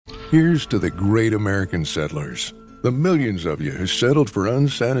Here's to the great American settlers, the millions of you who settled for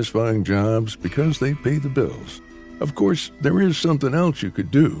unsatisfying jobs because they pay the bills. Of course, there is something else you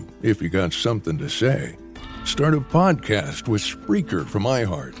could do if you got something to say. Start a podcast with Spreaker from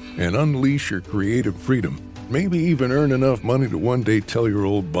iHeart and unleash your creative freedom. Maybe even earn enough money to one day tell your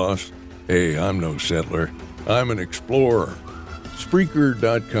old boss, "Hey, I'm no settler. I'm an explorer."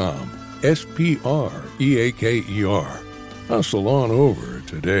 Spreaker.com. Spreaker. Hustle on over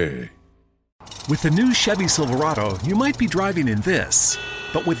today. With the new Chevy Silverado, you might be driving in this.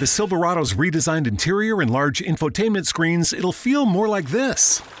 But with the Silverado's redesigned interior and large infotainment screens, it'll feel more like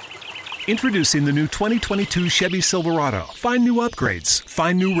this. Introducing the new 2022 Chevy Silverado. Find new upgrades.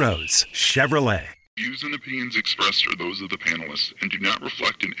 Find new roads. Chevrolet. Views and opinions expressed are those of the panelists and do not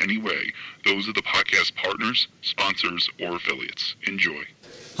reflect in any way those of the podcast partners, sponsors, or affiliates. Enjoy.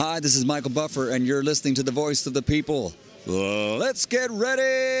 Hi, this is Michael Buffer, and you're listening to the Voice of the People. Let's get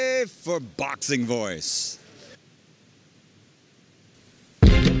ready for Boxing Voice.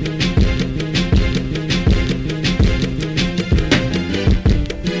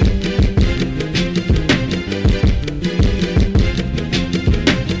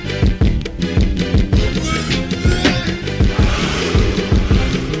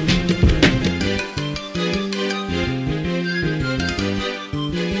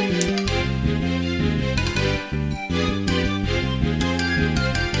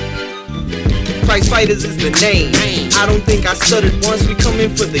 Price Fighters is the name. I don't think I stuttered once, we come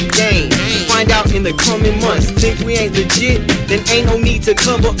in for the game. Find out in the coming months. Think we ain't legit? Then ain't no need to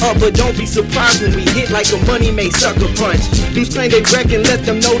cover up. But don't be surprised when we hit like a money-made sucker punch. Dudes claim they reckon, let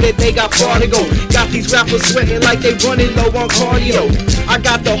them know that they got far to go. Got these rappers sweating like they running low on cardio. I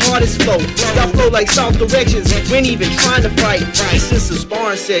got the hardest flow. Y'all flow like South Directions. We ain't even trying to fight. It's just a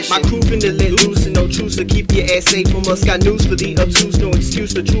sparring session. My crew finna let loose and no truce to keep your ass safe from us. Got news for the obtuse, no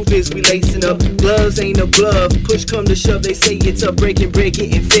excuse. The truth is we lacing up. Gloves ain't a glove. Push come to shove, they say it's a breaking bread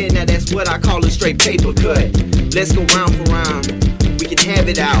getting fed. Now that's what I call a straight paper cut. Let's go round for round. We can have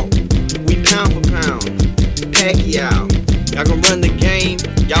it out. We pound for pound. Pacquiao. Y'all gon' run the game.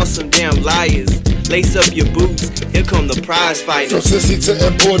 Y'all some damn liars. Lace up your boots. Here come the prize fighters. From Sissy to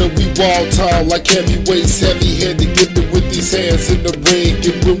importer, we wall tall like heavyweights, heavy-handed, gifted with these hands in the ring.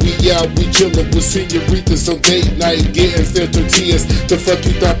 And when we out, we chillin' with senoritas on date night, getting fair tortillas to fuck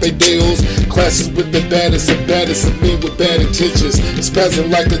you tapedeos. Classes with the baddest of men with bad intentions. Spazzing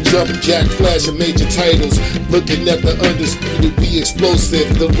like a jump jack, flashing major titles. Looking at the undisputed, we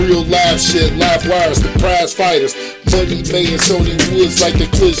explosive. The real live shit, live wires, the prize fighters. Money May and Sony Woods like the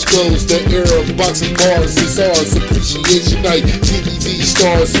Klitschko's. The era of boxing bars is ours. Appreciation night, TVV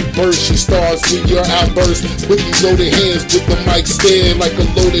stars who burst your stars when you're outburst. With these loaded hands, with the mic stand like a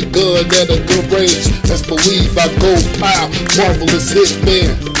loaded gun at a good range. Let's believe I go pow, marvelous hit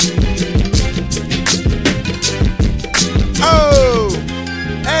man. Oh,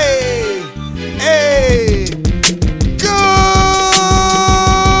 hey, hey, good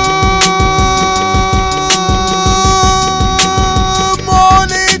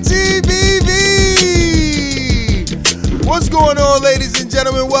morning, TBV. What's going on, ladies and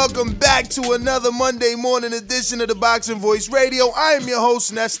gentlemen? Welcome back to another Monday morning edition of the Boxing Voice Radio. I am your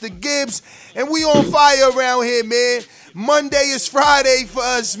host, Nestor Gibbs, and we on fire around here, man. Monday is Friday for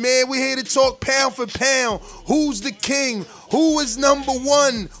us, man. We're here to talk pound for pound. Who's the king? Who is number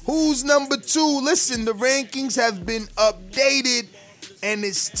one? Who's number two? Listen, the rankings have been updated, and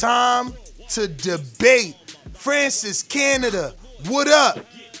it's time to debate. Francis, Canada, what up?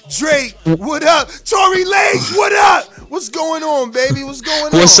 Drake, what up? Tory Lanez, what up? What's going on, baby? What's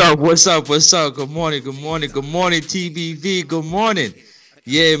going on? What's up? Good morning, TBV. Good morning.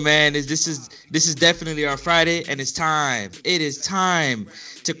 Yeah, man, this is definitely our Friday, and it's time. It is time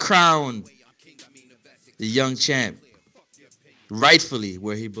to crown the young champ rightfully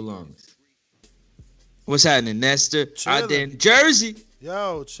where he belongs. What's happening, Nestor? Chillin'. Out there in Jersey.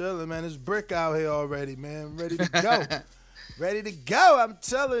 Yo, chilling, man. It's brick out here already, man. Ready to go. Ready to go. I'm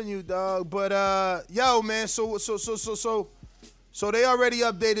telling you, dog. But yo, man. So they already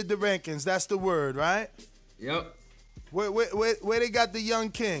updated the rankings. That's the word, right? Yep. Where they got the young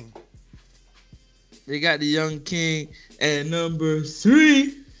king? They got the young king at number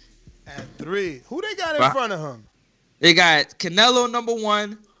 3. At 3. Who they got in front of him? They got Canelo number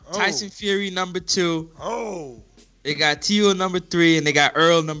 1, Tyson Fury number 2. Oh. They got Tio number 3, and they got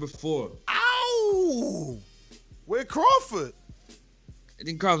Earl number 4. Ow! Where Crawford? I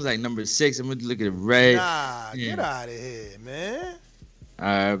think Crawford's like number 6. I'm gonna look at it right. Nah, get out of here, man.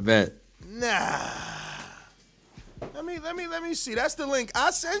 I bet. Nah. Let me see. That's the link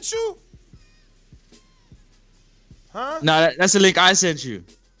I sent you? Huh? No, that's the link I sent you.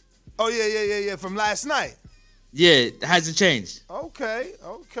 Oh, yeah. From last night. Yeah, it hasn't changed. Okay.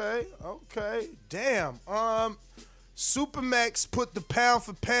 Damn. Supermax put the pound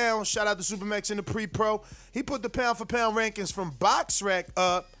for pound. Shout out to Supermax in the pre-pro. He put the pound for pound rankings from BoxRec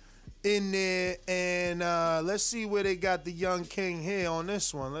up in there, and let's see where they got the Young King here on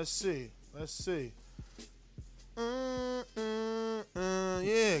this one. Let's see. Yeah.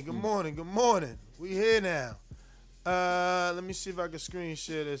 Good morning. We here now. Let me see if I can screen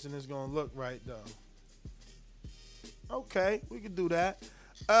share this, and it's gonna look right though. Okay, we can do that.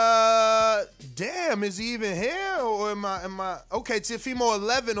 Damn, is he even here, or am I? Okay, Teofimo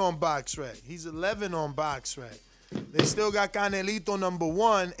 11 on BoxRec. He's 11 on BoxRec. They still got Canelito number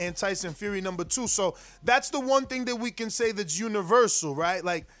 1 and Tyson Fury number 2. So that's the one thing that we can say that's universal, right?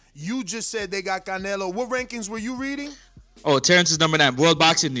 Like you just said, they got Canelo. What rankings were you reading? Oh, Terrence is number 9. World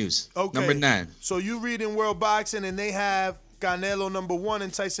Boxing News. Okay. Number 9. So you reading World Boxing, and they have Canelo number 1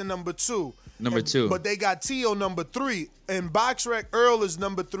 and Tyson number 2. Number 2. But they got Tio number 3. And BoxRec, Earl is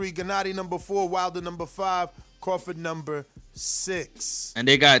number 3, Gennady number 4, Wilder number 5, Crawford number 6. And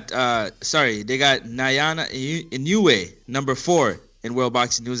they got Nayana Inoue number 4 in World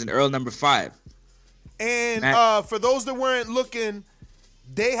Boxing News, and Earl number 5. And for those that weren't looking,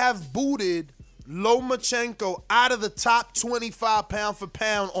 they have booted Lomachenko out of the top 25 pound for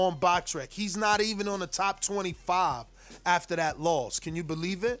pound on BoxRec. He's not even on the top 25 after that loss. Can you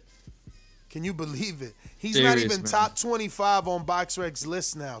believe it? He's not even top 25 on BoxRec's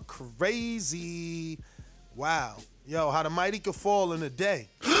list now. Crazy. Wow. Yo, how the mighty could fall in a day.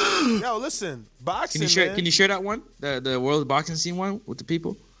 Yo, listen, boxing, Can you share that one? The World Boxing Scene one with the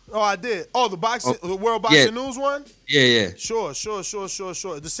people? Oh, I did. Oh, the World Boxing News one? Yeah. Sure.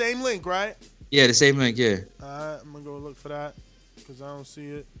 The same link, right? Yeah, the same link, yeah. All right, I'm going to go look for that because I don't see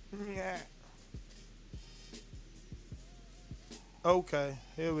it. Yeah. Okay,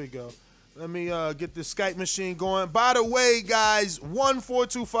 here we go. Let me get the Skype machine going. By the way, guys,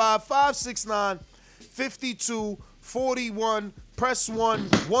 1-425-569-5241. Press 1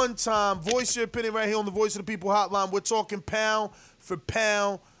 one time. Voice your opinion right here on the Voice of the People hotline. We're talking pound for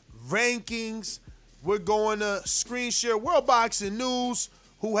pound rankings. We're going to screen share World Boxing News,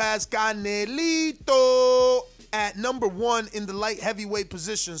 who has Canelito at number 1 in the light heavyweight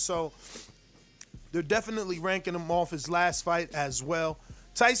position. So they're definitely ranking him off his last fight as well.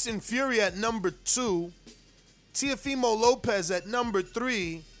 Tyson Fury at number 2. Teofimo Lopez at number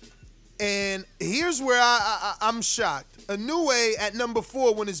 3. And here's where I'm shocked. Inoue at number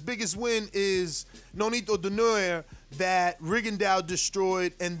 4 when his biggest win is Nonito Donaire that Rigondeaux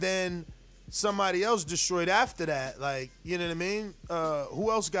destroyed, and then somebody else destroyed after that. Like, you know what I mean?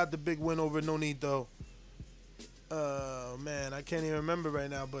 Who else got the big win over Nonito? Man, I can't even remember right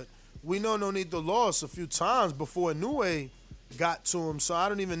now. But we know Nonito lost a few times before Inoue got to him. So I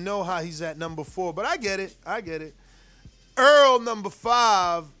don't even know how he's at number 4. But I get it. Earl number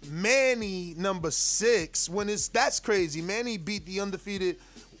 5, Manny number 6. That's crazy. Manny beat the undefeated,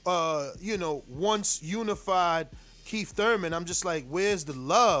 once unified Keith Thurman. I'm just like, where's the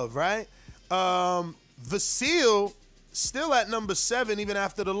love, right? Vasil still at number 7 even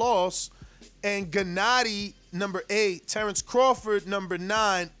after the loss, and Gennady number 8, Terrence Crawford number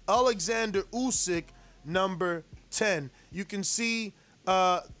 9, Alexander Usyk number 10. You can see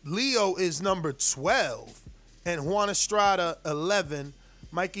Leo is number 12. And Juan Estrada, 11.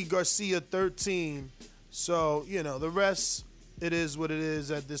 Mikey Garcia, 13. So, the rest, it is what it is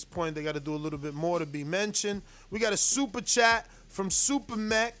at this point. They got to do a little bit more to be mentioned. We got a super chat from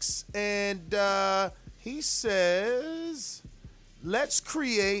Supermex, and he says, let's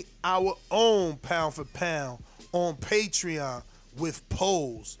create our own pound for pound on Patreon with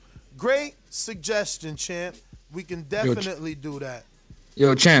polls. Great suggestion, champ. We can definitely do that.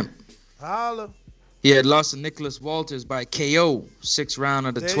 Yo, champ. Holla. He had lost to Nicholas Walters by KO, 6th round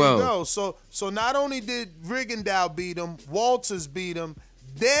of the 12. There you go. So not only did Rigondeaux beat him, Walters beat him,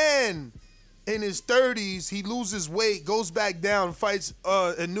 then in his 30s, he loses weight, goes back down, fights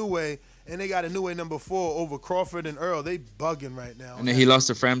Inoue, and they got Inoue number 4 over Crawford and Earl. They bugging right now. And then he lost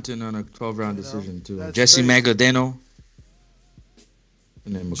to Frampton on a 12-round decision, too. Jesse Magdaleno.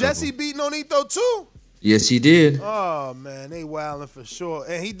 Jesse beat Nonito, too? Yes, he did. Oh, man, they wilding for sure.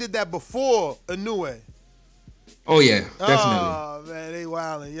 And he did that before Inoue. Oh, yeah, definitely. Oh, man, they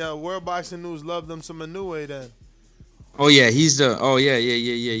wilding. Yo, World Boxing News loved them some Inoue then. Oh, yeah, he's the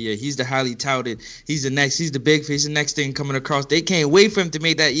He's the highly touted. He's the big, he's the next thing coming across. They can't wait for him to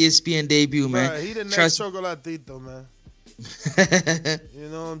make that ESPN debut, man. Right, he the next Chocolatito, man. You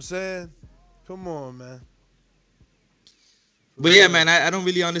know what I'm saying? Come on, man. But yeah, man, I don't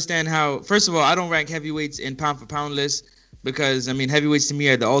really understand how. First of all, I don't rank heavyweights in pound for pound lists. because I mean heavyweights to me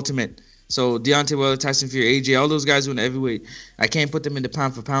are the ultimate. So Deontay Wilder, Tyson Fury, AJ, all those guys who are in the heavyweight, I can't put them in the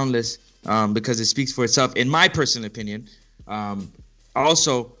pound for pound list because it speaks for itself, in my personal opinion.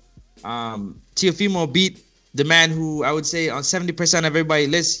 Also, Teofimo beat the man who I would say on 70% of everybody's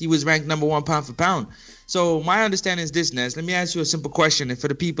list, he was ranked number 1 pound for pound. So my understanding is this, Ness. Let me ask you a simple question, and for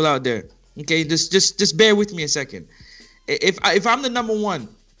the people out there, okay, just bear with me a second. If I'm the number 1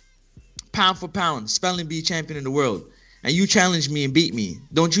 pound for pound spelling bee champion in the world, and you challenge me and beat me,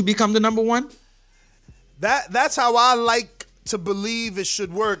 don't you become the number 1? That's how I like to believe it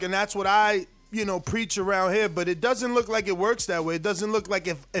should work, and that's what I preach around here. But it doesn't look like it works that way. It doesn't look like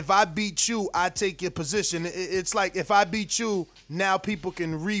if I beat you, I take your position. It's like if I beat you, now people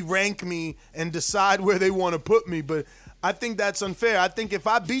can re-rank me and decide where they want to put me. But I think that's unfair. I think if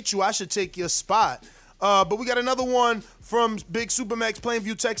I beat you, I should take your spot. But we got another one from Big Supermax,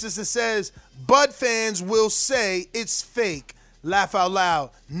 Plainview, Texas. It says, Bud fans will say it's fake. Laugh out loud.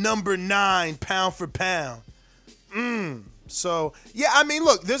 Number 9, pound for pound. So, yeah, I mean,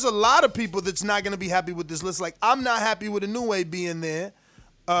 look, there's a lot of people that's not going to be happy with this list. Like, I'm not happy with Inoue being there.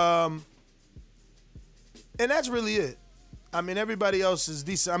 And that's really it. I mean, everybody else is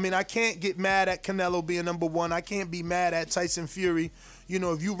decent. I mean, I can't get mad at Canelo being number 1. I can't be mad at Tyson Fury.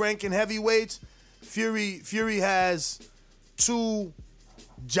 If you rank in heavyweights, Fury has 2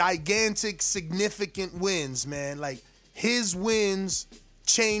 gigantic, significant wins, man. Like, his wins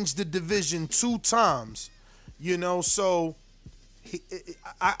changed the division 2 times, so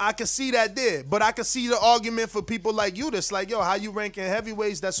I can see that there. But I can see the argument for people like you that's like, yo, how you rank in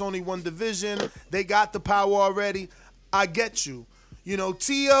heavyweights? That's only 1 division. They got the power already. I get you.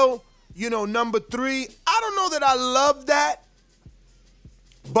 Tio, number 3. I don't know that I love that,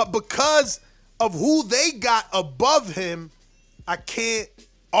 but because of who they got above him, I can't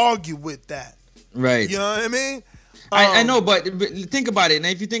argue with that. Right. You know what I mean? I know, but think about it. And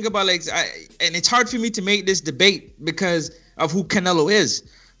if you think about and it's hard for me to make this debate because of who Canelo is.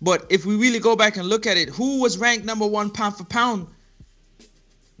 But if we really go back and look at it, who was ranked number 1 pound for pound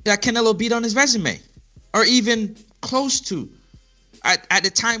that Canelo beat on his resume, or even close to at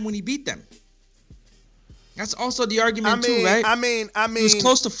the time when he beat them? That's also the argument too, right? I mean, he was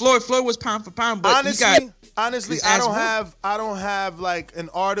close to Floyd. Floyd was pound for pound, but honestly, I don't have like an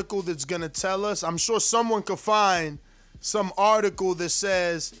article that's gonna tell us. I'm sure someone could find some article that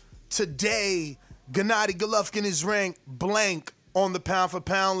says today Gennady Golovkin is ranked blank on the pound for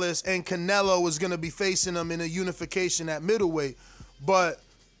pound list, and Canelo is gonna be facing him in a unification at middleweight. But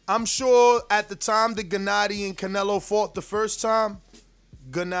I'm sure at the time that Gennady and Canelo fought the first time,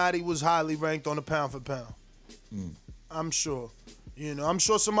 Gennady was highly ranked on the pound for pound. I'm sure. I'm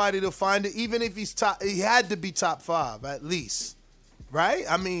sure somebody will find it. Even if he's top, he had to be top 5 at least, right?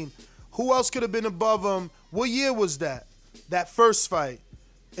 I mean, who else could have been above him? What year was that? That first fight.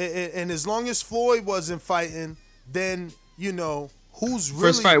 And as long as Floyd wasn't fighting, then, who's really...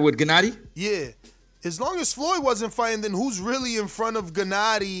 First fight with Gennady? Yeah. As long as Floyd wasn't fighting, then who's really in front of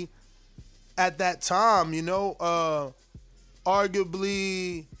Gennady at that time,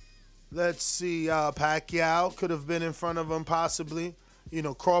 arguably... Let's see, Pacquiao could have been in front of him possibly.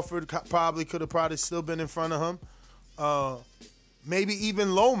 Crawford probably could have still been in front of him. Maybe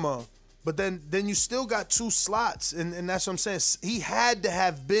even Loma. But then you still got 2 slots, and that's what I'm saying. He had to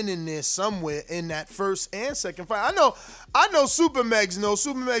have been in there somewhere in that first and second fight. I know Super Megs know.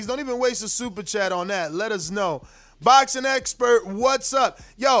 Super Megs, don't even waste a super chat on that. Let us know. Boxing Expert, what's up?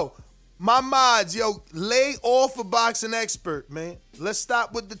 Yo, my mods, lay off a Boxing Expert, man. Let's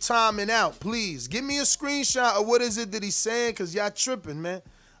stop with the timing out, please. Give me a screenshot of what is it that he's saying, because y'all tripping, man.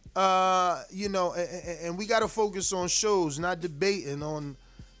 And we got to focus on shows, not debating on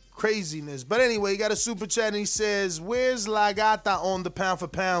craziness. But anyway, he got a super chat, and he says, where's Lagata on the pound for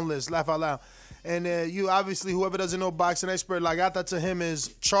pound list? Laugh out loud. And you obviously, whoever doesn't know Boxing Expert, Lagata to him is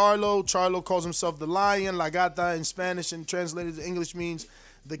Charlo. Charlo calls himself the lion. Lagata in Spanish and translated to English means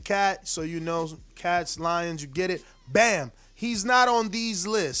the cat. So cats, lions, you get it. Bam. He's not on these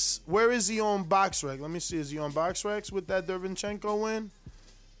lists. Where is he on BoxRec? Let me see. Is he on BoxRec with that Derevyanchenko win?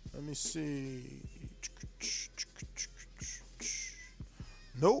 Let me see.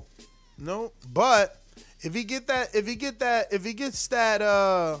 Nope. But if he gets that,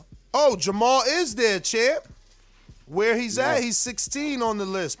 Jamal is there, champ. Where he's at, he's 16 on the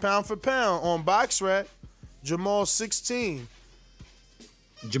list, pound for pound on BoxRec. Jamal's 16.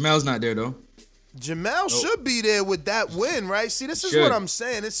 Jamal's not there though. Jamel should be there with that win, right? See, this is what I'm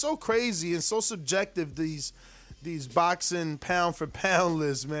saying. It's so crazy and so subjective, these boxing pound for pound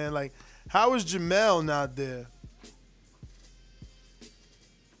lists, man. Like, how is Jamel not there?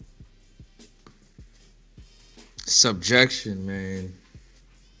 Subjection, man.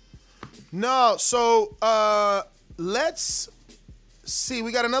 No, so let's see.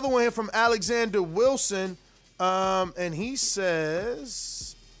 We got another one here from Alexander Wilson, and he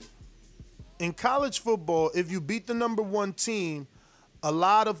says, in college football, if you beat the number one team, a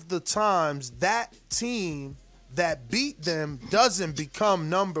lot of the times that team that beat them doesn't become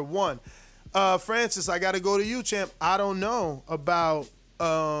number one. Francis, I got to go to you, champ. I don't know about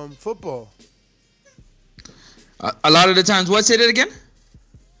football. A lot of the times, what? Say that again?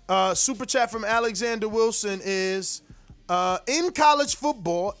 Super chat from Alexander Wilson is, in college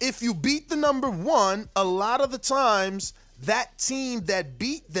football, if you beat the number one, a lot of the times that team that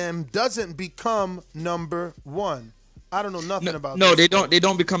beat them doesn't become number one. I don't know nothing about no, this. they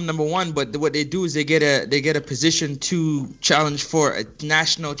don't become number one, but what they do is they get a position to challenge for a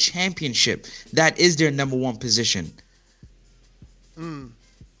national championship. That is their number one position.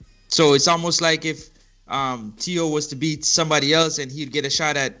 So it's almost like if T.O. was to beat somebody else and he'd get a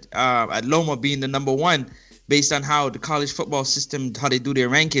shot at Loma being the number one. Based on how the college football system, how they do their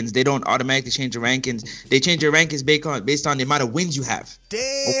rankings, they don't automatically change the rankings. They change their rankings based on the amount of wins you have.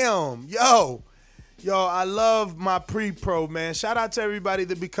 Damn, yo, I love my pre-pro, man. Shout out to everybody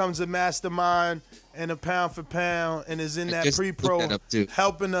that becomes a mastermind and a pound for pound and is in that pre-pro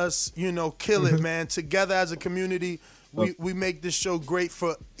helping us, kill it, man. Together as a community, we make this show great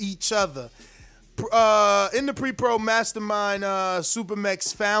for each other. In the pre-pro mastermind,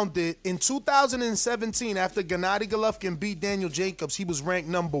 Supermex founded in 2017 after Gennady Golovkin beat Daniel Jacobs. He was ranked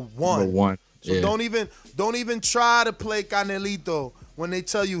number one. Number one. So don't even try to play Canelito when they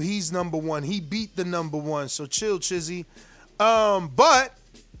tell you he's number one. He beat the number one. So chill, Chizzy. But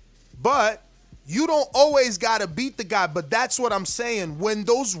you don't always gotta beat the guy. But that's what I'm saying. When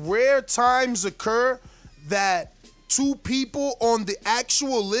those rare times occur that two people on the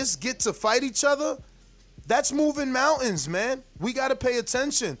actual list get to fight each other, that's moving mountains, man. We got to pay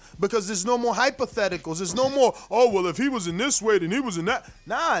attention because there's no more hypotheticals. There's no more, if he was in this way, then he was in that.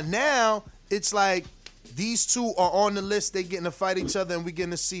 Nah, now it's like these two are on the list. They getting to fight each other, and we're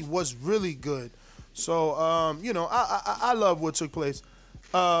getting to see what's really good. So, I love what took place.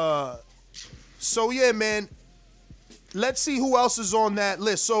 Yeah, man, let's see who else is on that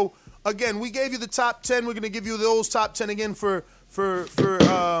list. So, again, we gave you the top 10. We're going to give you those top 10 again for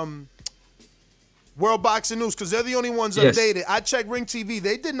World Boxing News because they're the only ones updated. I checked Ring TV.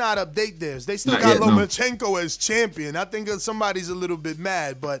 They did not update theirs. They still got Lomachenko as champion. I think somebody's a little bit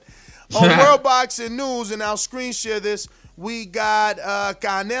mad. But on World Boxing News, and I'll screen share this, we got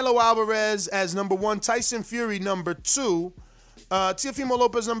Canelo Alvarez as number one, Tyson Fury number two, Teofimo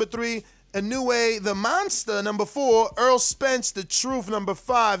Lopez number three, Inoue, the Monster, number 4. Earl Spence, the Truth, number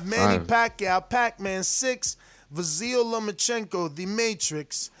 5. Manny Pacquiao, Pac-Man, 6. Vasil Lomachenko, the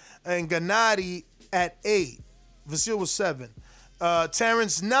Matrix, and Gennady at 8. Vasil was 7.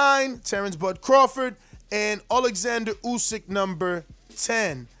 Terrence 9. Terrence Bud Crawford, and Alexander Usyk, number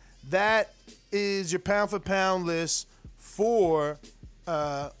 10. That is your pound-for-pound list for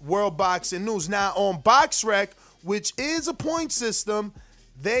World Boxing News. Now, on BoxRec, which is a point system,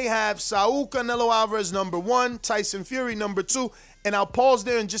 they have Saul Canelo Alvarez number 1, Tyson Fury number 2, and I'll pause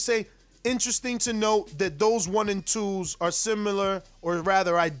there and just say, interesting to note that those 1 and 2s are similar, or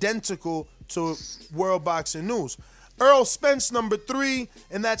rather identical, to World Boxing News. Earl Spence number 3,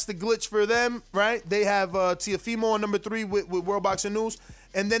 and that's the glitch for them, right? They have Teofimo on number 3 with World Boxing News,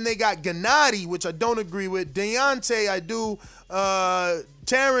 and then they got Gennady, which I don't agree with. Deontay, I do.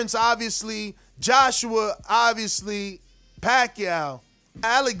 Terrence, obviously. Joshua, obviously. Pacquiao.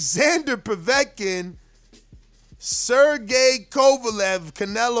 Alexander Povetkin, Sergey Kovalev,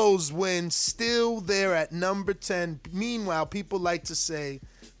 Canelo's win, still there at number 10. Meanwhile, people like to say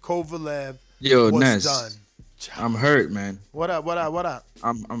Kovalev was done. I'm hurt, man. What up?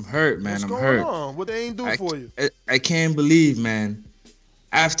 I'm hurt, man. What's I'm going hurt. on? What they ain't do for you? I can't believe, man.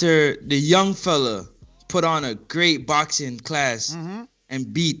 After the young fella put on a great boxing class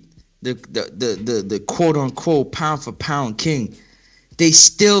and beat the quote unquote pound for pound king, they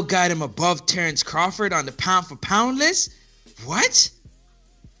still got him above Terrence Crawford on the pound-for-pound list? What?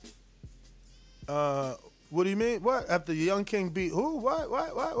 What do you mean? What? After the young king beat who? What?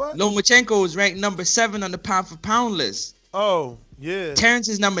 Lomachenko is ranked number 7 on the pound-for-pound list. Oh, yeah. Terrence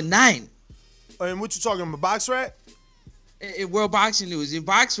is number 9. And what you talking about, BoxRec? In World Boxing News. In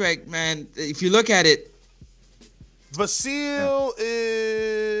BoxRec, man, if you look at it, Vasil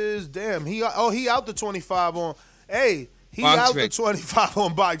is, damn, he out the 25 on, hey, he out the 25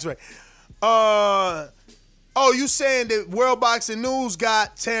 on BoxRec. You saying that World Boxing News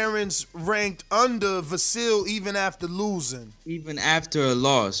got Terrence ranked under Vasil even after losing? Even after a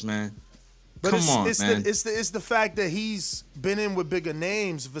loss, man. But Come on, man. It's the fact that he's been in with bigger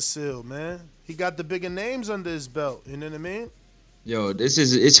names, Vasil, man. He got the bigger names under his belt. You know what I mean? Yo,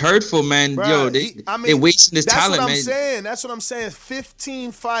 it's hurtful, man. Bruh, Yo, they wasting this talent, man. That's what I'm saying.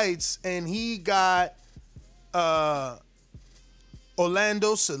 15 fights, and he got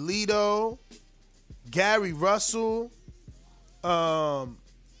Orlando Salido, Gary Russell,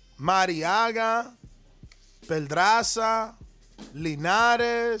 Mariaga, Pedraza,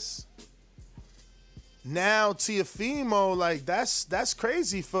 Linares. Now Teofimo, like that's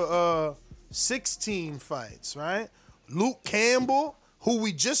crazy for 16 fights, right? Luke Campbell, who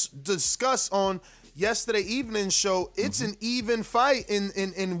we just discussed on yesterday evening show, it's an even fight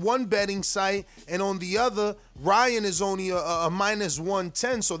in one betting site, and on the other, Ryan is only a minus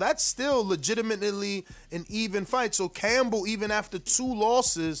 110, so that's still legitimately an even fight. So Campbell, even after 2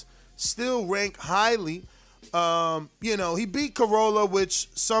 losses, still ranked highly. He beat Corolla, which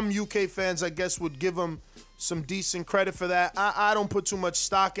some UK fans, I guess, would give him some decent credit for that. I don't put too much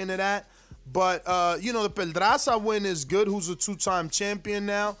stock into that. But, the Pedraza win is good, who's a 2-time champion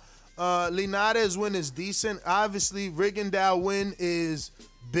now. Linares win is decent. Obviously, Rigondeaux win is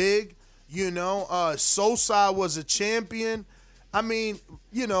big. Sosa was a champion. I mean,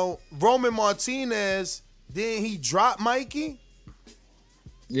 Roman Martinez, then he dropped Mikey.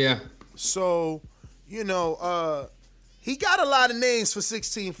 Yeah. So, he got a lot of names for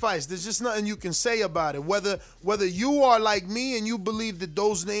 16 fights. There's just nothing you can say about it. Whether you are like me and you believe that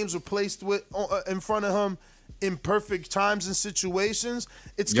those names were placed in front of him in perfect times and situations,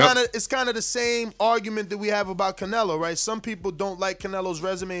 it's kind of the same argument that we have about Canelo, right? Some people don't like Canelo's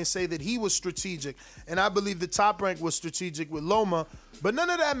resume and say that he was strategic, and I believe the Top Rank was strategic with Loma, but none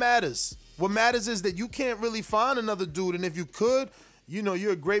of that matters. What matters is that you can't really find another dude, and if you could,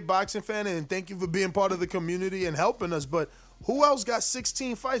 you're a great boxing fan, and thank you for being part of the community and helping us. But who else got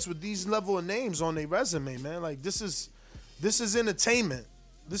 16 fights with these level of names on their resume, man? Like, this is entertainment.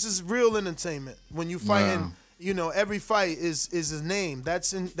 This is real entertainment. When you fighting, every fight is his name.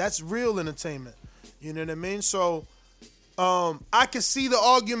 That's real entertainment. You know what I mean? So, I can see the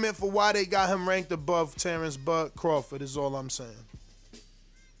argument for why they got him ranked above Terrence Bud Crawford. Is all I'm saying.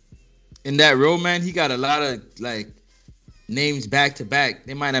 In that role, man, he got a lot of names back to back.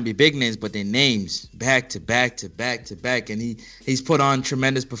 They might not be big names, but they're names back to back to back to back. And he's put on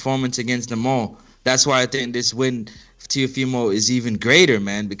tremendous performance against them all. That's why I think this win for Teofimo is even greater,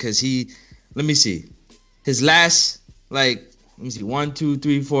 man, because let me see. His last, 1, 2,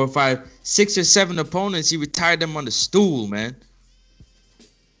 3, 4, 5, 6 or 7 opponents, he retired them on the stool, man.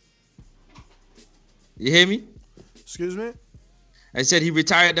 You hear me? Excuse me? I said he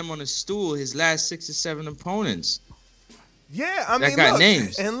retired them on the stool, his last 6 or 7 opponents. Yeah, I mean, got look,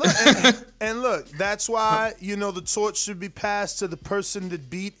 names. And look, that's why, the torch should be passed to the person that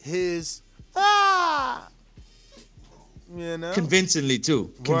beat his, Convincingly,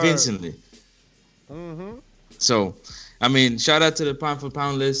 too. Word. Convincingly. Mm-hmm. So, I mean, shout out to the pound for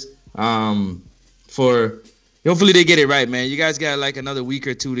pound list for hopefully they get it right, man. You guys got another week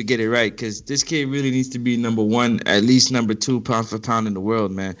or 2 to get it right, because this kid really needs to be number 1, at least number 2 pound for pound in the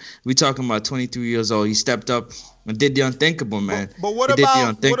world, man. We talking about 23 years old. He stepped up and did the unthinkable, man. But what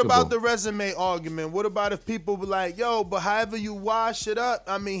about the resume argument? What about if people be like, yo, but however you wash it up,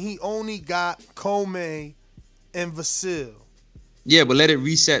 I mean, he only got Comey and Vasil. Yeah, but let it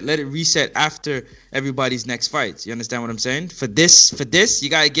reset after everybody's next fights. You understand what I'm saying? For this, you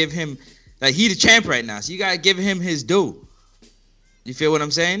gotta give him, he the champ right now, so you gotta give him his due. You feel what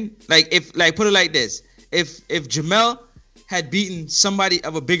I'm saying? Put it like this: if Jamel had beaten somebody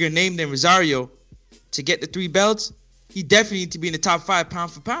of a bigger name than Rosario to get the 3 belts, he definitely need to be in the top 5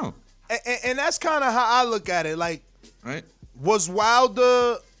 pound for pound. And that's kind of how I look at it. Right? Was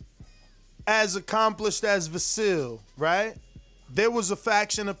Wilder as accomplished as Vasil, right? There was a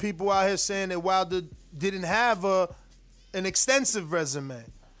faction of people out here saying that Wilder didn't have an extensive resume.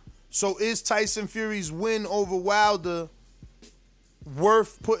 So is Tyson Fury's win over Wilder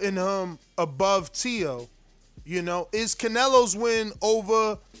worth putting him above Teo? Is Canelo's win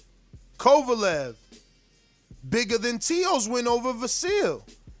over Kovalev bigger than Teo's win over Vasil?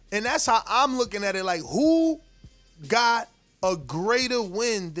 And that's how I'm looking at it. Who got a greater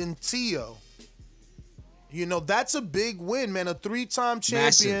win than Teo? That's a big win, man. A 3-time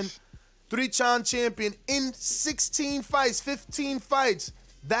champion. Massive. 3-time champion in 16 fights, 15 fights.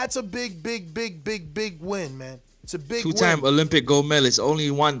 That's a big, big, big, big, big win, man. It's a big 2-time win. Olympic gold medalist.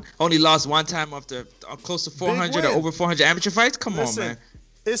 Only lost 1 time after close to 400 or over 400 amateur fights. Come on, man.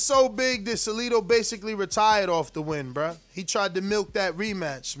 It's so big that Salido basically retired off the win, bro. He tried to milk that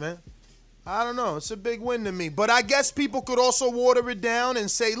rematch, man. I don't know. It's a big win to me. But I guess people could also water it down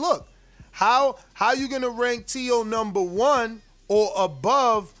and say, look, How you gonna rank Tio number 1 or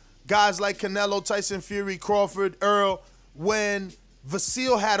above guys like Canelo, Tyson Fury, Crawford, Earl, when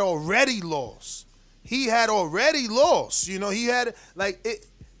Vasyl had already lost? He had already lost. You know, he had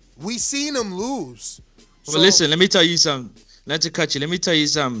we seen him lose. Well, listen, let me tell you something. Not to cut you. Let me tell you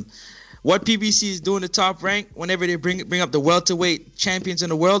something. What PBC is doing the Top Rank, whenever they bring up the welterweight champions in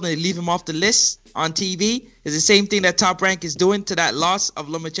the world and they leave him off the list on TV, is the same thing that Top Rank is doing to that loss of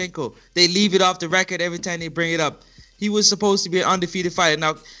Lomachenko. They leave it off the record every time they bring it up. He was supposed to be an undefeated fighter.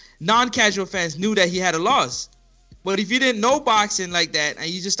 Now, non-casual fans knew that he had a loss. But if you didn't know boxing like that and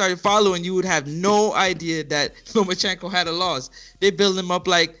you just started following, you would have no idea that Lomachenko had a loss. They build him up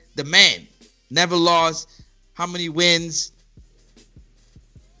like the man. Never lost. How many wins?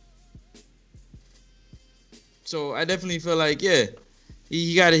 So I definitely feel like, yeah,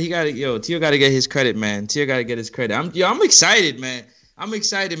 he gotta, Tio gotta get his credit, man. Tio gotta get his credit. I'm excited, man. I'm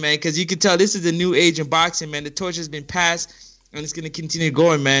excited, man, because you can tell this is a new age in boxing, man. The torch has been passed, and it's gonna continue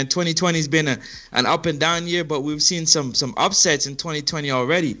going, man. 2020 has been an up and down year, but we've seen some upsets in 2020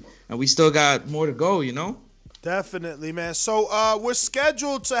 already, and we still got more to go, you know. Definitely, man. So we're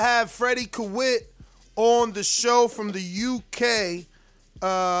scheduled to have Freddie Kawit on the show from the UK.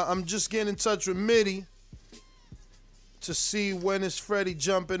 I'm just getting in touch with Mitty to see when is Freddie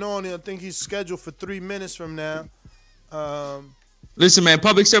jumping on. I think he's scheduled for 3 minutes from now. Listen, man,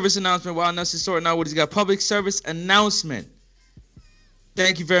 public service announcement while Nelson's sorting out what he's got. Public service announcement.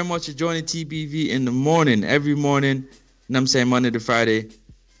 Thank you very much for joining TBV in the morning, every morning. You know what I'm saying, Monday to Friday.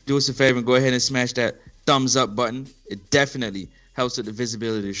 Do us a favor and go ahead and smash that thumbs up button. It definitely helps with the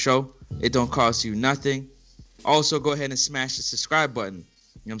visibility of the show. It don't cost you nothing. Also, go ahead and smash the subscribe button.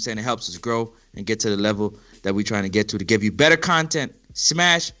 You know what I'm saying? It helps us grow and get to the level that we're trying to get to give you better content.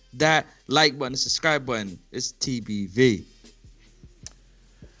 Smash that like button, the subscribe button. It's TBV.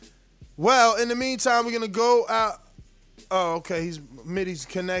 Well, in the meantime, we're going to go out. Oh, okay. Mitty's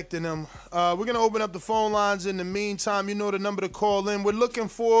connecting them. We're going to open up the phone lines in the meantime. You know the number to call in. We're looking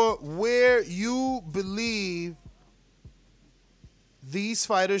for where you believe these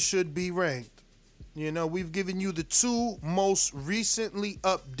fighters should be ranked. You know, we've given you the 2 most recently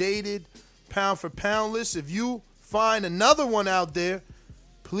updated pound-for-pound lists. If you find another one out there,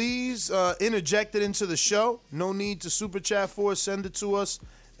 please interject it into the show. No need to super chat for it. Send it to us,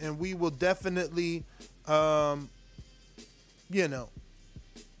 and we will definitely, bring it up.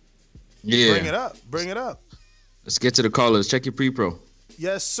 Bring it up. Let's get to the callers. Check your pre-pro.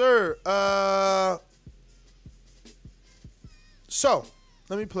 Yes, sir. So,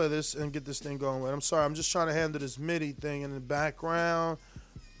 let me play this and get this thing going. I'm sorry. I'm just trying to handle this MIDI thing in the background.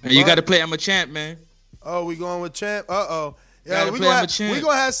 And you got to play I'm a Champ, man. Oh, we going with Champ? Uh-oh. Yeah, we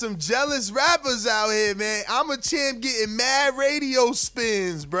gonna have some jealous rappers out here, man. I'm a Champ getting mad radio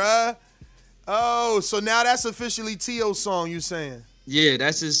spins, bruh. Oh, so now that's officially Tio's song, you saying? Yeah,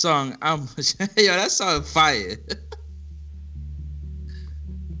 that's his song. Yo, that song fire.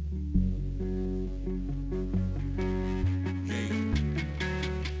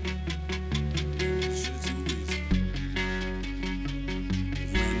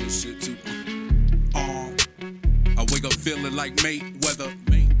 I wake up feeling like Mayweather.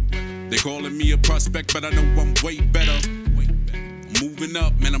 They calling me a prospect, but I know I'm way better. I'm moving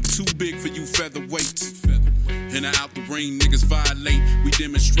up, man, I'm too big for you featherweights. In and out the ring, niggas violate. We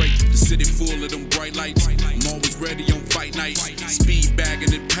demonstrate the city full of them bright lights. I'm always ready on fight night. Speed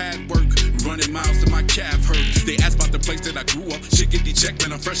bagging and pad work. Running miles to my calf hurt. They asked about the place that I grew up. Shit get checked,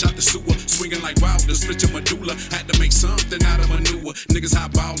 man, I'm fresh out the sewer. Swinging like Wilder, split your medulla. Had to make something out of manure. Niggas high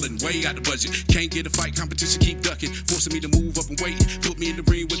ballin', way out the budget. Can't get a fight, competition keep ducking. Forcing me to move up and wait. Put me in the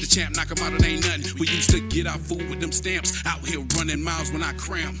ring with the champ, knock him out, it ain't nothing. We used to get our food with them stamps. Out here running miles when I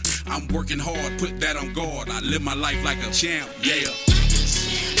cram. I'm working hard, put that on guard. I live my life like a champ, yeah.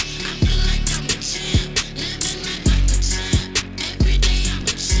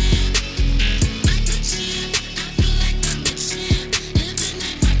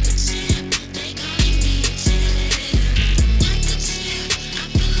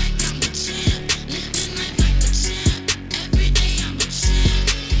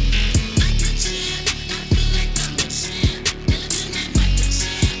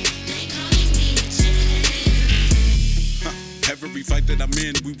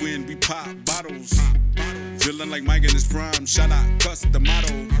 We win, we pop bottles. Feeling like Mike in his prime. Shout out, cuss the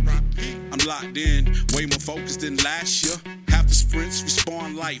motto. I'm locked in, way more focused than last year. Have after sprints, we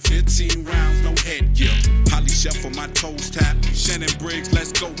spawn life. 15 rounds, no headgear. Holly shelf on my toes tap. Shannon Briggs,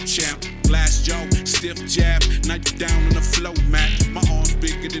 let's go, champ. Glass jaw, stiff jab. Knife down on the flow, Mac. My arms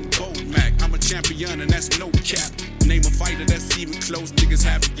bigger than Gold Mac. I'm a champion and that's no cap. Name a fighter that's even close. Niggas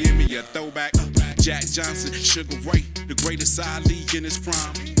have to give me a throwback. Jack Johnson, Sugar Ray, the greatest Ali in his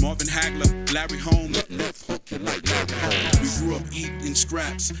prime. Marvin Hagler, Larry Holmes. We grew up eating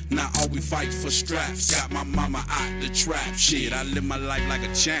scraps. Now all we fight for straps. Got my mama out the trap. Shit, I live my life like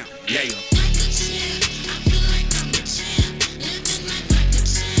a champ. Yeah.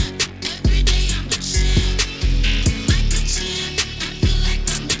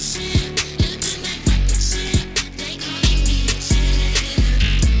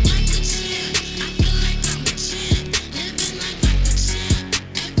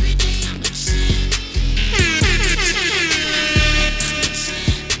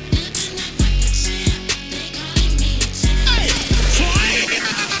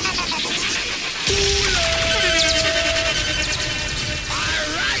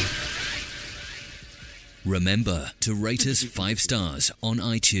 Remember to rate us 5 stars on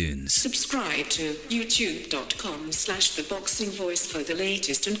iTunes. Subscribe to youtube.com/theboxingvoice for the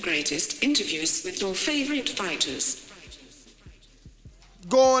latest and greatest interviews with your favorite fighters.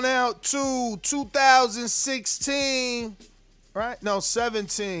 Going out to 2016, right? No,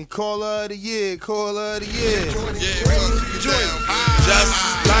 17. Caller of the year. Just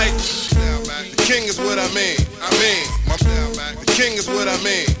like the king is what I mean. The king is what I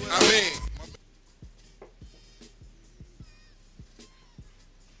mean.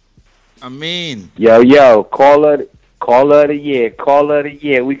 Yo, caller of the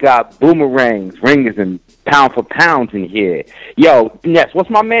year. We got boomerangs, ringers, and pound for pounds in here. Yo, Ness,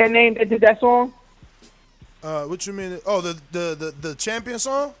 what's my man name that did that song? What you mean? Oh, the champion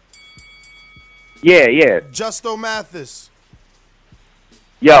song? Yeah. Justo Mathis.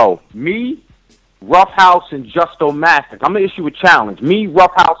 Yo, me, Roughhouse, and Justo Mathis. I'm gonna issue a challenge. Me,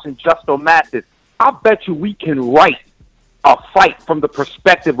 Roughhouse, and Justo Mathis. I bet you we can write a fight from the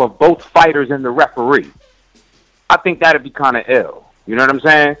perspective of both fighters and the referee. I think that'd be kind of ill. You know what I'm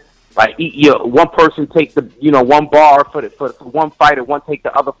saying? Like, one person take the, one bar for one fighter, one take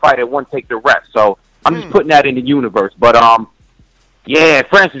the other fighter, one take the rest. So I'm just putting that in the universe. But yeah,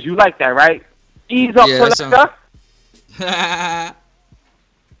 Francis, you like that, right? Ease up, selector.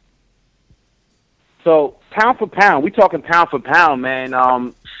 So pound for pound, we talking pound for pound, man.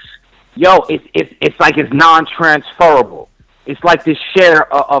 It's like it's non-transferable. It's like this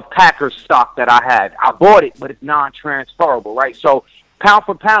share of Packers stock that I had. I bought it, but it's non-transferable, right? So pound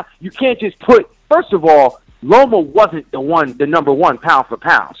for pound, you can't just put. First of all, Loma wasn't the number one pound for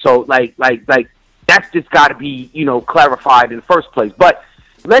pound. So like that's just got to be clarified in the first place. But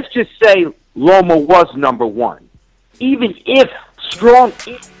let's just say Loma was number one, even if Strong.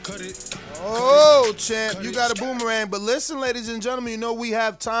 Oh, champ, you got a boomerang. But listen, ladies and gentlemen, we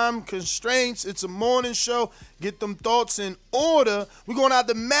have time constraints. It's a morning show. Get them thoughts in order. We're going out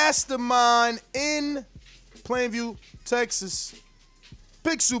the Mastermind in Plainview, Texas.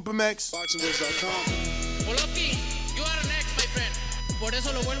 Pick Supermax. Poloki, you are next, my friend. Por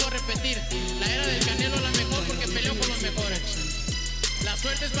eso lo vuelvo a repetir. La era del Canelo es la mejor porque peleó con los mejores. La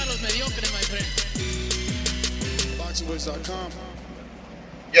suerte es para los mediocres, my friend. BoxingVoice.com.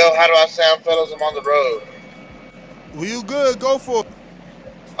 Yo, how do I sound, fellas? I'm on the road. Well, you good. Go for it.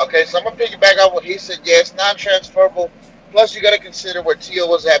 Okay, so I'm going to piggyback on what he said. Yeah, it's non-transferable. Plus, you got to consider where Tio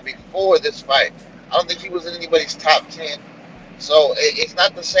was at before this fight. I don't think he was in anybody's top 10. So it's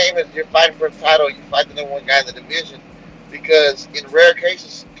not the same as you're fighting for a title. You fight the number one guy in the division. Because in rare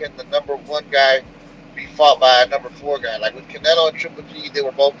cases, can the number one guy be fought by a number 4 guy? Like with Canelo and Triple G, they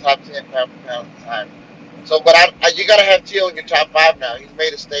were both top 10 pound for pound at the time. So, but you got to have Tio in your top 5 now. He's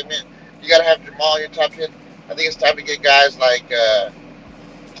made a statement. You got to have Jamal in your top 10. I think it's time to get guys like,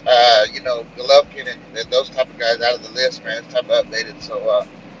 Golovkin and those type of guys out of the list, man. It's time to update it. So,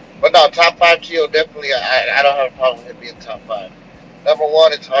 but no, top 5 Tio, definitely. I don't have a problem with him being top 5. Number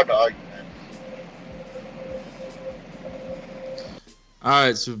 1, it's hard to argue, man. All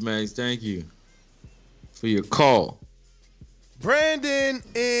right, Supermax, thank you for your call. Brandon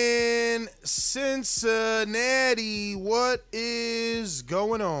in Cincinnati, what is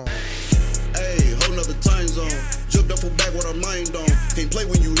going on? Hey, whole nother time zone. Jump duffel bag with our mind on. Can't play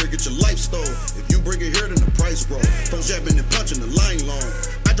when you here, get your life stole. If you bring it here, then the price grow. Phone jabbing and punching the line long.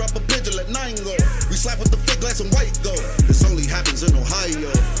 I drop a pigeon, let 9 go. We slap with the fake glass and white go. This only happens in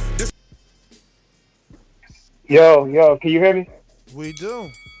Ohio. Yo, can you hear me? We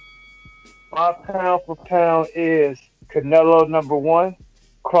do. My pound for pound is Canelo number 1,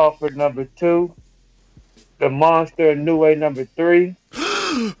 Crawford number 2, the Monster Inoue number 3.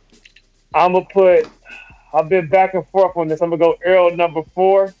 I've been back and forth on this. I'm gonna go Earl number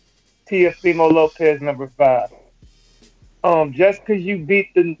 4, Teofimo Lopez number 5. Just because you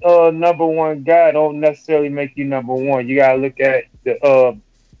beat the number 1 guy don't necessarily make you number 1. You gotta look at the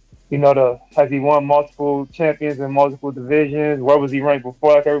has he won multiple champions in multiple divisions? Where was he ranked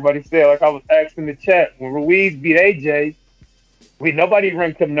before? Like everybody said, like I was asking in the chat, when Ruiz beat AJ, nobody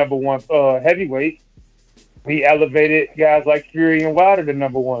ranked him number 1 heavyweight. We elevated guys like Fury and Wilder to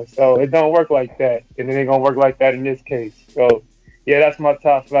number 1. So it don't work like that. And it ain't gonna work like that in this case. So yeah, that's my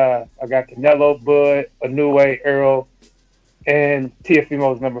top 5. I got Canelo, Bud, Inoue, Earl, and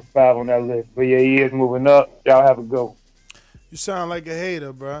Teofimo's number 5 on that list. But yeah, he is moving up. Y'all have a go. You sound like a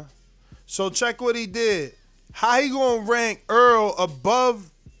hater, bruh. So check what he did. How he gonna rank Earl above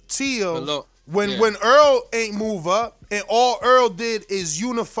Teo when Earl ain't move up and all Earl did is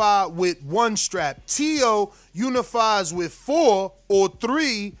unify with 1 strap? Teo unifies with 4 or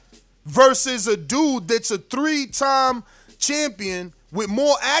 3 versus a dude that's a 3-time champion with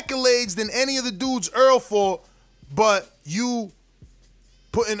more accolades than any of the dudes Earl fought, but you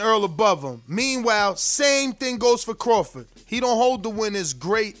putting Earl above him. Meanwhile, same thing goes for Crawford. He don't hold the win as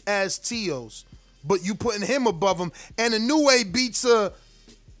great as Teo's, but you putting him above him. And Inoue beats a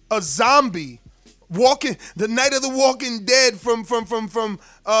zombie, the Night of the Walking Dead from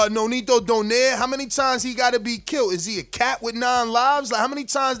Nonito Donaire. How many times he got to be killed? Is he a cat with 9 lives? Like how many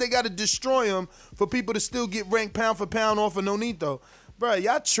times they got to destroy him for people to still get ranked pound for pound off of Nonito? Bro,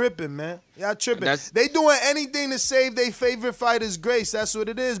 y'all tripping, man. Y'all tripping. They doing anything to save their favorite fighter's grace. That's what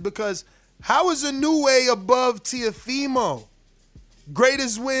it is. Because how is Inoue above Teofimo?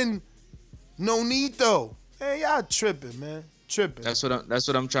 Greatest win, Nonito. Man, y'all tripping, man. Tripping. That's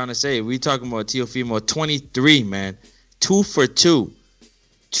what I'm trying to say. We talking about Teofimo 23, man. 2 for 2.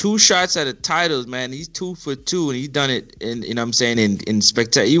 2 shots at the titles, man. He's 2 for 2, and he's done it in you know what I'm saying, in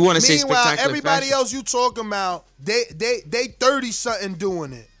spectacular. You want to say spectacular? Meanwhile, everybody fashion? else you talking about, they 30-something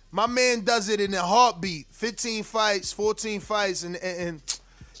doing it. My man does it in a heartbeat. 15 fights, 14 fights, and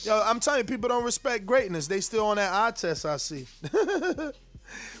yo, I'm telling you, people don't respect greatness. They still on that eye test, I see.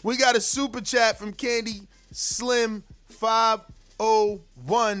 We got a super chat from Candy Slim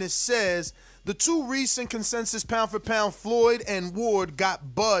 501 that says, the 2 recent consensus pound for pound, Floyd and Ward,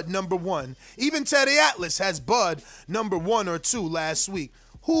 got Bud number 1. Even Teddy Atlas has Bud number 1 or 2 last week.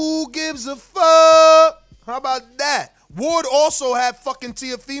 Who gives a fuck? How about that? Ward also had fucking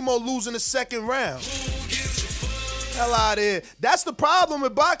Teofimo losing the 2nd round. Hell out of here. That's the problem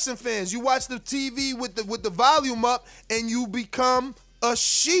with boxing fans. You watch the TV with the volume up and you become a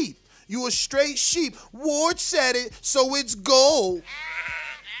sheep. You a straight sheep. Ward said it, so it's gold.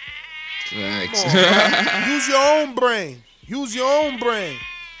 Thanks. Use your own brain. Use your own brain.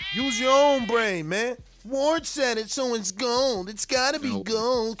 Use your own brain, man. Ward said it, so it's gold. It's got to be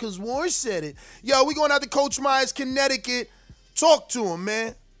gold because Ward said it. Yo, we going out to Coach Myers, Connecticut. Talk to him,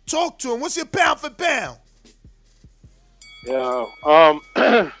 man. Talk to him. What's your pound for pound? Yeah,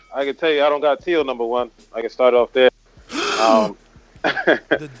 I can tell you I don't got Teal number 1. I can start off there.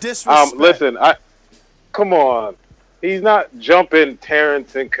 The disrespect. Listen, come on. He's not jumping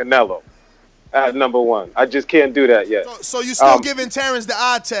Terrence and Canelo at number 1. I just can't do that yet. So you still giving Terrence the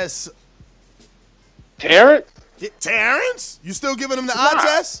eye test? Terrence? Terrence? You still giving him the eye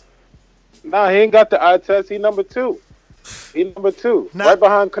test? Nah, he ain't got the eye test. He number 2. He number 2, right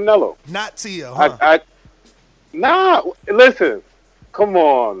behind Canelo. Not Tia, huh? Nah, listen. Come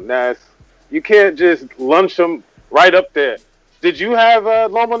on, Nas. You can't just lunch him right up there. Did you have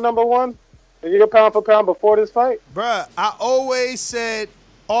Loma number 1 in your pound for pound before this fight? Bruh, I always said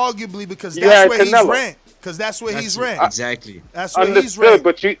arguably because that's where he's ranked. Because that's where he's ranked. Exactly. That's where he's ranked.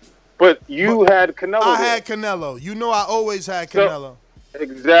 But you had Canelo. I had Canelo. You know I always had Canelo.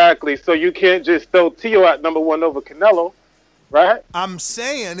 Exactly. So you can't just throw Tio at number 1 over Canelo, right? I'm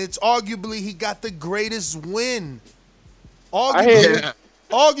saying it's arguably he got the greatest win.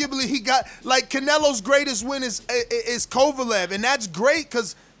 Arguably he got, like, Canelo's greatest win is Kovalev, and that's great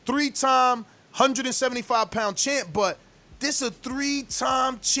because 3-time 175-pound champ, but this a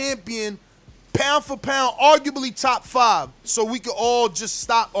 3-time champion, pound for pound, arguably top 5, so we could all just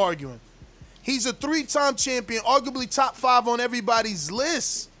stop arguing. He's a 3-time champion, arguably top 5 on everybody's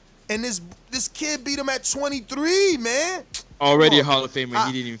list, and this kid beat him at 23, man. Already a Hall of Famer,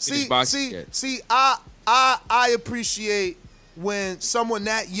 he didn't even finish boxing yet. See, I appreciate when someone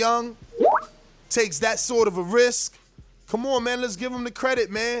that young takes that sort of a risk. Come on, man, let's give him the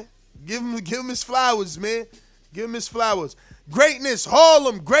credit, man. Give him his flowers, man. Give him his flowers. Greatness,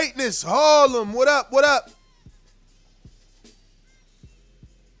 Harlem. Greatness, Harlem. What up? What up?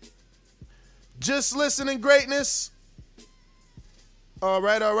 Just listening greatness. All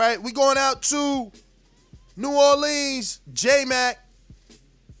right. We going out to New Orleans. J-Mac.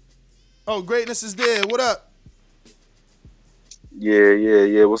 Oh, greatness is there. What up?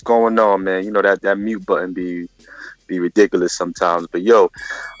 Yeah. What's going on, man? You know that mute button be ridiculous sometimes. But yo,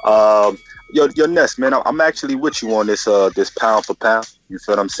 Ness, man, I'm actually with you on this pound for pound. You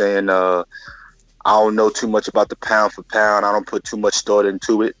feel what I'm saying? I don't know too much about the pound for pound. I don't put too much thought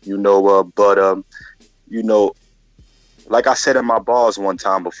into it, but like I said in my bars one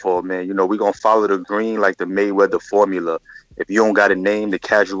time before, man, we gonna follow the green like the Mayweather formula. If you don't got a name, the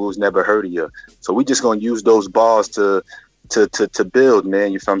casuals never heard of you. So we just gonna use those bars to build,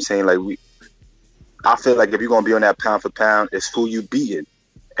 man. You feel what I'm saying? Like I feel like if you're gonna be on that pound for pound, it's who you beating.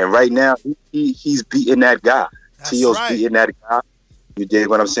 And right now, he's beating that guy. Tio's beating that guy. You dig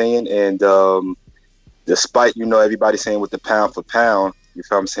what I'm saying? And despite everybody saying with the pound for pound, you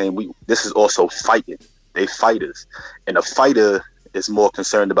feel what I'm saying? This is also fighting. They fighters, and a fighter is more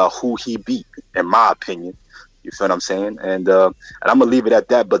concerned about who he beat, in my opinion. You feel what I'm saying? And I'm gonna leave it at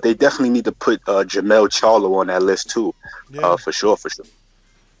that. But they definitely need to put Jermell Charlo on that list too, for sure.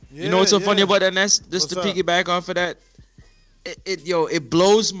 You know what's so funny about that, Ness? Just to piggyback off of that, it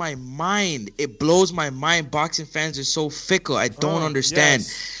blows my mind. It blows my mind. Boxing fans are so fickle. I don't understand.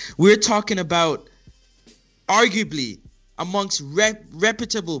 Yes. We're talking about arguably amongst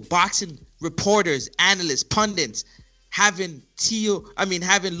reputable boxing reporters, analysts, pundits, having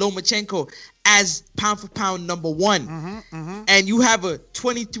Lomachenko as pound for pound number one. And you have a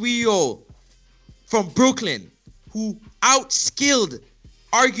 23-year-old from Brooklyn who outskilled,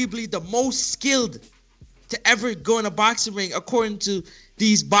 arguably the most skilled to ever go in a boxing ring, according to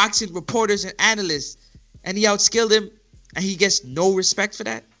these boxing reporters and analysts. And he outskilled him, and he gets no respect for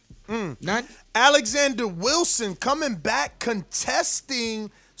that? None? Alexander Wilson coming back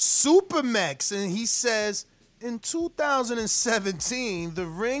contesting Supermax, and he says in 2017, The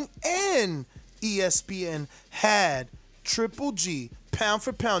Ring and ESPN had Triple G pound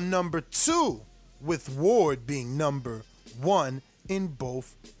for pound number 2, with Ward being number 1 in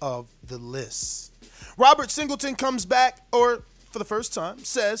both of the lists. Robert Singleton comes back, or for the first time,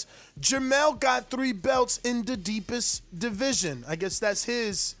 says Jermell got 3 belts in the deepest division. I guess that's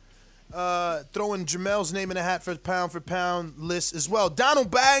his throwing Jermell's name in the hat for pound list as well. Donald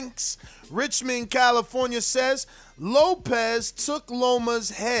Banks, Richmond, California, says Lopez took Loma's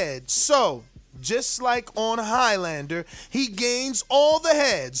head. So, just like on Highlander, he gains all the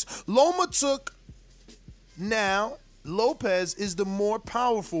heads Loma took. Now, Lopez is the more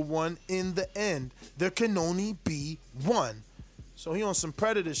powerful one in the end. There can only be one. So he on some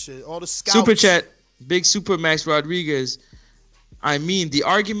Predator shit. All the scouts. Super chat, Big Super Max Rodriguez. I mean, the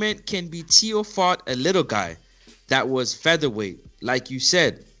argument can be Tio fought a little guy that was featherweight, like you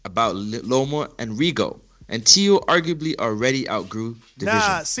said, about Loma and Rigo. And Tio arguably already outgrew division.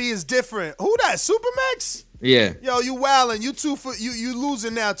 Nah, see, it's different. Who that, Supermax? Yeah. Yo, you wildin'. You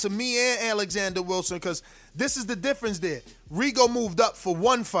losing now to me and Alexander Wilson, because this is the difference there. Rigo moved up for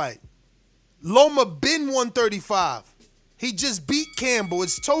 1 fight. Loma been 135. He just beat Campbell.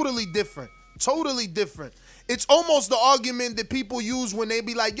 It's totally different. Totally different. It's almost the argument that people use when they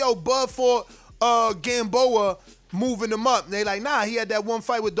be like, yo, Bud fought Gamboa, moving him up. And they like, nah, he had that 1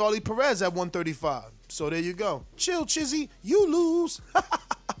 fight with Darlie Perez at 135. So there you go. Chill, Chizzy. You lose.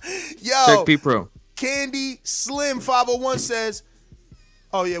 Yo. Check P-Pro. Candy Slim 501 says,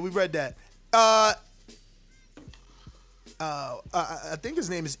 oh, yeah, we read that. I think his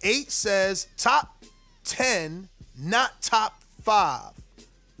name is 8, says top 10, not top 5.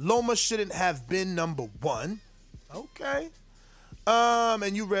 Loma shouldn't have been number 1. Okay.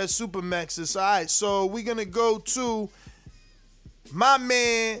 And you read Supermax's. All right, so we're going to go to my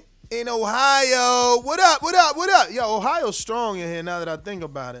man in Ohio. What up? Yo, Ohio's strong in here now that I think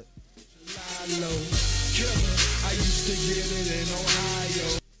about it.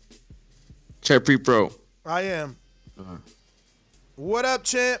 Check Pre-Pro. I am. What up,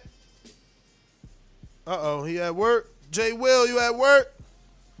 champ? Uh-oh, he at work? Jay Will, you at work?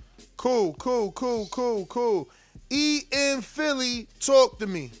 Cool. E in Philly, talk to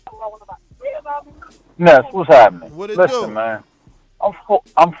me. Ness, what's happening? What it Listen, do? man,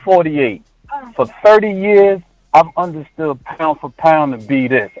 I'm 48. For 30 years, I've understood pound for pound to be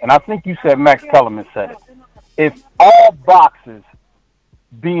this. And I think you said Max Kellerman said it. If all boxers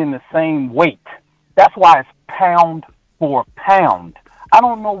be in the same weight, that's why it's pound for pound. I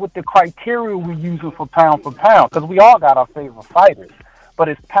don't know what the criteria we're using for pound, because we all got our favorite fighters. But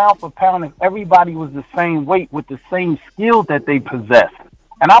it's pound for pound if everybody was the same weight with the same skill that they possess.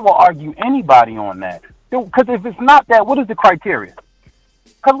 And I will argue anybody on that. Because if it's not that, what is the criteria?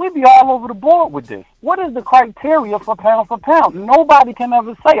 Because we be all over the board with this. What is the criteria for pound? Nobody can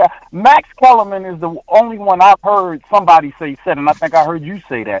ever say it. Max Kellerman is the only one I've heard somebody said, and I think I heard you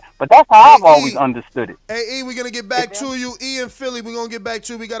say that. But that's how I've always understood it. Hey, E, we're going to get back to you. E and Philly, we're going to get back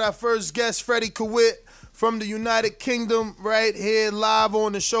to you. We got our first guest, Freddie Kawit from the United Kingdom, right here live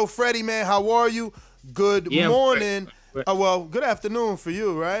on the show. Freddie, man, how are you? Good morning. Well, good afternoon for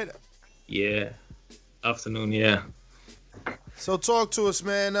you, right? Yeah. Afternoon, yeah. So talk to us,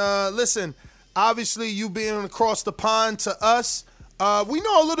 man. Listen, obviously you being across the pond to us, we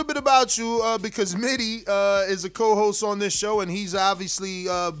know a little bit about you because Mitty is a co-host on this show, and he's obviously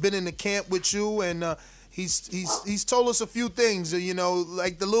been in the camp with you, and he's told us a few things, you know,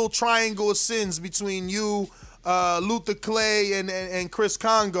 like the little triangle of sins between you, Luther Clay, and Chris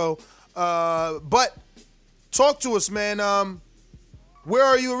Congo. But talk to us, man. Where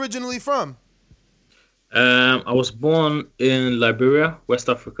are you originally from? I was born in Liberia, West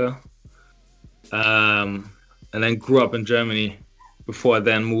Africa, and then grew up in Germany before I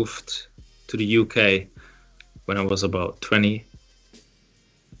then moved to the UK when I was about 20.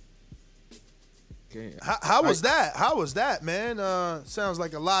 Okay. How was that? How was that, man? Sounds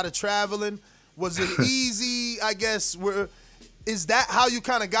like a lot of traveling. Was it easy, I guess? Is that how you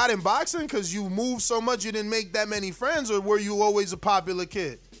kind of got in boxing? Because you moved so much, you didn't make that many friends, or were you always a popular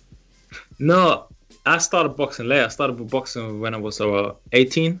kid? No. I started boxing late. I started with boxing when I was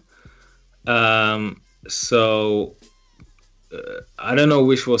 18. So I don't know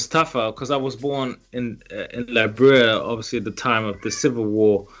which was tougher, because I was born in Liberia, obviously at the time of the Civil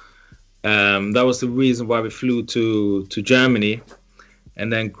War. That was the reason why we flew to Germany.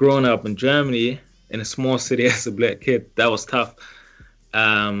 And then growing up in Germany, in a small city as a black kid, that was tough.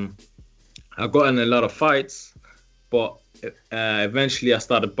 I got in a lot of fights, but eventually I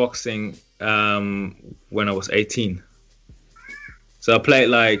started boxing when I was 18. So I played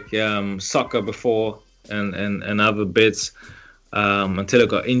like soccer before and other bits until I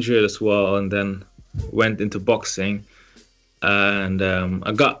got injured as well, and then went into boxing. And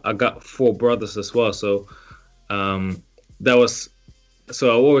I got 4 brothers as well, so that was, so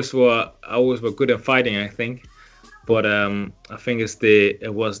I always were good at fighting, I think. But I think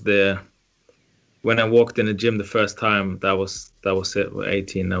it was when I walked in the gym the first time, that was it. With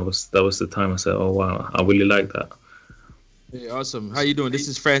 18, that was the time I said, "Oh wow, I really like that." Hey, awesome. How you doing? This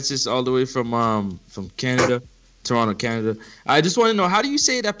is Francis, all the way from Canada, Toronto, Canada. I just want to know, how do you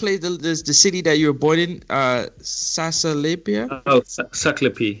say that place, the city that you were born in, Sasalapia? Oh,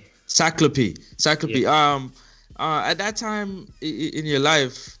 Saklopi. Yeah. At that time in your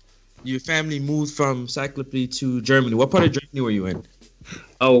life, your family moved from Saklopi to Germany. What part of Germany were you in?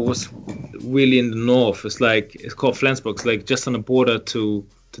 Oh, it was really in the north. It's called Flensburg. It's like just on the border to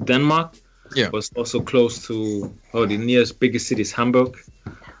Denmark. Yeah. It was also close to the nearest biggest city is Hamburg.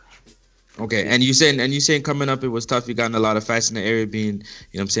 Okay, and you saying coming up it was tough. You got in a lot of fights in the area, being,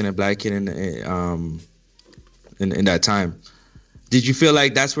 a black kid in that time. Did you feel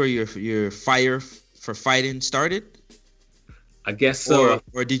like that's where your fire for fighting started? I guess so.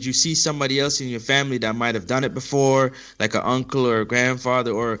 Or did you see somebody else in your family that might have done it before, like an uncle or a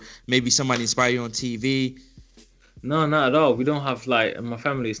grandfather, or maybe somebody inspired you on TV? No, not at all. We don't have, like, in my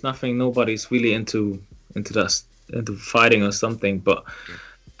family, it's nothing. Nobody's really into fighting or something. But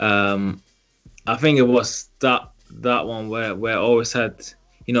I think it was that one where I always had,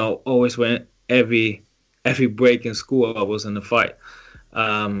 always when every break in school I was in a fight.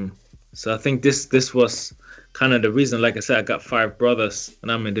 So I think this was kind of the reason. Like I said, I got 5 brothers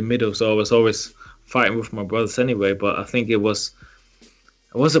and I'm in the middle, so I was always fighting with my brothers anyway. But I think it was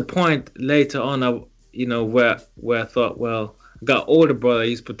a point later on, where I thought, well, I got older brother,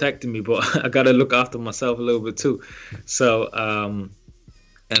 he's protecting me, but I got to look after myself a little bit too. So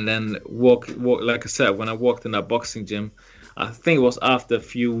and then walk like I said, when I walked in that boxing gym, I think it was after a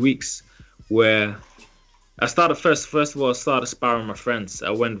few weeks where I started first of all, I started sparring my friends.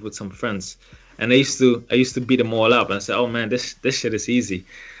 I went with some friends, and I used to beat them all up, and I said, oh man, this shit is easy,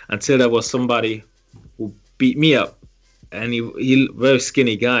 until there was somebody who beat me up, and he very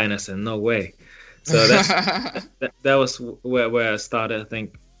skinny guy, and I said, no way. So that was where I started. I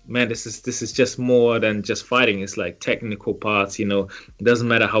think, man, this is just more than just fighting. It's like technical parts, it doesn't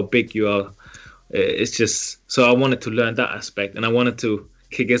matter how big you are. It's just, so I wanted to learn that aspect, and I wanted to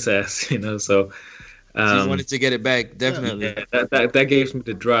kick his ass, so you wanted to get it back, definitely. Yeah, that gave me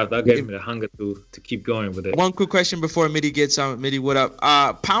the drive. That gave me the hunger to keep going with it. One quick question before Mitty gets on. Mitty, what up?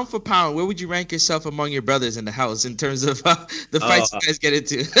 Pound for pound, where would you rank yourself among your brothers in the house in terms of the fights you guys get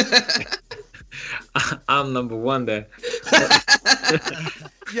into? I'm number 1 there.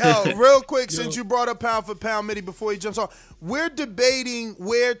 Yo, real quick, since you brought up pound for pound, Mitty, before he jumps on, we're debating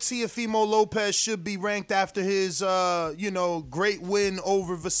where Teofimo Lopez should be ranked after his, great win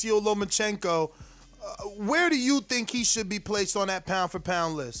over Vasyl Lomachenko. Where do you think he should be placed on that pound for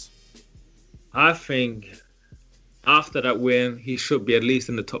pound list? I think after that win, he should be at least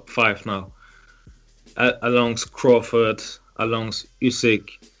in the top 5 now, alongside Crawford, alongside Usyk.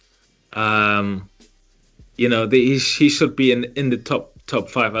 He should be in the top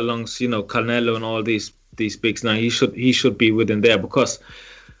 5 alongside Canelo and all these bigs. Now he should be within there, because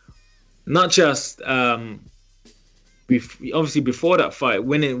not just obviously before that fight,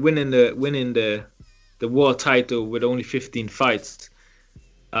 winning the world title with only 15 fights,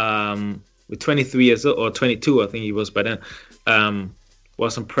 with 23 years old, or 22, I think he was by then,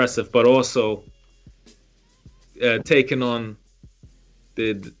 was impressive. But also taking on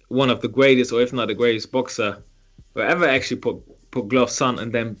one of the greatest, or if not the greatest boxer who ever actually put gloves on,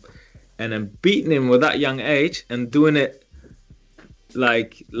 and then beating him with that young age and doing it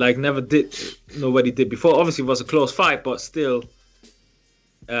like nobody did before. Obviously, it was a close fight, but still,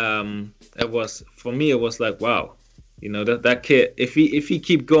 it was like, wow, that kid. If he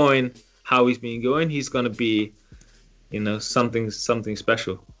keep going how he's been going, he's gonna be, something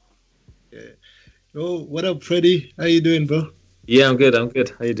special. Yeah. Oh, what up, Freddie? How you doing, bro? Yeah, I'm good. How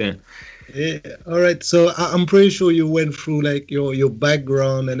you doing? Yeah, all right. So I'm pretty sure you went through like your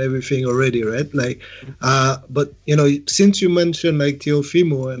background and everything already, right? Like, but since you mentioned like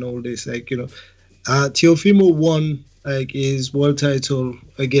Teofimo and all this, like Teofimo won like his world title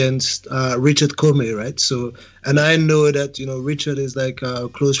against Richard Commey, right? So, and I know that Richard is like a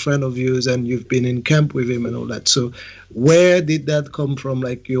close friend of yours, and you've been in camp with him and all that. So, where did that come from?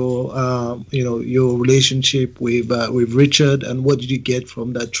 Like your your relationship with Richard, and what did you get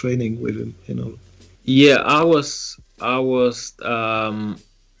from that training with him? Yeah, I was training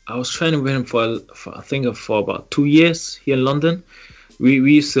with him for I think for about 2 years here in London. We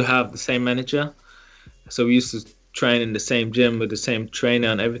used to have the same manager, so we used to train in the same gym with the same trainer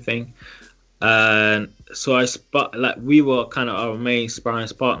and everything. And so we were kind of our main sparring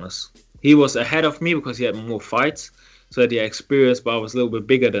partners. He was ahead of me because he had more fights, so he had the experience, but I was a little bit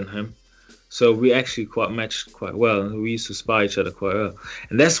bigger than him. So we actually matched quite well, and we used to spar each other quite well.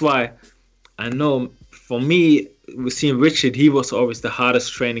 And that's why I know, for me, with seeing Richard, he was always the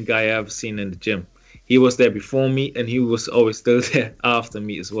hardest training guy I ever seen in the gym. He was there before me, and he was always still there after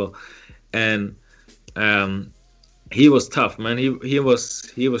me as well. And he was tough, man. He was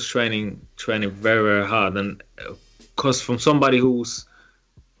training very, very hard, and because from somebody who's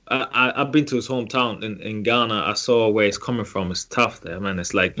I've been to his hometown in Ghana, I saw where he's coming from. It's tough there, man.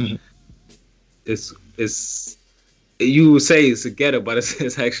 It's like it's you would say it's a ghetto, but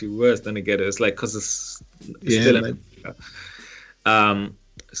it's actually worse than a ghetto. It's like because it's still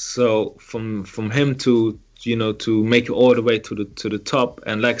so from him to make it all the way to the top,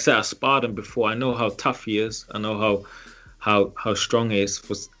 and like I said, I sparred him before. I know how tough he is. I know how strong he is,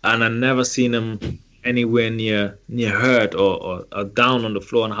 and I never seen him anywhere near hurt or down on the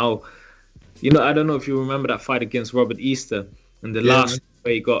floor. And how I don't know if you remember that fight against Robert Easter in the last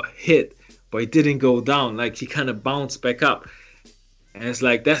where he got hit, but he didn't go down. Like he kind of bounced back up, and it's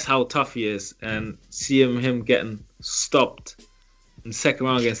like that's how tough he is. And seeing him getting stopped in the second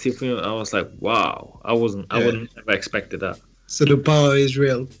round against Teofimo, I was like, wow, I wouldn't have expected that. So the power is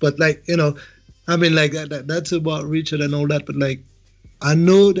real. But like, I mean, like that's about Richard and all that. But like, I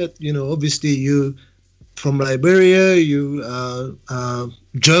know that, obviously you from Liberia, you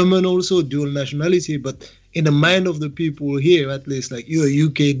German also, dual nationality. But in the mind of the people here, at least, like you're a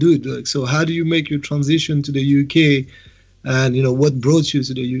UK dude. Like, so how do you make your transition to the UK? And, what brought you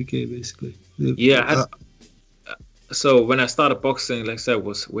to the UK, basically? Yeah, so when I started boxing, like I said,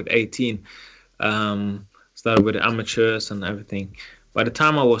 was with 18. Started with amateurs and everything. By the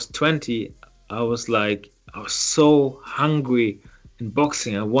time I was 20, I was so hungry in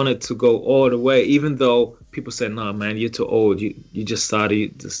boxing. I wanted to go all the way, even though people said, "No, man, you're too old. You just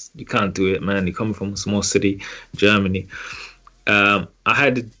started. You can't do it, man. You come from a small city, Germany." I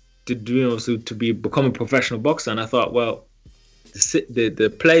had the dream to become a professional boxer, and I thought, well, the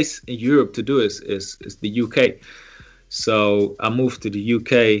place in Europe to do it is the UK. So I moved to the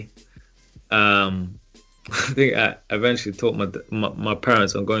UK. I think I eventually told my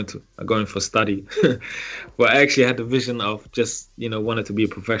parents I'm going for study, but I actually had the vision of just wanted to be a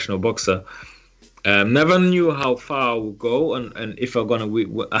professional boxer. Never knew how far I would go, and if I'm gonna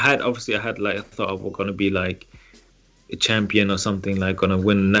I had like I thought I was gonna be like a champion or something, like gonna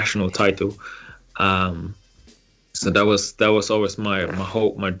win a national title. So that was always my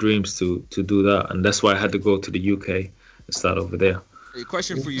hope, my dreams to do that, and that's why I had to go to the UK and start over there. A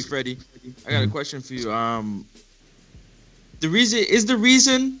question for you, Freddie. I got a question for you. The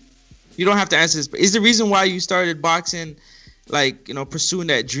reason you don't have to answer this, but is the reason why you started boxing, like, you know, pursuing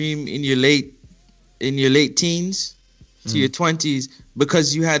that dream in your late teens to your 20s,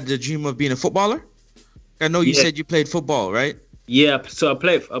 because you had the dream of being a footballer? I know you said you played football, right? Yeah, so I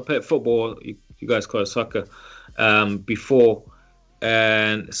played football. You guys call it soccer. Before,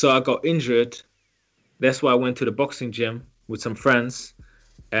 and so I got injured. That's why I went to the boxing gym with some friends,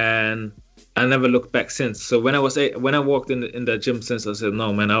 and I never looked back since. So when I walked in the gym since, I said,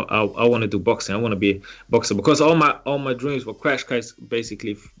 no, man, I want to do boxing. I want to be a boxer, because all my dreams were crash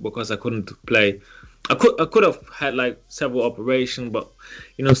basically, because I couldn't play. I could have had like several operations, but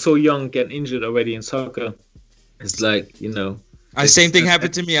you know, so young, getting injured already in soccer, it's like, you know. Same thing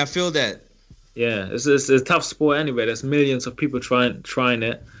happened to me. I feel that. Yeah, it's a tough sport anyway. There's millions of people trying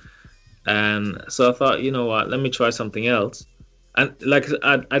it, and so I thought, you know what, let me try something else. And like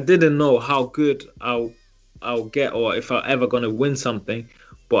I didn't know how good I'll get, or if I'm ever gonna win something,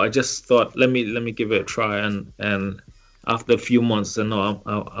 but I just thought, let me give it a try, and after a few months, I know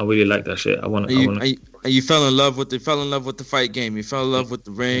I really like that shit. You fell in love with the fight game. You fell in love with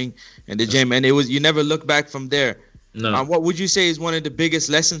the ring and the gym, and you never looked back from there. No. What would you say is one of the biggest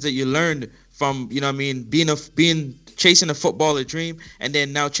lessons that you learned from, you know what I mean, chasing a footballer dream, and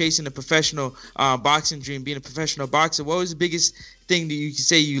then now chasing a professional boxing dream, being a professional boxer? What was the biggest thing that you could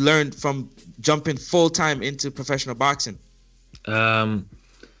say you learned from jumping full time into professional boxing?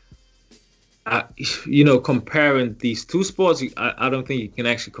 Comparing these two sports, I don't think you can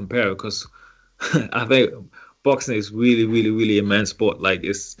actually compare it, because I think boxing is really, really, really a man's sport. Like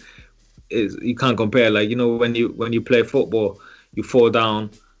you can't compare. Like, you know, when you play football, you fall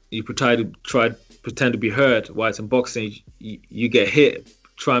down, you pretend to be hurt. While it's in boxing, you get hit,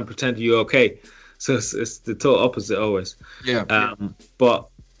 try and pretend you're okay. So it's the total opposite always. Yeah. But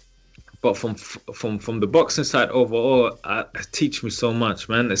from the boxing side overall, it teach me so much,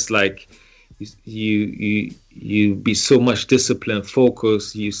 man. It's like you be so much disciplined,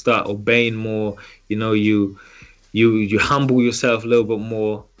 focus. You start obeying more. You know, you humble yourself a little bit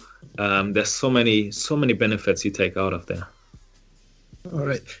more. There's so many benefits you take out of there. All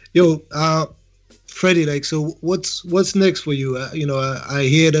right, Freddie, like, so what's next for you? I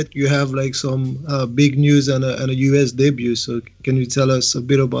hear that you have like some big news and a US debut. So can you tell us a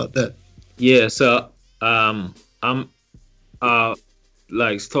bit about that? Yeah, so I'm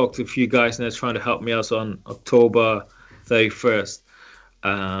talked to a few guys and they're trying to help me out. So on October 31st,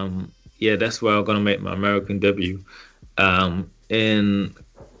 that's where I'm gonna make my American debut in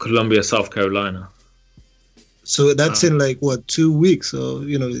Columbia, South Carolina. So that's in like what, 2 weeks? So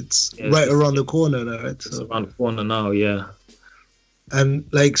it's right around the corner now, right? It's around the corner now, yeah. And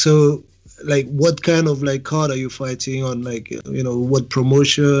what kind of like card are you fighting on? Like, what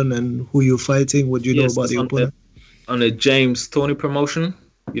promotion and who you're fighting? What do you know about the opponent? On the James Toney promotion.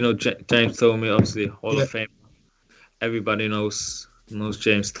 James Toney, obviously Hall of Fame. Everybody knows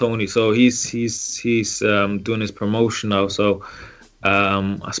James Toney. So he's doing his promotion now. So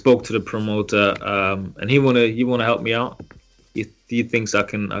I spoke to the promoter, and he wanna help me out. He thinks I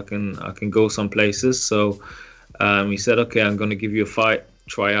can go some places. So he said, okay, I'm gonna give you a fight,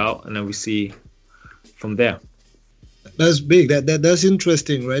 try out, and then we see from there. That's big. That's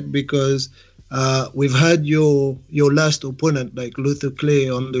interesting, right? Because we've had your last opponent, like Luther Clay,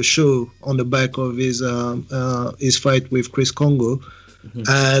 on the show on the back of his fight with Chris Kongo. Mm-hmm.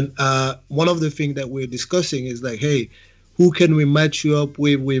 And one of the things that we're discussing is like, hey, who can we match you up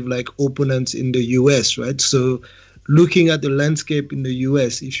with like opponents in the US, right? So looking at the landscape in the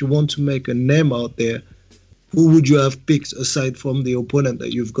US, if you want to make a name out there, who would you have picked aside from the opponent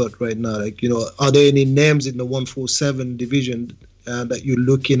that you've got right now? Like, are there any names in the 147 division that you're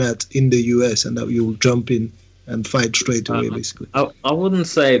looking at in the US and that you'll jump in and fight straight away, basically? I wouldn't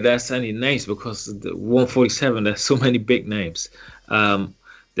say there's any names, because the 147, there's so many big names.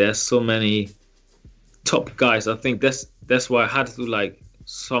 There's so many top guys. I think that's why I had to like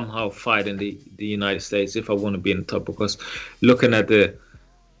somehow fight in the United States if I want to be in the top, because looking at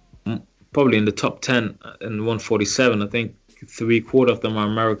probably in the top 10 in 147, I think 3/4 of them are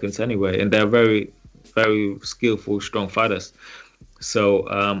Americans anyway, and they're very, very skillful, strong fighters. So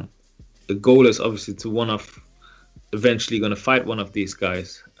the goal is obviously to eventually going to fight one of these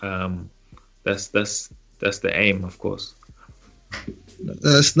guys. That's the aim, of course.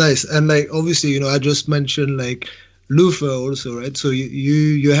 That's nice. And like, obviously, I just mentioned like Luther also, right? So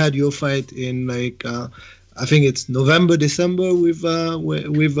you had your fight in like I think it's November, December with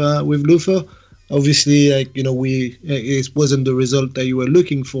Luther. Obviously, like, it wasn't the result that you were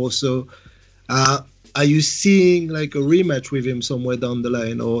looking for. So are you seeing like a rematch with him somewhere down the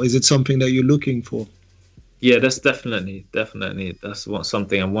line, or is it something that you're looking for? Yeah, that's definitely that's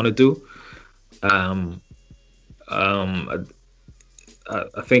something I want to do. I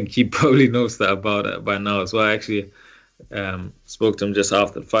think he probably knows that about it by now as well. I actually spoke to him just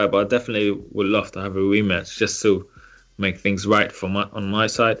after the fight, but I definitely would love to have a rematch just to make things right on my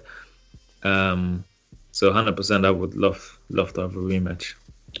side. So 100%, I would love to have a rematch.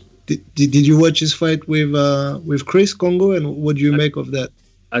 Did you watch his fight with Chris Kongo, and what do you make of that?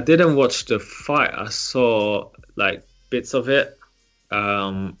 I didn't watch the fight. I saw like bits of it.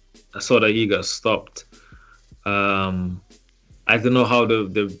 I saw that he got stopped. I don't know how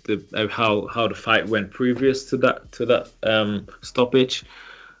how the fight went previous to that stoppage.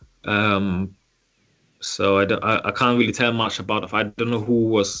 So I can't really tell much about it. I don't know who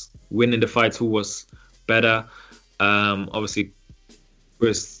was winning the fights, who was better. Obviously,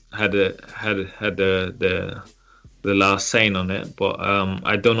 Chris had the last saying on it, but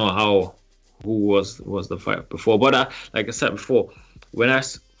I don't know who was the fight before. But like I said before, when I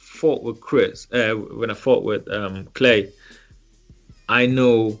fought with Chris, when I fought with Clay, I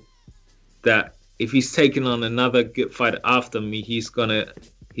know that if he's taking on another good fighter after me, he's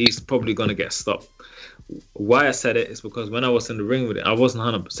probably gonna get stopped. Why I said it is because when I was in the ring with it, I wasn't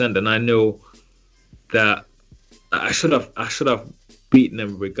 100%, and I know that I should have beaten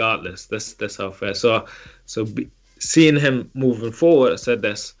him regardless. That's how fair. So seeing him moving forward, I said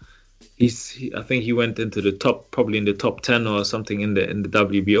I think he went into the top, probably in the top 10 or something in the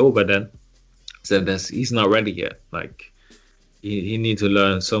WBO. But then said he's not ready yet. Like he needs to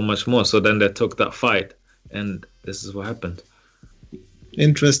learn so much more. So then they took that fight, and this is what happened.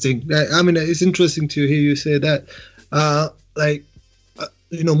 Interesting. I mean, it's interesting to hear you say that.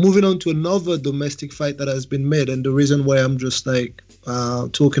 Moving on to another domestic fight that has been made, and the reason why I'm just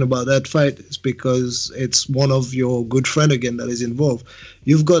talking about that fight is because it's one of your good friend again that is involved.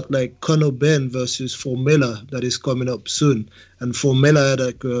 You've got like Conor Benn versus Formella that is coming up soon, and Formella had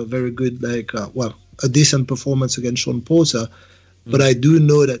like a very good a decent performance against Sean Porter. But I do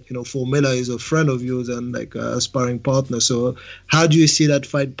know that Formella is a friend of yours and like a sparring partner. So how do you see that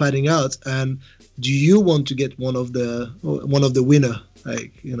fight panning out? And do you want to get one of the winner?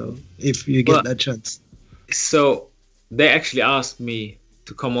 Like if you get that chance. So they actually asked me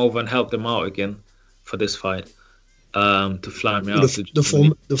to come over and help them out again for this fight. To fly me out to the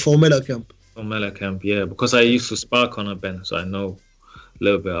Formella camp. Formella camp, yeah, because I used to spar Conor Benn, so I know a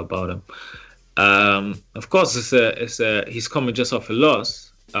little bit about him. Of course, he's coming just off a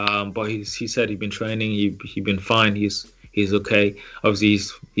loss, but he said he's been training, he been fine, he's okay. Obviously,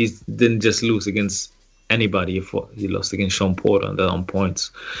 he didn't just lose against anybody. He lost against Sean Porter, and they're on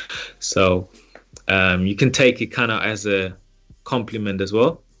points. So you can take it kind of as a compliment as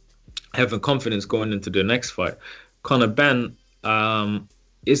well, having confidence going into the next fight. Conor Benn,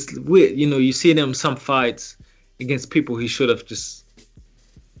 it's weird, you see them some fights against people he should have just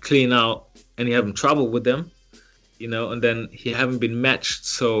clean out, and he having trouble with them, and then he haven't been matched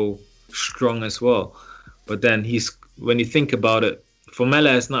so strong as well. But then when you think about it,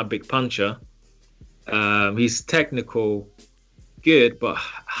 Formella is not a big puncher. He's technical, good, but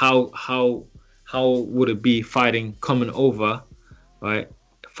how would it be coming over, right?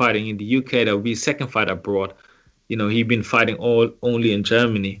 Fighting in the UK, that would be his second fight abroad. He'd been fighting only in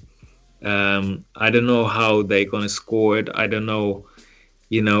Germany. I don't know how they're gonna score it. I don't know,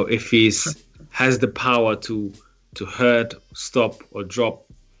 if he's has the power to hurt, stop, or drop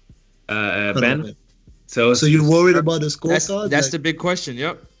Ben. So you're worried about the scorecard? That's the big question.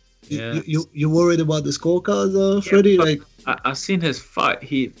 Yep. Yeah. You worried about the scorecard, Freddie? I've seen his fight.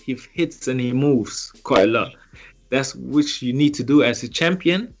 He hits and he moves quite a lot. That's which you need to do as a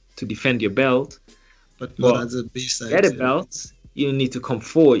champion to defend your belt. But not as a B-side. Get a belt. You need to come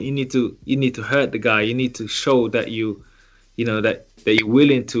forward. You need to hurt the guy. You need to show that that you're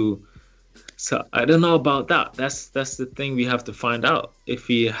willing to. So I don't know about that. That's the thing we have to find out, if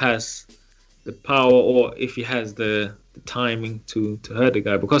he has the power or if he has the timing to hurt the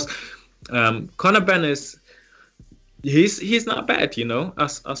guy. Because Conor Benn he's not bad, I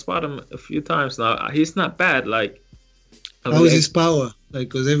spotted him a few times now. He's not bad. Like, how is his power? Like,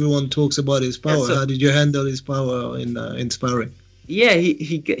 because everyone talks about his power. How did you handle his power in sparring? Yeah,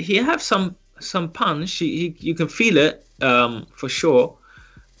 he have some punch. You can feel it for sure.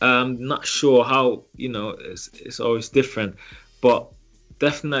 Not sure how, it's always different, but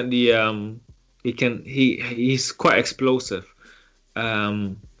definitely he's quite explosive.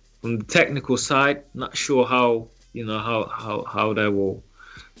 From the technical side, not sure how how that will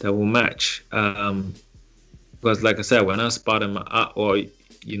match. Because like I said, when I spot him, I like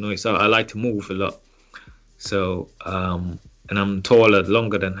to move a lot. So and I'm taller,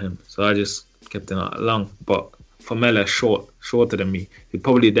 longer than him, so I just kept him long. But Formella shorter than me. He's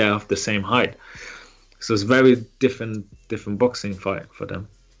probably there of the same height. So it's very different boxing fight for them.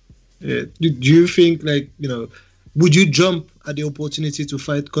 Yeah. Do you think, like, you know, would you jump at the opportunity to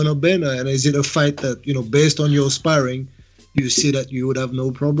fight Conor Benn, and is it a fight that, you know, based on your sparring, you see that you would have no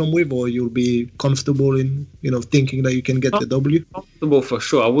problem with, or you'll be comfortable in, you know, thinking that you can get the W? Comfortable for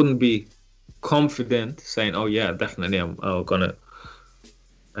sure. I wouldn't be confident saying, "Oh yeah, definitely, I'm gonna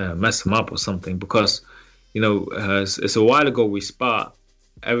mess him up or something," because, you know, it's a while ago we sparred.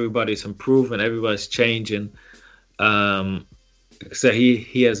 Everybody's improving, everybody's changing. So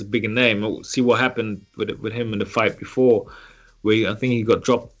he has a bigger name. We'll see what happened with him in the fight before, where I think he got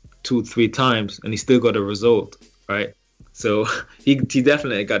dropped 2-3 times and he still got a result, right? So he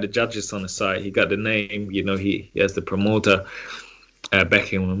definitely got the judges on his side. He got the name, you know. He has the promoter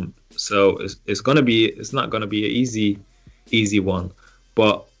backing him. So it's not gonna be an easy one.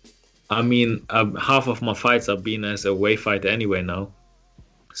 But I mean, half of my fights have been as a away fighter anyway now,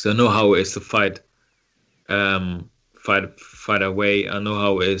 so I know how it is to fight away. I know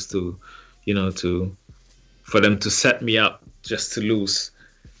how it is to, you know, for them to set me up just to lose,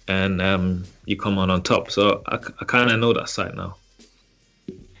 and you come on top. So I kind of know that side now.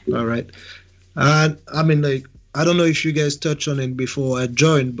 All right. And I mean, like, I don't know if you guys touched on it before I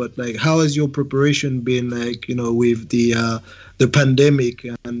joined, but like, how has your preparation been, like, you know, with the pandemic,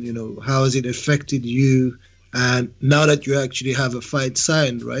 and, you know, how has it affected you? And now that you actually have a fight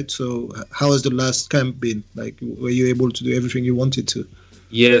signed, right? So how has the last camp been? Like, were you able to do everything you wanted to?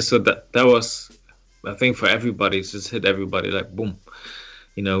 Yeah, so that was, I think, for everybody, it's just hit everybody like boom.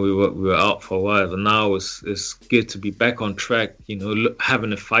 You know, we were out for a while, but now it's good to be back on track. You know,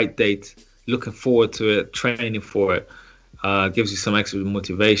 having a fight date, looking forward to it, training for it, gives you some extra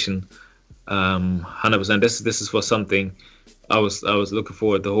motivation. 100%. This is for something I was looking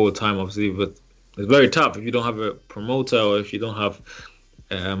forward the whole time. Obviously, but it's very tough if you don't have a promoter, or if you don't have,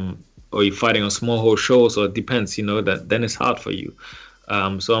 or you're fighting on small hole shows, or it depends, you know, then it's hard for you.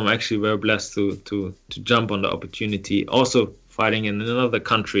 So I'm actually very blessed to jump on the opportunity. Also fighting in another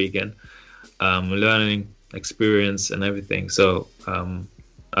country again, learning experience and everything. So I'm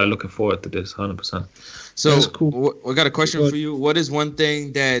looking forward to this 100%. So cool. I got a question for you. What is one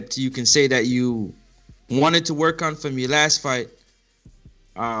thing that you can say that you wanted to work on from your last fight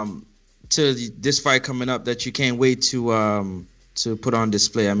to this fight coming up that you can't wait to put on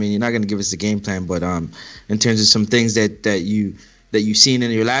display? I mean, you're not going to give us the game plan, but in terms of some things that you've seen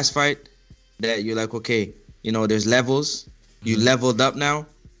in your last fight that you're like, okay, you know, there's levels. You leveled up now.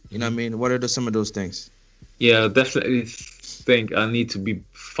 You know what I mean? What are some of those things? Yeah, definitely think I need to be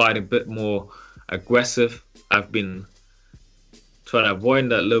fighting a bit more aggressive. I've been trying to avoid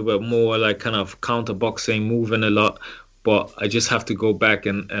that a little bit more, like kind of counter boxing, moving a lot. But I just have to go back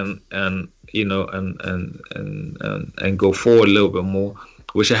and you know and go forward a little bit more,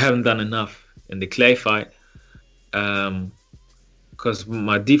 which I haven't done enough in the Clay fight. Because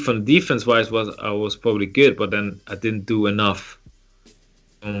my defense wise was probably good, but then I didn't do enough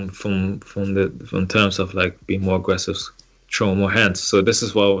from terms of like being more aggressive, throwing more hands. So this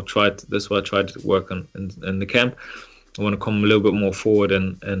is what I tried. This is what I tried to work on in the camp. I want to come a little bit more forward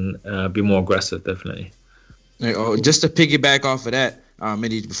and be more aggressive, definitely. Just to piggyback off of that,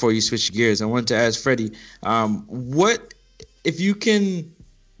 maybe before you switch gears, I wanted to ask Freddie, what if you can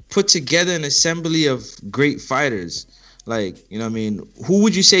put together an assembly of great fighters? Like, you know what I mean? Who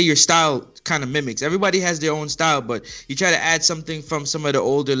would you say your style kind of mimics? Everybody has their own style, but you try to add something from some of the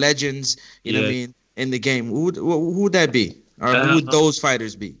older legends, you know what I mean, in the game. Who would that be? Or who would those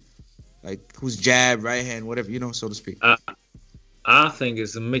fighters be? Like, who's jab, right hand, whatever, you know, so to speak. I think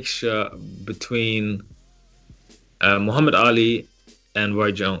it's a mixture between Muhammad Ali and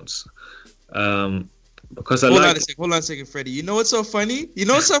Roy Jones. Because Hold on a second, Freddie. You know what's so funny?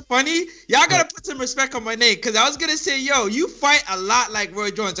 Y'all gotta put some respect on my name, because I was gonna say, yo, you fight a lot like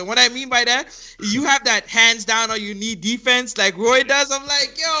Roy Jones. And what I mean by that, you have that hands down or you need defense like Roy does. I'm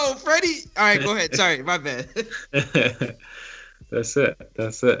like, yo, Freddie. All right, go ahead. Sorry, my bad. That's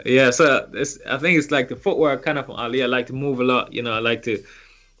it. Yeah, so I think it's like the footwork kind of from Ali. I like to move a lot. You know, I like to,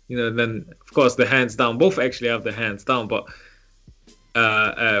 you know, then of course the hands down. Both actually have the hands down, but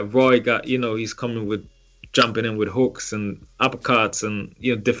Roy got, you know, he's coming with jumping in with hooks and uppercuts and,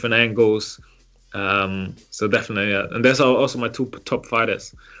 you know, different angles. So definitely, yeah. And that's also my two top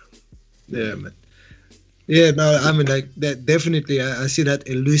fighters. Yeah, man. Yeah, no, I mean, like that. Definitely, I see that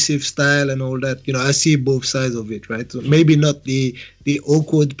elusive style and all that. You know, I see both sides of it, right? So maybe not the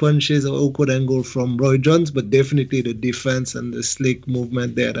awkward punches or awkward angle from Roy Jones, but definitely the defense and the slick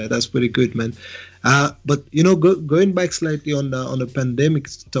movement there. That's pretty good, man. But you know, going back slightly on the pandemic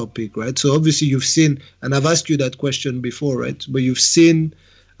topic, right? So obviously you've seen, and I've asked you that question before, right? But you've seen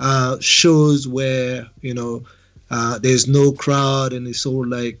shows where you know there's no crowd and it's all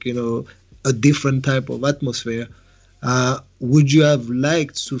like you know a different type of atmosphere. Would you have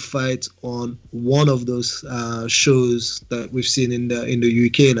liked to fight on one of those shows that we've seen in the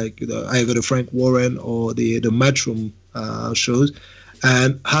UK, like either the Frank Warren or the Matchroom shows?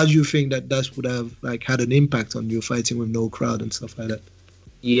 And how do you think that would have like had an impact on you fighting with no crowd and stuff like that?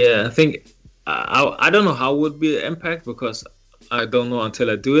 Yeah, I think I don't know how it would be an impact because I don't know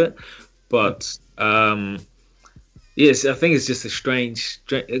until I do it. But yes, I think it's just a strange.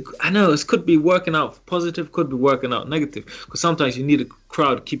 I know it could be working out positive, could be working out negative. Because sometimes you need a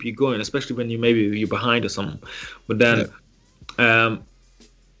crowd to keep you going, especially when you're behind or something. But then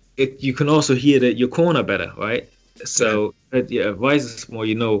you can also hear your corner better, right? So why is this more?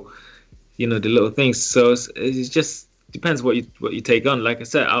 You know the little things. So it just depends what you take on. Like I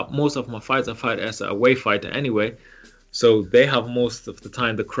said, most of my fights I fight as a away fighter anyway, so they have most of the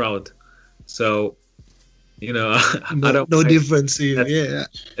time the crowd. So you know, no difference here. Yeah,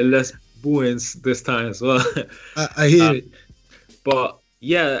 less buoyance this time as well. I hear it. But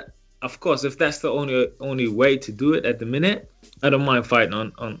yeah, of course, if that's the only way to do it at the minute, I don't mind fighting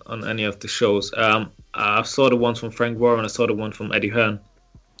on any of the shows. I saw the ones from Frank Warren. I saw the one from Eddie Hearn.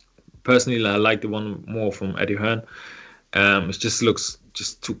 Personally, I like the one more from Eddie Hearn. It just looks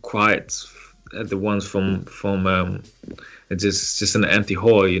just too quiet. The ones from it's just an empty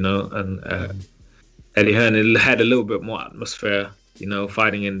hall, you know. And Eddie Hearn, it had a little bit more atmosphere, you know,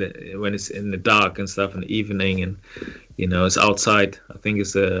 fighting when it's in the dark and stuff in the evening, and you know it's outside. I think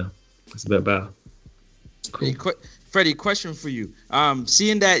it's a bit better. Cool. Hey, Freddie, question for you.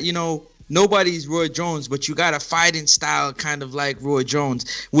 Seeing that you know nobody's Roy Jones, but you got a fighting style kind of like Roy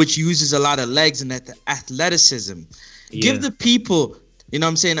Jones, which uses a lot of legs and athleticism. Yeah. Give the people, you know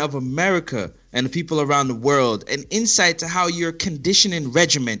what I'm saying, of America and the people around the world an insight to how your conditioning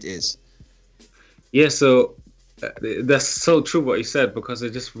regiment is. Yeah, so that's so true what you said, because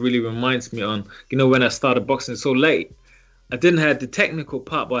it just really reminds me on, you know, when I started boxing so late, I didn't have the technical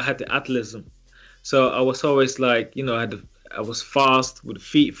part, but I had the athleticism. So I was always like, you know, I was fast with the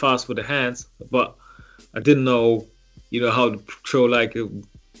feet, fast with the hands, but I didn't know, you know, how to throw like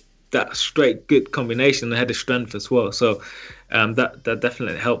that straight good combination. I had the strength as well, so that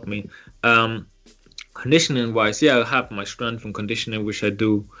definitely helped me. Conditioning wise, yeah, I have my strength from conditioning, which I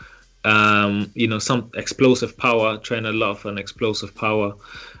do. You know, some explosive power, train a lot of explosive power.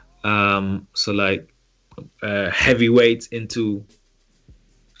 So like heavy weights into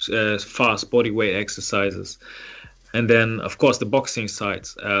fast body weight exercises. And then, of course, the boxing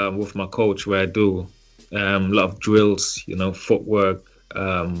sides with my coach, where I do a lot of drills, you know, footwork,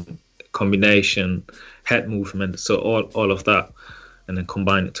 combination, head movement, so all of that, and then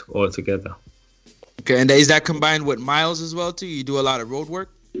combine it all together. Okay, and is that combined with miles as well too? You do a lot of road work?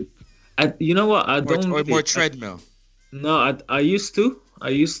 You know what? I don't. Or more treadmill? No, I used to,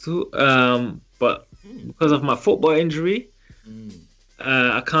 but because of my football injury.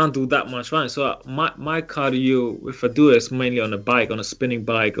 I can't do that much running. So my cardio, if I do it, it's mainly on a bike, on a spinning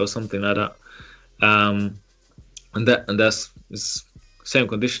bike or something like that. And that's same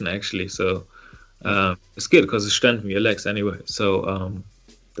condition actually. So it's good because it strengthens your legs anyway. So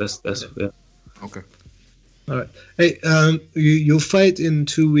that's yeah. Okay. All right. Hey, you fight in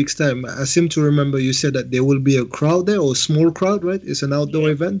 2 weeks' time. I seem to remember you said that there will be a crowd there, or a small crowd, right? It's an outdoor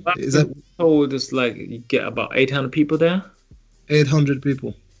event. Is that? Oh, it's like you get about 800 people there. 800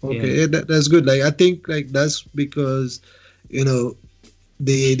 people. Okay, yeah. That's good. Like I think like that's because, you know,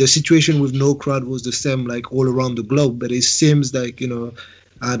 the situation with no crowd was the same like all around the globe. But it seems like, you know,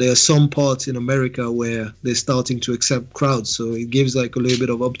 there are some parts in America where they're starting to accept crowds. So it gives like a little bit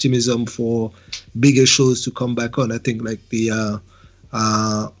of optimism for bigger shows to come back on. I think like the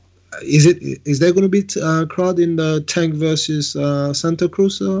is there going to be a crowd in the Tank versus Santa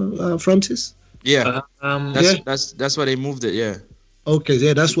Cruz, Francis? Yeah, that's why they moved it. Yeah. Okay,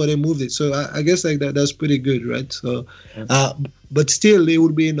 yeah, that's why they moved it. So I guess like that's pretty good, right? So, but still, they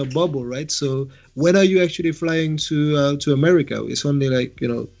would be in a bubble, right? So when are you actually flying to America? It's only like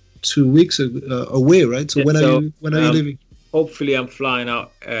 2 weeks away, right? So when are you leaving? Hopefully, I'm flying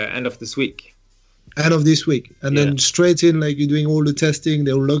out end of this week. End of this week, and then straight in, like you're doing all the testing.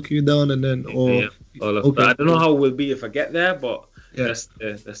 They'll lock you down, and then all of that. I don't know how it will be if I get there, but that's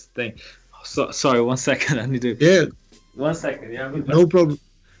the thing. So, sorry, 1 second. I need to. Yeah. 1 second. Yeah. No problem.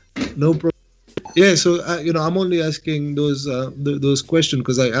 No problem. Yeah. So I'm only asking those questions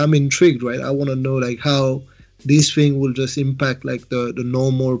because I'm intrigued, right? I want to know like how this thing will just impact like the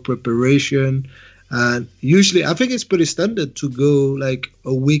normal preparation, And usually, I think it's pretty standard to go like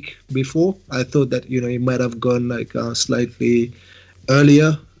a week before. I thought that he might have gone like slightly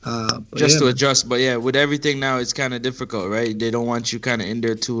earlier. Just to adjust, but yeah, with everything now, it's kind of difficult, right? They don't want you kind of in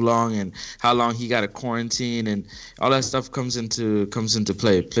there too long, and how long he got to quarantine, and all that stuff comes into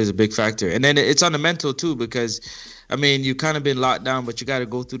play. Plays a big factor, and then it's on the mental too, because I mean, you kind of been locked down, but you got to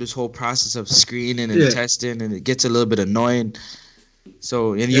go through this whole process of screening and testing, and it gets a little bit annoying.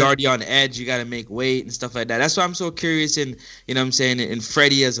 So, and you're already on edge, you got to make weight and stuff like that. That's why I'm so curious in, in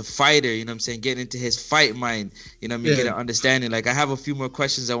Freddie as a fighter, getting into his fight mind, get an understanding. Like, I have a few more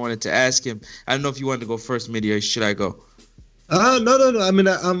questions I wanted to ask him. I don't know if you wanted to go first, Midi, or should I go? No. I mean,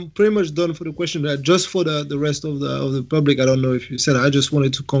 I'm pretty much done for the question. Just for the rest of the public, I don't know if you said, I just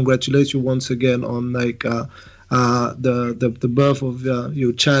wanted to congratulate you once again on, like, the birth of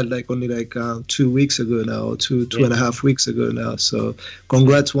your child, like only like 2 weeks ago now, or two and a half weeks ago now. So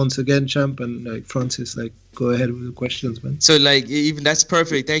congrats once again, champ. And like Francis, like go ahead with the questions, man. So like even that's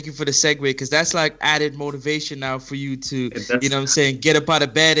perfect. Thank you for the segue, because that's like added motivation now for you to get up out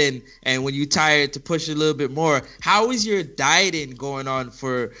of bed and when you're tired to push a little bit more. How is your dieting going on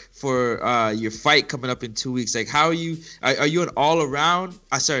for your fight coming up in 2 weeks? Like how are you an all around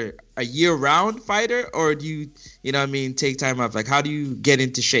a year-round fighter, or do you take time off? Like how do you get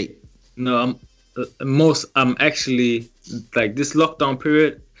into shape? No, I'm actually like this lockdown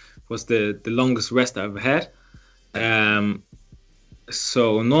period was the longest rest I've had.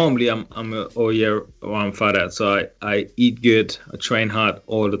 So normally I'm an all year round fighter. So I eat good, I train hard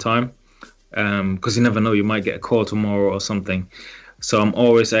all the time. Because you never know, you might get a call tomorrow or something. So I'm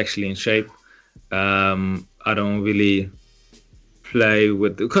always actually in shape. I don't really play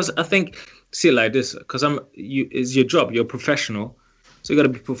with, because I think see it like this, because it's your job, you're a professional, so you got to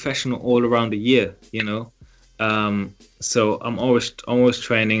be professional all around the year, so I'm always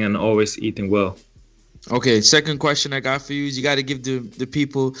training and always eating well. Okay, second question I got for you is you got to give the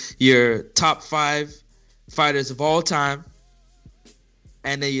people your top 5 fighters of all time,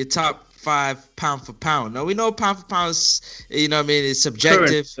 and then your top 5 pound for pound. Now we know pound for pound is, it's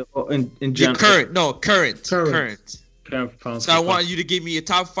subjective. Current. So I want you to give me your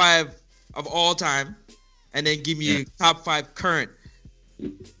top 5 of all time, and then give me your top 5 current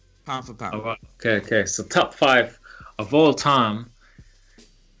pound for pound. Oh, okay. So top 5 of all time.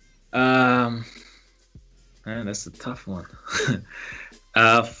 Man, that's a tough one.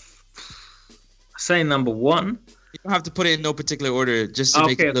 Say number 1. You don't have to put it in no particular order, just to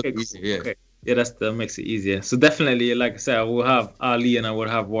make it look easier. Yeah. Okay. Yeah, that makes it easier. So definitely, like I said, I will have Ali and I will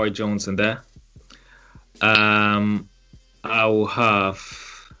have Roy Jones in there. I will have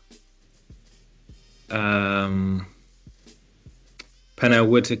Pernell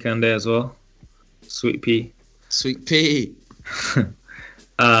Whitaker in there as well. Sweet Pea. 2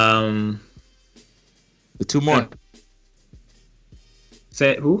 more.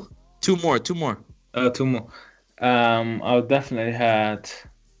 Say who? 2 more. 2 more. I'll definitely had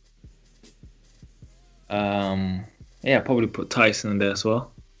probably put Tyson in there as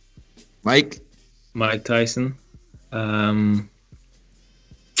well. Mike Tyson. One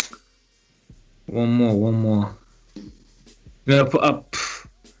more. Put up.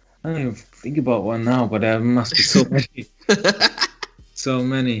 I don't even think about one now, but there must be so many. So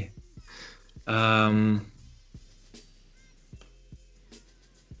many.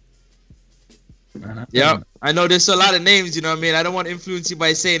 Yeah, I know there's a lot of names, I don't want to influence you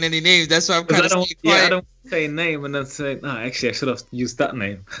by saying any names. That's why I'm kind of quiet. Yeah, I don't say a name and then say, no, actually I should have used that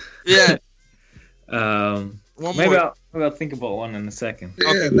name. Yeah. Maybe I'll think about one in a second.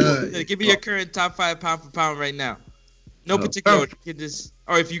 Okay, give me your current top 5 pound for pound right now. No particular order. You can just,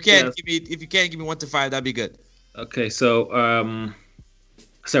 or if you can, give me 1 to 5, that'd be good. Okay, so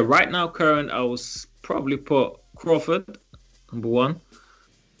right now current, I would probably put Crawford number 1.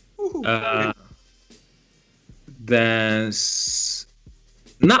 Then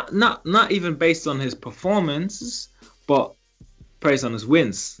not even based on his performances, but based on his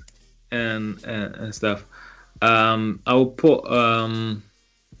wins and stuff. I will put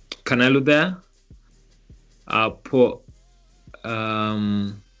Canelo there. I'll put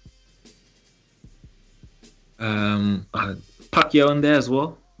Pacquiao in there as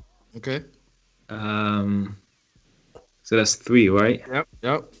well. Okay. So that's 3, right?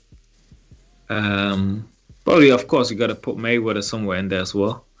 Yep. Probably, of course, you got to put Mayweather somewhere in there as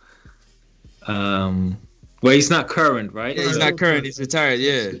well. Well, he's not current, right? Yeah, he's not current. He's retired.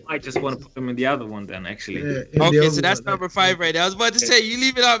 Yeah. I just want to put him in the other one then, actually. Okay, so that's number 5 right now. I was about to say, you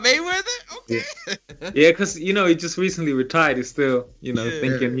leave it out Mayweather? Okay. Yeah, because he just recently retired. He's still,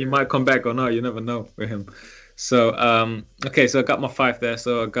 thinking he might come back or not. You never know for him. So okay, so I got my 5 there.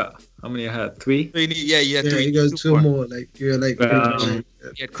 So I got how many I had? 3. Yeah, you had 3. You got 2 more. Like you're like. You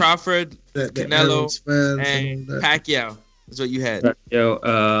had Crawford, Canelo, and Pacquiao. That's what you had.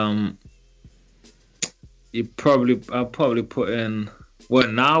 Pacquiao. I'll probably put in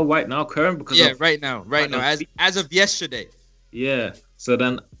now, right now, current because right now, as of yesterday. Yeah. So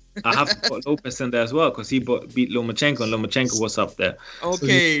then I have to put Lopez in there as well because he beat Lomachenko, and Lomachenko was up there.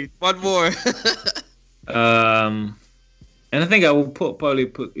 Okay, one more. And I think I will probably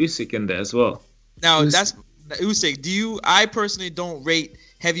put Usyk in there as well. Now that's Usyk. I personally don't rate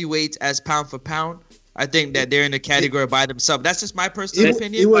heavyweights as pound for pound. I think that they're in a category by themselves. That's just my personal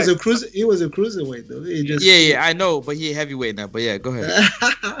opinion. He was a cruiserweight though. I know, but he's heavyweight now. But yeah, go ahead.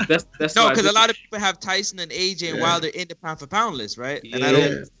 that's no, because a lot of people have Tyson and AJ and Wilder in the pound for pound list, right? And I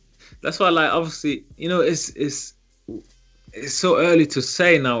don't. That's why, like, obviously, it's so early to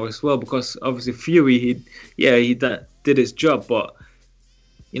say now as well because obviously Fury, he did his job, but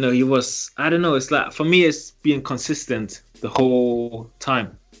he was, I don't know. It's like for me, it's being consistent the whole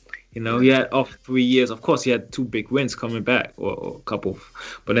time. He had off 3 years. Of course, he had 2 big wins coming back, or a couple.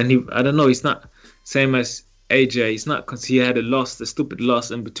 But then I don't know. He's not same as AJ. He's not because he had a stupid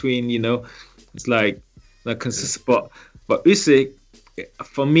loss in between. It's like not consistent. But Usyk,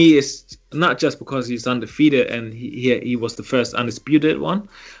 for me, it's not just because he's undefeated and he was the first undisputed one,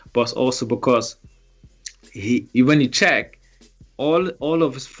 but also because he when you check all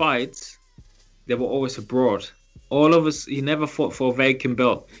of his fights, they were always abroad. All of us, he never fought for a vacant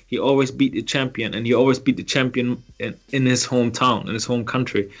belt. He always beat the champion, and he always beat the champion in his hometown, in his home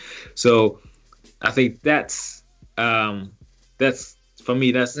country. So I think that's for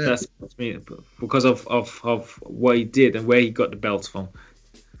me. That's me because of what he did and where he got the belts from.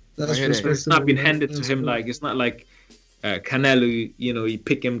 It's not been handed to him like it's not like Canelo. He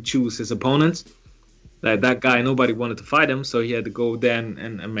pick and choose his opponents. Like that guy, nobody wanted to fight him, so he had to go there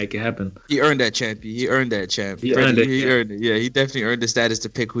and make it happen. He earned that champion. He earned it. Yeah, he definitely earned the status to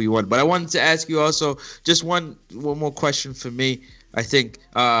pick who he wanted. But I wanted to ask you also just one more question for me. I think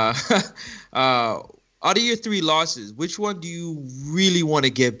out of your 3 losses, which one do you really want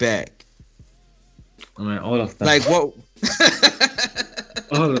to get back? I mean, all of them. Like what?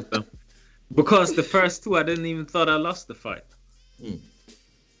 All of them. Because the first 2, I didn't even thought I lost the fight.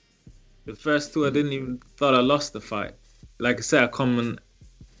 The first 2, I didn't even thought I lost the fight. Like I said, I come in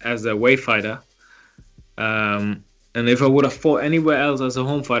as a away fighter. And if I would have fought anywhere else as a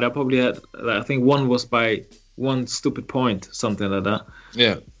home fighter, I probably had, I think one was by 1 stupid point, something like that.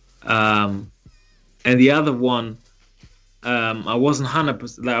 Yeah. And the other one, I wasn't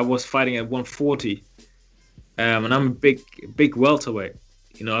 100%, like I was fighting at 140. And I'm a big welterweight.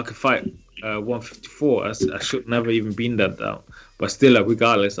 I could fight 154. I should never even been that down. But still,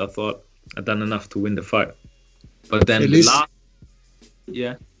 regardless, I thought I'd done enough to win the fight. But then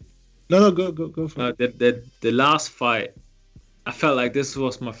No, go for it. The last fight, I felt like this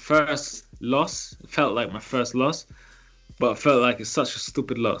was my first loss. It felt like my first loss, but I felt like it's such a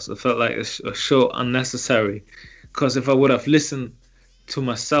stupid loss. I felt like it's so unnecessary. Because if I would have listened to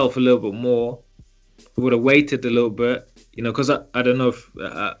myself a little bit more, I would have waited a little bit. Because I don't know if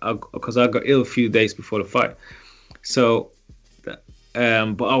because I got ill a few days before the fight. So.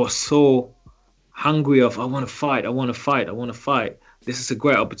 But I was so hungry I want to fight. This is a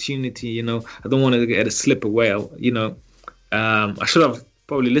great opportunity, I don't want to get a slip away. I should have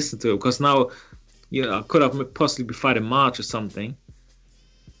probably listened to it because now, I could have possibly be fighting March or something.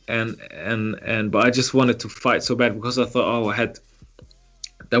 But I just wanted to fight so bad because I thought,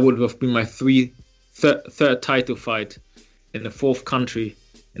 that would have been my third title fight in the 4th country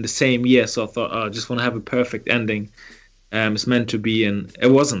in the same year. So I thought, I just want to have a perfect ending. It's meant to be, and it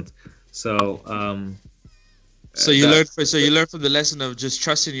wasn't. So, you learned from the lesson of just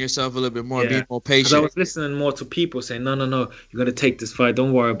trusting yourself a little bit more, being more patient. I was listening more to people saying, no, you're gonna take this fight.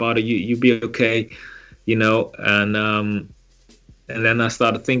 Don't worry about it. You be okay, And then I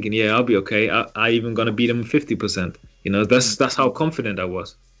started thinking, I'll be okay. I even gonna beat him 50%. That's how confident I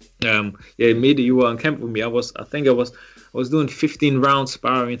was. Immediately you were on camp with me. I was doing 15 rounds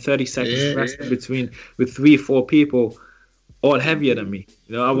sparring, 30 seconds rest in between with 3-4 people. All heavier than me.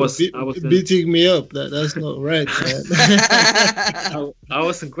 I was beating me up. That's not right, man. I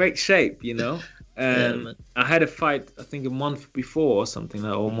was in great shape, and I had a fight I think a month before or something,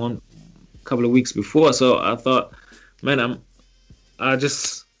 or a couple of weeks before. So I thought, man, I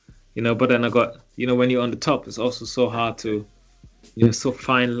just, but then I got, when you're on the top, it's also so hard to, so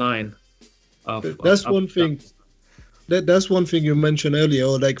fine line. That's one thing. That's one thing you mentioned earlier,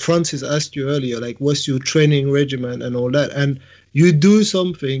 or like Francis asked you earlier, like what's your training regimen and all that, and you do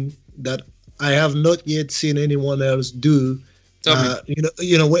something that I have not yet seen anyone else do.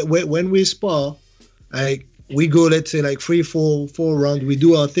 When we spar, like we go, let's say like 3-4 rounds, we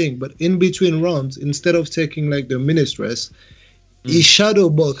do our thing, but in between rounds, instead of taking like the minutes rest, he shadow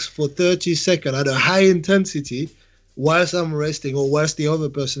box for 30 seconds at a high intensity whilst I'm resting or whilst the other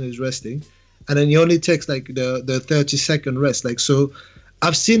person is resting, and then he only takes like the 30-second rest. Like, so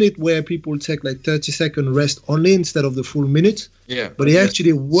I've seen it where people take like 30-second rest only instead of the full minute. Yeah. But he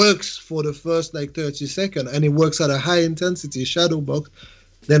actually works for the first like 30 seconds, and he works at a high intensity shadow box,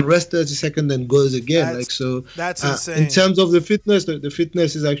 then rest 30 seconds, then goes again. That's insane. In terms of the fitness, the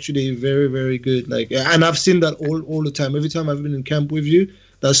fitness is actually very, very good. Like, and I've seen that all the time. Every time I've been in camp with you,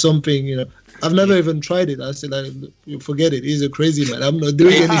 that's something, you know. I've never even tried it. I said, like, forget it. He's a crazy man. I'm not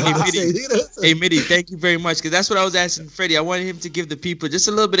doing anything. Hey, Mitty, thank you very much. Because that's what I was asking Freddie. I wanted him to give the people just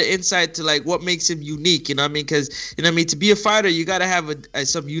a little bit of insight to, like, what makes him unique. You know what I mean? Because, you know what I mean? To be a fighter, you got to have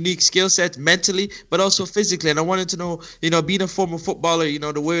some unique skill sets mentally, but also physically. And I wanted to know, you know, being a former footballer, you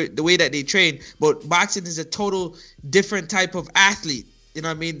know, the way that they train. But boxing is a total different type of athlete. You know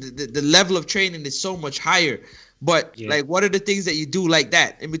what I mean? The level of training is so much higher. But like, what are the things that you do like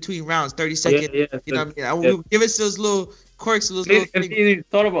that in between rounds, 30 seconds? You know what I mean? Give us those little quirks, those little things. I've even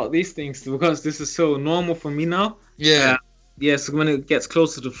thought about these things because this is so normal for me now. Yeah. So when it gets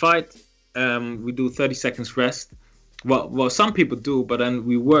closer to fight, we do 30 seconds rest. Well, some people do, but then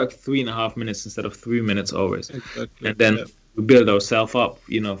we work 3.5 minutes instead of 3 minutes always. Exactly. And then we build ourselves up,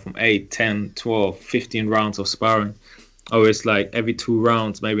 you know, from 8, 10, 12, 15 rounds of sparring. Always like every 2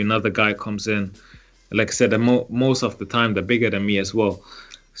 rounds, maybe another guy comes in. Like I said, most of the time they're bigger than me as well.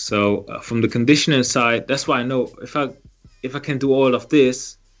 So from the conditioning side, that's why I know if I can do all of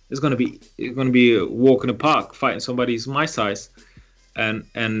this, it's gonna be a walk in the park fighting somebody who's my size,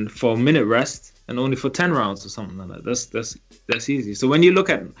 and for a minute rest and only for 10 rounds or something like that. That's easy. So when you look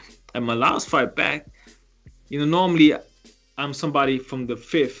at my last fight back, you know, normally I'm somebody from the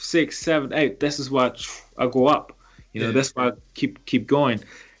 5th, 6th, 7th, 8th. This is why I go up. You know, that's why I keep going.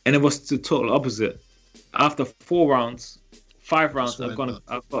 And it was the total opposite. After 4 rounds, 5 rounds, I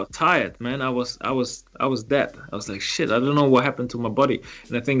got tired, man. I was dead. I was like, shit, I don't know what happened to my body.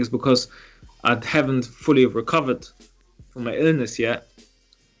 And I think it's because I haven't fully recovered from my illness yet.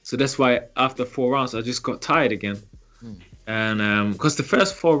 So that's why after 4 rounds, I just got tired again. And because the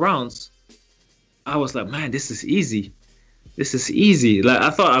first 4 rounds, I was like, man, this is easy. This is easy. Like, I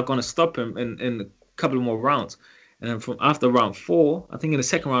thought I was gonna stop him in a couple more rounds. And then from after round 4, I think in the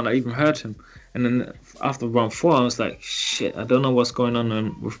second round I even hurt him. And then after round 4, I was like, shit, I don't know what's going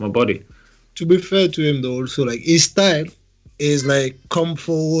on with my body. To be fair to him though, also like his style is like come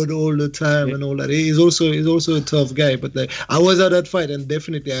forward all the time and all that. He's also a tough guy. But like, I was at that fight and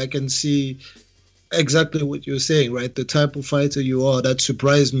definitely I can see exactly what you're saying, right? The type of fighter you are. That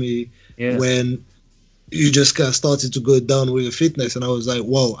surprised me when you just kind of started to go down with your fitness, and I was like,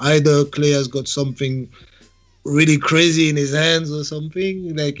 wow, either Clay has got something really crazy in his hands or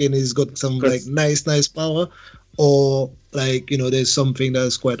something, like, and he's got some like nice power, or like, you know, there's something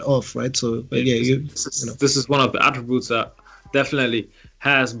that's quite off, right? So but this is one of the attributes that definitely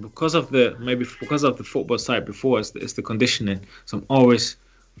has, because of the football side before, it's the conditioning. So I'm always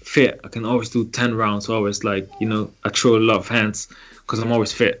fit. I can always do 10 rounds, always, like, you know, I throw a lot of hands because I'm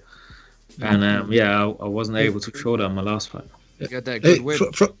always fit. And I wasn't able to throw that in my last fight. You got that good win.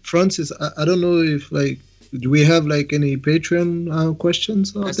 Francis, I don't know if like, do we have like any Patreon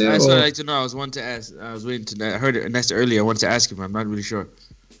questions out there? That's what I'd like to know. I was waiting to. I heard Nesta earlier. I wanted to ask him. I'm not really sure.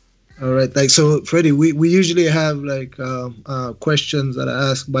 All right, like, so Freddie, we usually have like questions that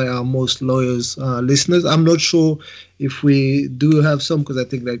are asked by our most loyal listeners. I'm not sure if we do have some, because I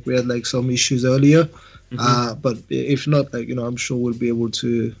think like we had like some issues earlier. But if not, like, you know, I'm sure we'll be able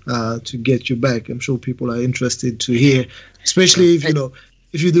to get you back. I'm sure people are interested to hear, especially if, you know,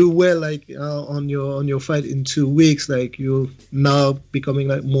 if you do well, like on your fight in 2 weeks, like you're now becoming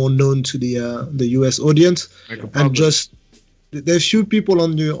like more known to the US audience, and just there's few people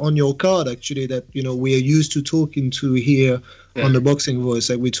on your card actually that, you know, we are used to talking to here on the Boxing Voice.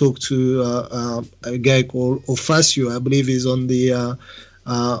 Like we talked to a guy called Ofasio, I believe he's on the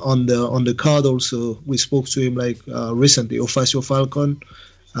card also. We spoke to him like recently, Ofasio Falcon.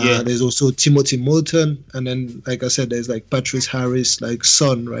 There's also Timothy Moulton, and then, like I said, there's like Patrice Harris, like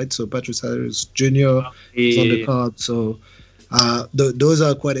son, right? So Patrice Harris Jr. is on the card. So those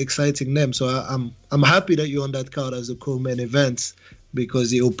are quite exciting names. So I'm happy that you're on that card as a co-main event,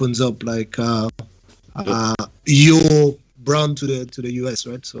 because it opens up like your brown to the US,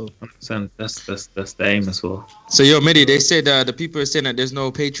 right? So that's the aim as well. So yo, Mitty, they said the people are saying that there's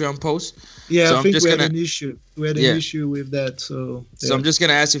no Patreon post. Yeah, so I think we had an issue. We had an issue with that. So I'm just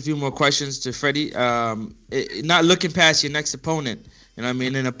gonna ask you a few more questions to Freddie. Not looking past your next opponent, and I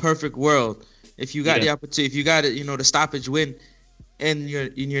mean, in a perfect world, if you got the opportunity, if you got it, the stoppage win in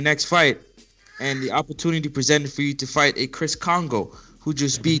your next fight, and the opportunity presented for you to fight a Chris Kongo who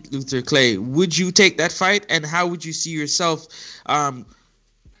just beat Luther Clay, would you take that fight, and how would you see yourself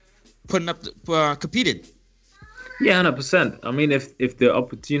putting up competing? Yeah, 100%. I mean, if the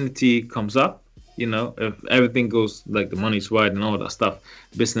opportunity comes up, if everything goes like the money's right and all that stuff,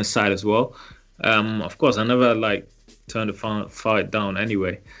 business side as well. Of course, I never turn the fight down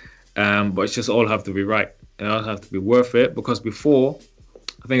anyway. But it's just all have to be right. It all have to be worth it, because before,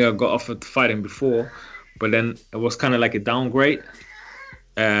 I think I got offered fighting before, but then it was kind of like a downgrade.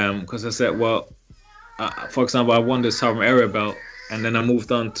 Because I said, well, for example, I won the Southern Area belt, and then I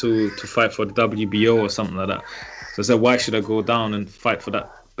moved on to fight for the WBO or something like that. So I said, why should I go down and fight for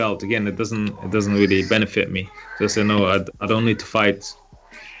that belt again? It doesn't really benefit me. So I said, no, I don't need to fight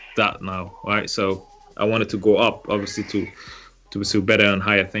that now, right? So I wanted to go up, obviously, to pursue better and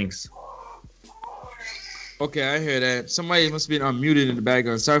higher things. Okay, I hear that. Somebody must be unmuted in the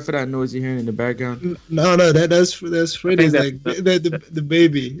background. Sorry for that noise you're hearing in the background. No, that's Freddie's like the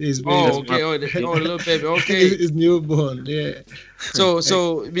baby. His baby. Oh, okay. The little baby. Okay. His newborn. Yeah.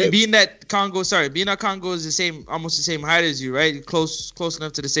 So being that Kongo is almost the same height as you, right? Close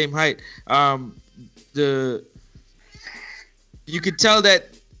enough to the same height. You could tell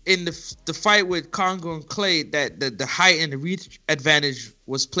that in the fight with Kongo and Clay, that the height and the reach advantage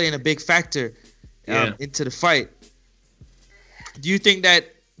was playing a big factor. Into the fight. Do you think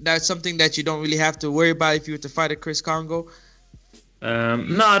that that's something that you don't really have to worry about if you were to fight a Chris Kongo?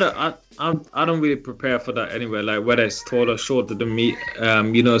 No, I don't really prepare for that anyway. Like whether it's tall or shorter than me,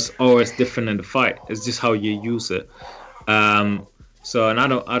 it's always different in the fight. It's just how you use it. So, and I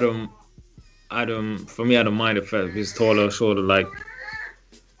don't. For me, I don't mind if it's taller or shorter.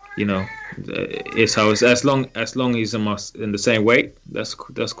 It's how it's as long as he's in the same weight. That's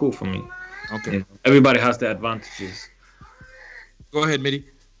cool for me. Okay. Everybody has their advantages. Go ahead, Mitty.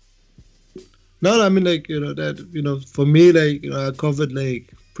 No, I mean, for me, I covered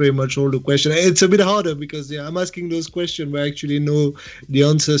pretty much all the questions. It's a bit harder because I'm asking those questions where I actually know the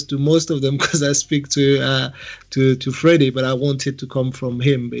answers to most of them because I speak to Freddie, but I want it to come from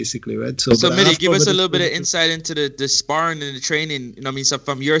him basically, right? So Mitty, give us a little bit of insight into the sparring and the training. So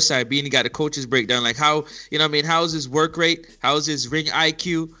from your side, being you got a coach's breakdown, how how's his work rate? How's his ring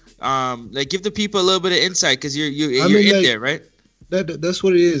IQ? Give the people a little bit of insight because you're in there, right? That's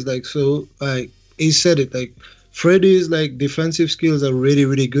what it is. He said it. Freddie's defensive skills are really,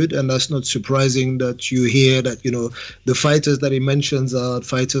 really good, and that's not surprising that you hear that the fighters that he mentions are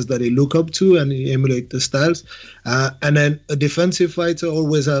fighters that he look up to and he emulate the styles. And then a defensive fighter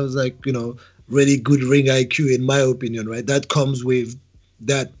always has really good ring IQ, in my opinion, right? That comes with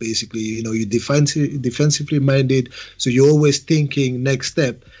that basically. You're defensively minded, so you're always thinking next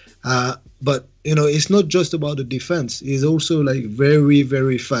step. But it's not just about the defense. It's also very,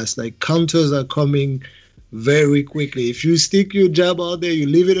 very fast. Counters are coming very quickly. If you stick your jab out there, you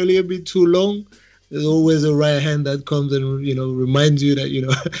leave it a little bit too long, there's always a right hand that comes and reminds you that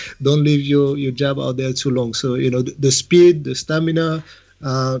don't leave your jab out there too long. So the speed, the stamina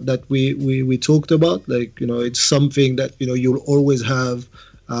that we talked about, it's something that you'll always have.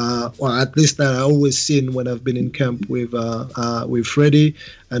 Or at least that I always seen when I've been in camp with Freddie,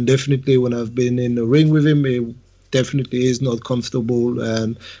 and definitely when I've been in the ring with him, it definitely is not comfortable,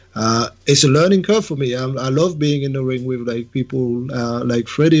 and it's a learning curve for me. I love being in the ring with people like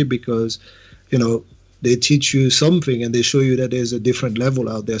Freddie because they teach you something and they show you that there's a different level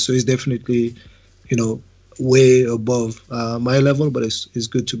out there. So it's definitely way above my level, but it's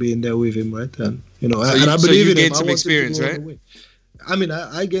good to be in there with him, right? And I believe in him. Gained some experience, right? I mean,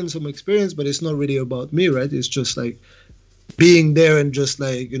 I gained some experience, but it's not really about me, right? It's just being there and just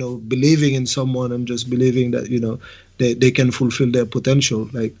believing in someone and just believing that they can fulfill their potential.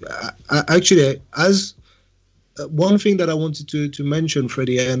 Actually, as one thing that I wanted to mention,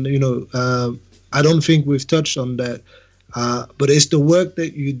 Freddie, and I don't think we've touched on that, but it's the work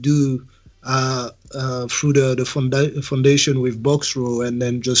that you do through the foundation with BoxRow, and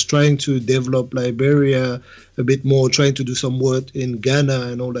then just trying to develop Liberia a bit more, trying to do some work in Ghana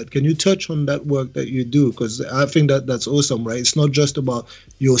and all that. Can you touch on that work that you do? Because I think that's awesome, right? It's not just about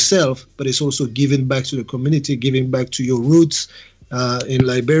yourself, but it's also giving back to the community, giving back to your roots in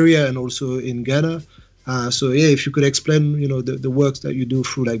Liberia and also in Ghana. So yeah, if you could explain, the works that you do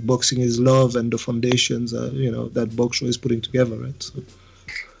through like Boxing is Love and the foundations, that Box Show is putting together, right? So.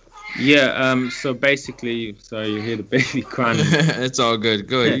 Yeah. So basically, sorry, you hear the baby crying. It's all good.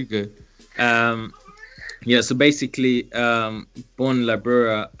 Go ahead. You good. Yeah. So basically, Born in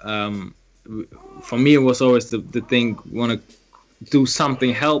Liberia. For me, it was always the thing. Want to do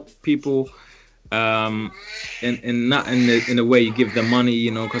something, help people. And not in the way you give them money,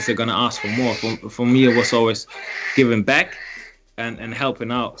 because they're gonna ask for more. For me, it was always giving back and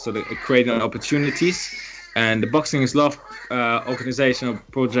helping out, so that creating opportunities. And the Boxing is Love organizational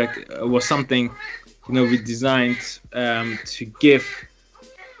project was something, we designed to give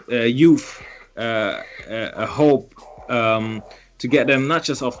youth a hope, to get them not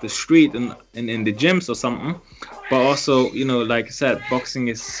just off the street and in the gyms or something, but also, like I said, boxing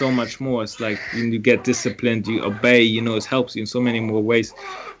is so much more. It's like you get disciplined, you obey, it helps you in so many more ways,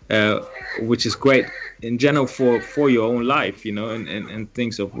 which is great in general for your own life, and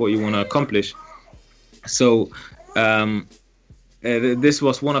things of what you want to accomplish. So this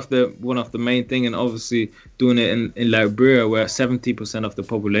was one of the main thing, and obviously doing it in Liberia, where 70% of the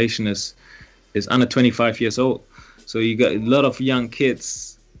population is under 25 years old. So you got a lot of young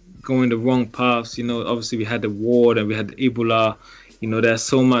kids going the wrong paths. Obviously we had the war and we had the Ebola. There's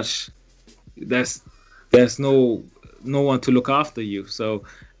so much. There's no one to look after you. So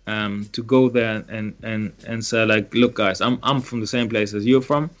to go there and say like, look guys, I'm from the same place as you're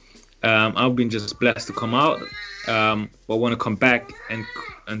from. I've been just blessed to come out, but want to come back and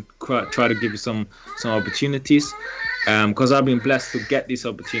try to give you some opportunities, because I've been blessed to get these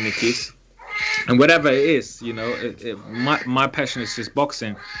opportunities. And whatever it is, my passion is just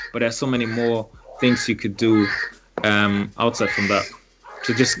boxing, but there's so many more things you could do outside from that.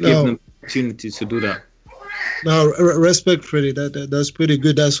 So just give them opportunities to do that. No, respect, Freddie. That's pretty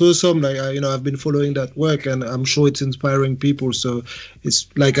good. That's awesome. Like I've been following that work, and I'm sure it's inspiring people. So it's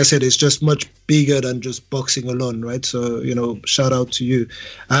like I said, it's just much bigger than just boxing alone, right? So shout out to you.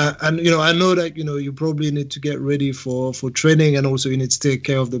 And I know that you probably need to get ready for training, and also you need to take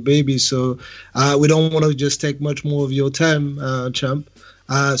care of the baby. So we don't want to just take much more of your time, champ.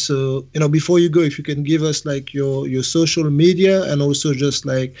 So before you go, if you can give us like your social media, and also just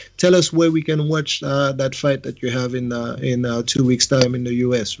like tell us where we can watch that fight that you have in 2 weeks time in the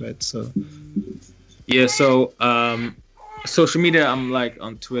US, right? So yeah, so social media, I'm like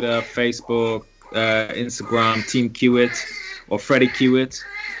on Twitter, Facebook, Instagram, Team Kiwit or Freddie Kiwit.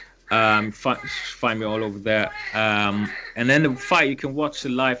 Find me all over there. And then the fight, you can watch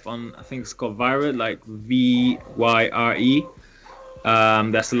it live on, I think it's called Vyre, like VYRE.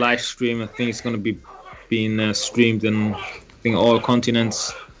 That's the live stream. I think it's going to be being streamed in, I think, all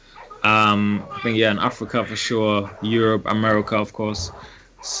continents. I think in Africa for sure, Europe, America, of course.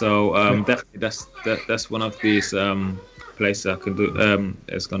 So definitely that's one of these places I could do.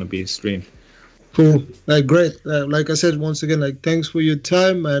 It's going to be streamed. Cool, great. Like I said, once again, thanks for your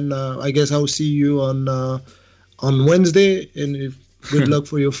time, and I guess I'll see you on Wednesday, and good luck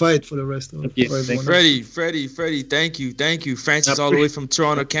for your fight for the rest of Freddie, thank you. Francis, all the way from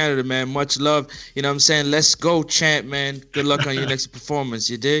Toronto, Canada, man. Much love. You know what I'm saying? Let's go, champ, man. Good luck on your next performance.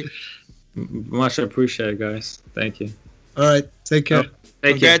 You dig? Much appreciated, guys. Thank you. All right, take care.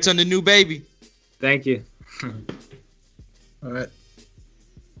 Congrats on the new baby. Thank you. All right.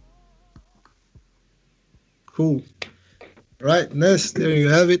 Cool. All right, Ness, there you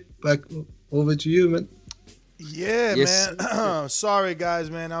have it. Back over to you, man. Yeah, yes, man. Sorry, guys,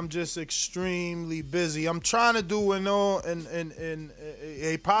 man. I'm just extremely busy. I'm trying to do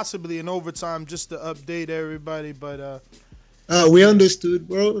possibly an overtime just to update everybody, but we understood,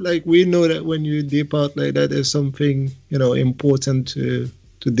 bro. Like, we know that when you depart like that, there's something important to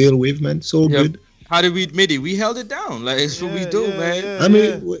deal with, man. So good. How did we admit it? We held it down. Like, it's what we do, man. I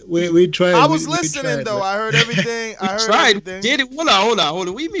mean, we tried. I was listening, though. I heard everything. We tried. We did it. Hold on. What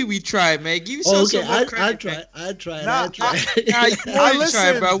do you mean we tried, man? Give yourself some more credit. I tried. I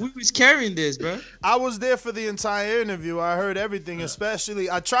listened, bro. We was carrying this, bro. I was there for the entire interview. I heard everything, especially.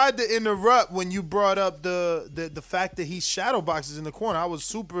 I tried to interrupt when you brought up the fact that he shadow boxes in the corner. I was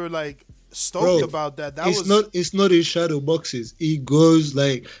super, stoked about that. It's not his shadow boxes. He goes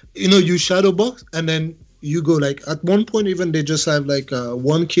you shadow box, and then you go at one point even they just have a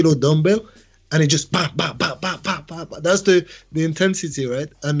 1 kilo dumbbell, and it just bah, bah, bah, bah, bah, bah, bah. That's the intensity, right?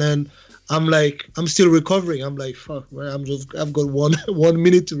 And then I'm still recovering. I'm like, fuck, man, I've got one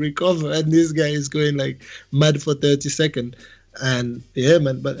minute to recover, and this guy is going mad for 30 seconds. And yeah,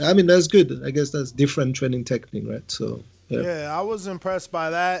 man, but I mean that's good. I guess that's different training technique, right? So yeah, I was impressed by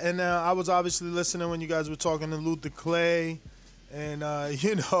that, and I was obviously listening when you guys were talking to Luther Clay, and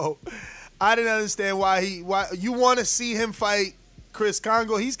I didn't understand why you want to see him fight Chris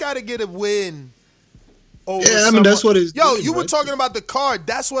Congo. He's got to get a win. Over Yeah, I mean, that's what he's Yo, doing, you were right? talking about the card.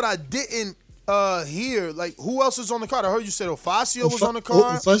 That's what I didn't hear. Like, who else is on the card? I heard you said Ofacio was on the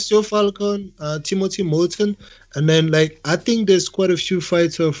card. Ofacio Falcon, Timothy Morton, and then like I think there's quite a few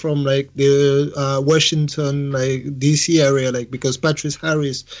fighters from like the Washington, like DC area, like because Patrice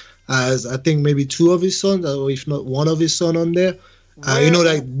Harris has I think maybe two of his sons, or if not one of his son on there. You know,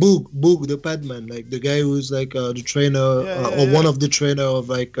 like Boog the Padman, like the guy who's like the trainer or one of the trainer of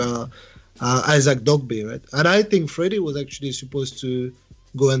like Isaac Dogby, right? And I think Freddie was actually supposed to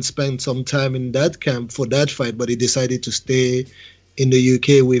go and spend some time in that camp for that fight, but he decided to stay in the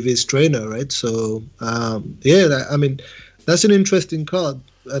UK with his trainer, right? So I mean, that's an interesting card.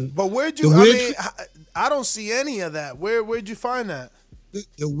 And but where'd you? I don't see any of that. Where'd you find that?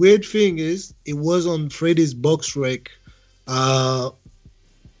 The weird thing is, it was on Freddie's box rec. I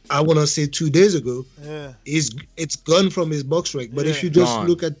want to say 2 days ago. Yeah, it's gone from his box rec. But if you just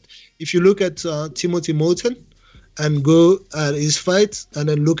look at Timothy Morton and go at his fight, and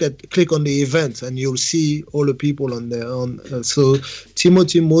then click on the event, and you'll see all the people on there. So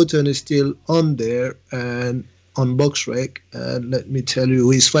Timothy Morton is still on there and on box rec. And let me tell you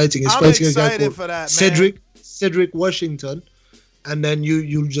who he's fighting. He's fighting a guy called Cedric Washington. And then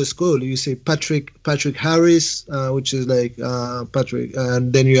you just go. You say Patrick Harris, which is like Patrick,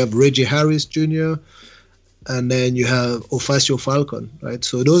 and then you have Reggie Harris Jr. And then you have Ofacio Falcon, right?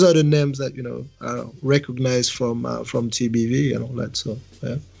 So those are the names that are recognized from TBV and all that. So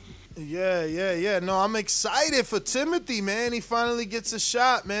yeah. No, I'm excited for Timothy, man. He finally gets a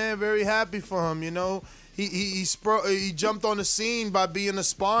shot, man. Very happy for him. He jumped on the scene by being a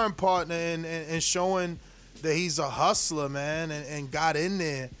sparring partner and showing that he's a hustler, man, and got in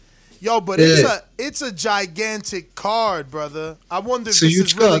there. Yo, but it's a gigantic card, brother. I wonder if this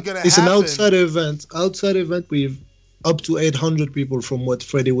is really gonna happen. It's an outside event with up to 800 people, from what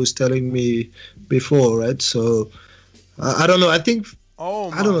Freddie was telling me before, right? So I don't know. I think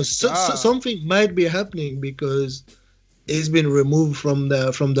I don't know. Something might be happening because he's been removed from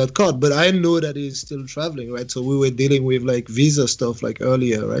that card. But I know that he's still traveling, right? So we were dealing with like visa stuff like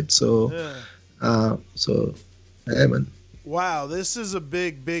earlier, right? So. Yeah, man. Wow, this is a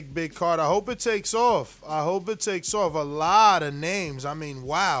big card. I hope it takes off. A lot of names. I mean,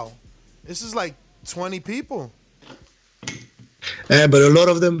 wow. This is like 20 people. Yeah, but a lot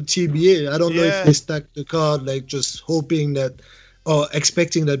of them TBA. I don't know if they stacked the card like just hoping that or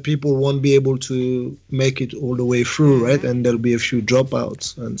expecting that people won't be able to make it all the way through, right? And there'll be a few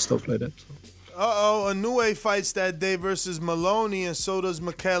dropouts and stuff like that. Inoue fights that day versus Maloney, and so does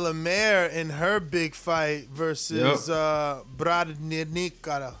Michaela Mayer in her big fight versus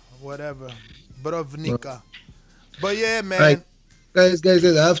Brodnicka, whatever. Brovnica. But yeah, man. Right. Guys,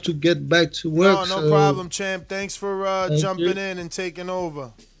 I have to get back to work. No problem, champ. Thanks for jumping in and taking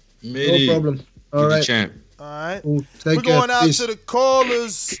over. No problem. All right. Champ. All right. We're going out to the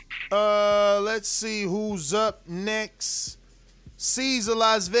callers. Let's see who's up next. Caesar,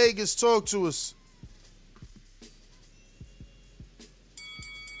 Las Vegas, talk to us.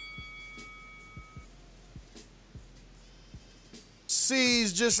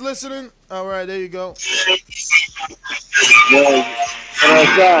 C's, just listening? All right, there you go.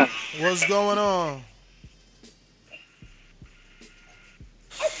 What's going on?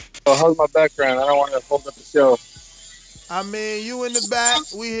 Oh, how's my background? I don't want to hold up the show. I mean, you in the back.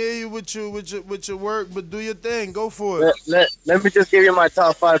 We hear you with your work, but do your thing. Go for it. Let me just give you my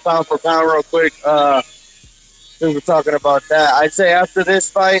top 5 pound for pound real quick. Since we're talking about that, I'd say after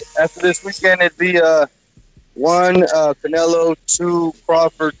this weekend, it'd be 1 Canelo, 2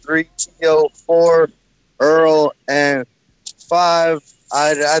 Crawford, 3 Tio, 4 Earl, and 5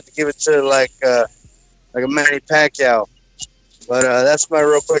 I'd have to give it to like a Manny Pacquiao. But that's my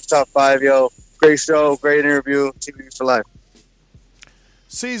real quick top 5, yo. Great show, great interview, TV for life.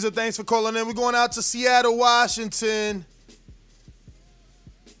 Caesar, thanks for calling in. We're going out to Seattle, Washington.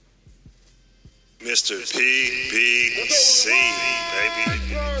 Mr. PBC, baby.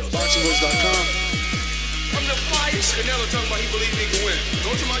 BoxingVoice.com. I'm the flyest. Canelo talking about he believes he can win.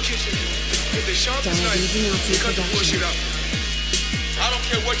 Go to my kitchen. Get the sharpest knife. Cut the bullshit out. I don't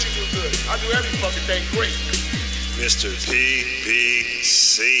care what you do good. I do every fucking thing great. Mr.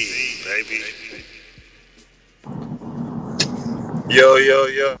 PBC, baby. Yo.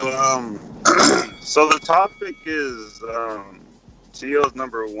 So the topic is Tio's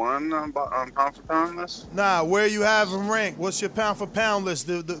number 1 on pound for pound list. Nah, where you have him ranked? What's your pound for pound list?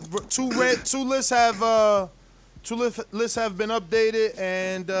 The two lists have been updated,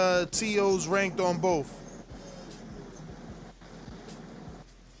 and Tio's ranked on both.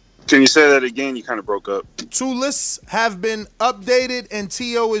 Can you say that again? You kind of broke up. 2 lists have been updated, and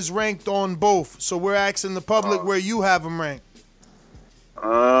T.O. is ranked on both. So we're asking the public where you have him ranked.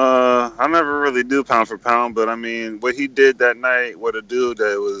 I never really do pound for pound, but I mean, what he did that night with a dude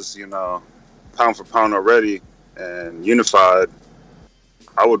that was, pound for pound already and unified,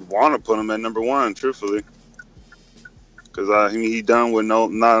 I would want to put him at number 1, truthfully, because he done what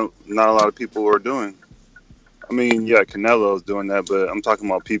not a lot of people are doing. I mean, yeah, Canelo's doing that, but I'm talking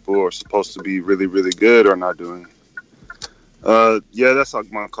about people who are supposed to be really, really good or not doing it. Yeah, that's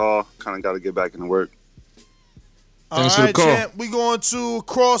like my call. Kind of got to get back into work. All right, champ. We going to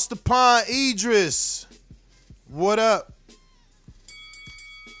across the pond. Idris, what up?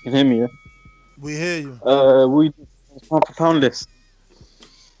 You hear me? Yeah? We hear you. We pound for pound list.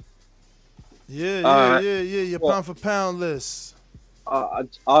 Yeah. Your pound for pound list. I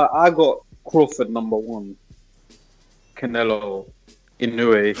got Crawford number 1. Canelo,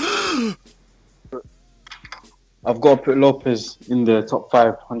 Inoue. I've got to put Lopez in the top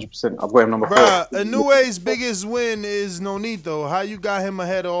 5, 100%. I've got him number 4. Inoue's biggest win is Nonito. How you got him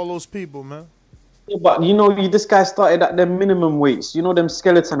ahead of all those people, man? Yeah, but this guy started at the minimum weights. Them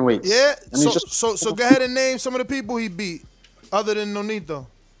skeleton weights. Yeah. So go ahead and name some of the people he beat, other than Nonito.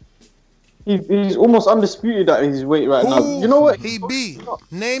 He's almost undisputed at his weight right now. You know what? He beat.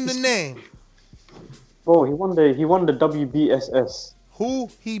 Name the name. Bro, he won the WBSS. Who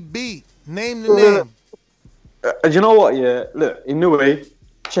he beat? Name the name. You know what? Yeah, look. Inoue,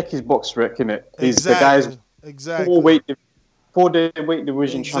 check his box rec, innit? He's the guy's 4-day weight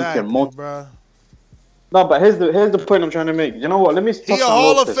division champion. Bro. No, but here's the point I'm trying to make. You know what? Let me. He a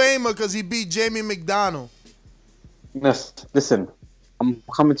Hall of Famer because he beat Jamie McDonald. Yes. Listen, I'm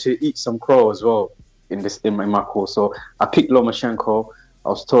coming to eat some crow as well in my course. So I picked Lomachenko. I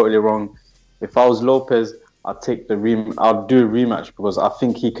was totally wrong. If I was Lopez, I'll do a rematch because I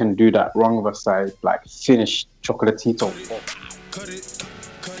think he can do that wrong side, like finish Chocolatito.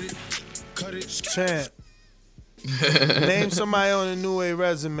 Cut it. Champ. Name somebody on a Inoue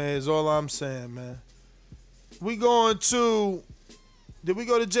resume is all I'm saying, man. We going to... Did we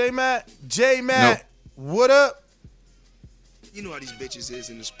go to J-Matt? J-Matt, what up? You know how these bitches is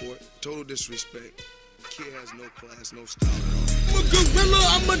in the sport. Total disrespect. Kid has no class, no style at all. I'm a gorilla,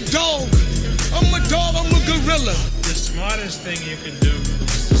 I'm a dog. I'm a dog, I'm a gorilla. The smartest thing you can do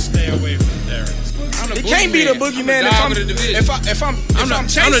is to stay away from Derek. It can't be the boogeyman if I'm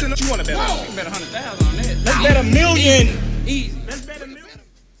chasing. You want to bet? You can bet 100,000 on that. Let's bet $1 million. Easy. Let's bet $1 million.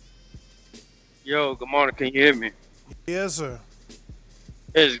 Yo, good morning. Can you hear me? Yes, sir.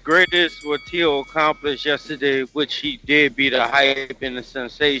 As great as what Tio accomplished yesterday, which he did be the hype and the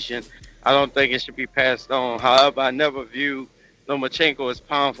sensation, I don't think it should be passed on. However, I never viewed Lomachenko as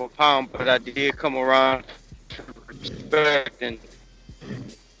pound for pound, but I did come around to respecting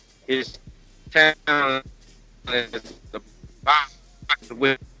his talent as the boxer,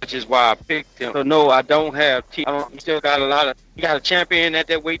 which is why I picked him. So no, I don't have T. He still got he got a champion at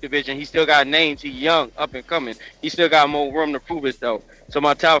that weight division. He still got names. He's young, up and coming. He still got more room to prove it though. So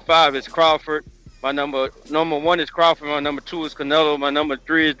my top 5 is Crawford. My number 1 is Crawford. My number 2 is Canelo. My number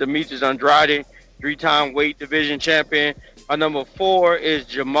 3 is Demetrius Andrade, 3-time weight division champion. My number 4 is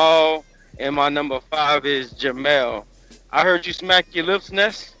Jamal, and my number 5 is Jamel. I heard you smack your lips,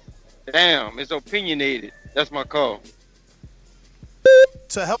 Ness. Damn, it's opinionated. That's my call.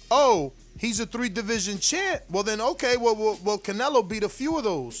 To help. Oh, he's a 3-division champ. Well then, okay. Well, Canelo beat a few of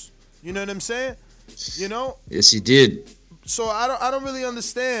those. You know what I'm saying? You know. Yes, he did. So I don't really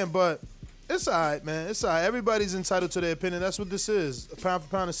understand, but it's all right, man. It's all right. Everybody's entitled to their opinion. That's what this is. A pound for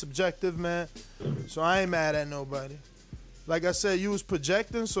pound is subjective, man. So I ain't mad at nobody. Like I said, you was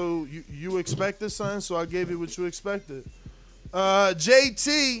projecting, so you expected something, so I gave you what you expected.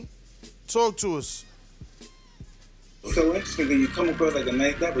 JT, talk to us. So interesting that you come across like a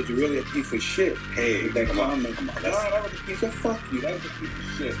nice guy, but you're really a piece of shit. Hey, that comment. No, that was a piece of fuck you. That was a piece of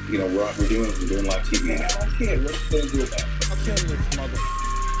shit. You know, we're doing live TV. Man, I don't care. What are you gonna do about it? I'll tell you this, mother.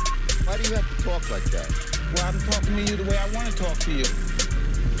 Why do you have to talk like that? Well, I'm talking to you the way I want to talk to you.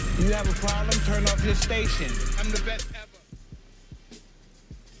 You have a problem? Turn off your station. I'm the best ever.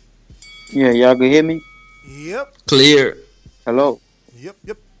 Yeah, y'all can hear me? Yep. Clear. Hello? Yep.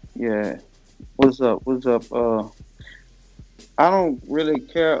 Yeah. What's up? I don't really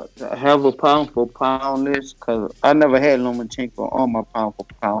care to have a pound for pound list because I never had Lomachenko on my pound for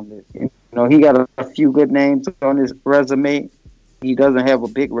pound list. You know, he got a few good names on his resume. He doesn't have a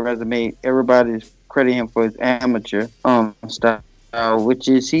big resume. Everybody's crediting him for his amateur style, which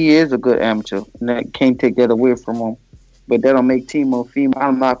is he is a good amateur. And I can't take that away from him. But that don't make Timo female.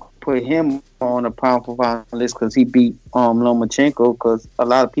 I'm not put him on a pound for pound list because he beat Lomachenko. Because a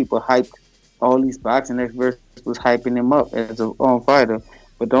lot of people hyped all these boxing experts was hyping him up as a fighter.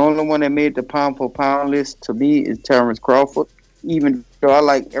 But the only one that made the pound for pound list to me is Terrence Crawford. Even though I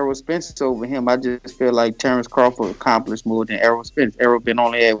like Errol Spence over him, I just feel like Terrence Crawford accomplished more than Errol Spence. Errol been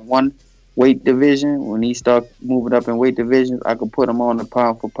only at one weight division. When he start moving up in weight divisions, I could put him on the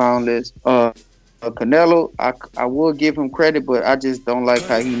pound for pound list. Canelo, I will give him credit, but I just don't like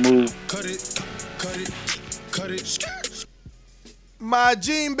how he moved. Cut it. My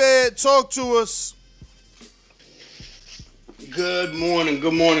Gene Bed, talk to us. Good morning,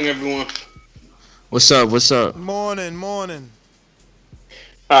 everyone. What's up? Morning.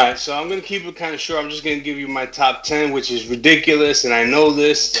 All right, so I'm going to keep it kind of short. I'm just going to give you my top 10, which is ridiculous, and I know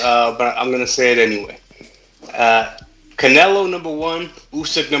this, but I'm going to say it anyway. Canelo, number 1.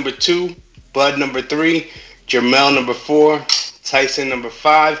 Usyk, number 2. Bud, number 3. Jermell, number 4. Tyson, number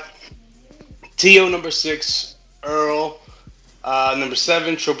 5. Tio, number 6. Earl, number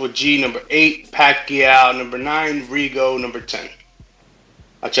 7. Triple G, number 8. Pacquiao, number 9. Rigo, number 10.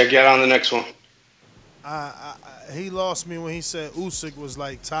 I'll check you out on the next one. He lost me when he said Usyk was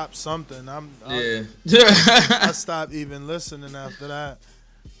like top something. Yeah. I stopped even listening after that.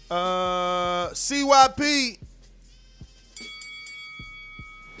 CYP.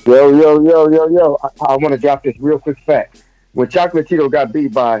 Yo. I want to drop this real quick fact. When Chocolatito got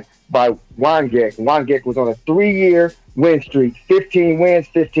beat by Wangek was on a 3-year win streak, 15 wins,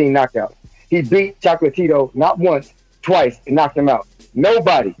 15 knockouts. He beat Chocolatito not once, twice, and knocked him out.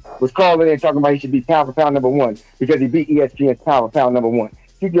 Nobody was calling in talking about he should be pound for pound number 1 because he beat ESPN's pound for pound number 1.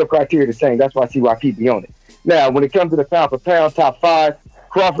 Keep your criteria the same. That's why CYP be on it. Now, when it comes to the pound for pound top 5,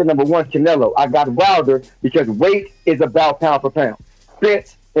 Crawford number 1, Canelo. I got Wilder because weight is about pound for pound.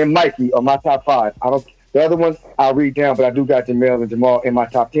 Spence and Mikey are my top 5. The other ones I'll read down, but I do got Jamel and Jamal in my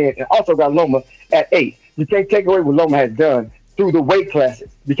top 10, and also got Loma at 8. You can't take away what Loma has done through the weight classes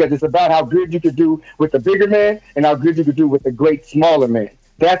because it's about how good you could do with the bigger man and how good you could do with the great smaller man.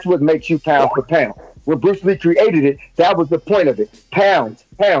 That's what makes you pound for pound. When Bruce Lee created it, that was the point of it. Pounds.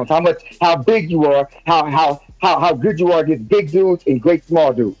 How big you are, how good you are against big dudes and great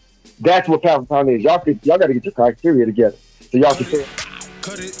small dudes. That's what pound for pound is. Y'all got to get your criteria together so y'all can say.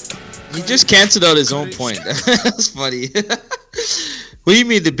 He just canceled out his own point. That's funny. What do you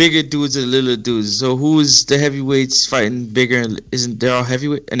mean the bigger dudes and the little dudes? So who's the heavyweights fighting bigger? Isn't they all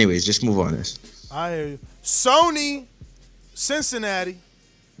heavyweight? Anyways, just move on this. I hear you. Sony, Cincinnati.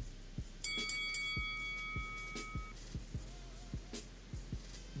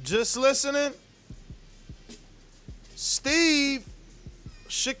 Just listening. Steve,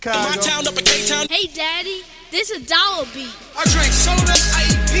 Chicago. Hey, Daddy, this is Dollar Beat. I drink soda, I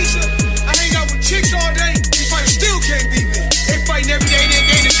eat pizza, I hang out with chicks all day. These fighters still can't beat me. They fighting every day,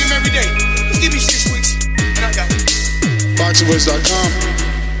 they in the gym every day. Just give me 6 weeks, and I got it. BoxingWiz.com.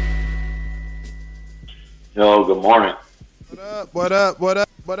 Yo, good morning. What up?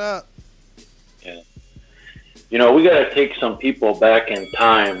 Yeah. You know, we got to take some people back in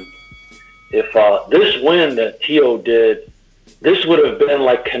time. If this win that Tio did, this would have been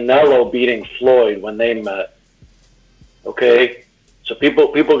like Canelo beating Floyd when they met. Okay? So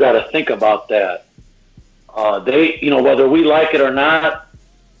people got to think about that. They, you know, whether we like it or not,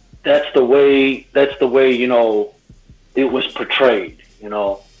 that's the way, you know, it was portrayed, you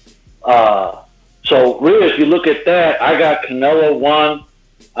know. So really, if you look at that, I got Canelo 1,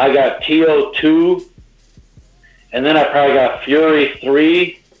 I got Tio 2, and then I probably got Fury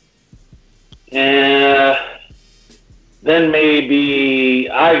 3, and then maybe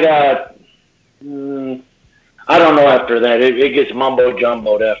I got, I don't know after that. It gets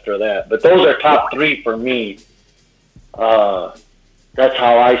mumbo-jumboed after that. But those are top 3 for me. That's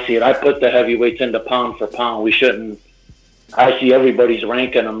how I see it. I put the heavyweights into pound for pound. We shouldn't. I see everybody's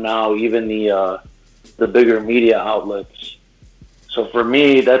ranking them now, even the bigger media outlets. So for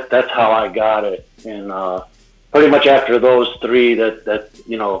me, that's how I got it. And pretty much after those 3, that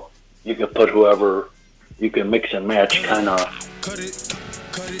you know, you can put whoever you can mix and match, kind of. Cut it.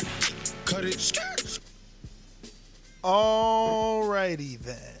 Alrighty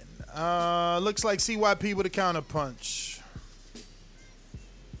then. Looks like CYP with a counter punch.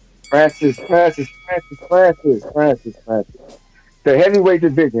 Francis. The heavyweight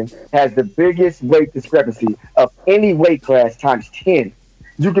division has the biggest weight discrepancy of any weight class times 10.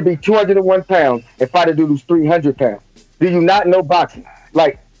 You could be 201 pounds and fight a dude who's 300 pounds. Do you not know boxing?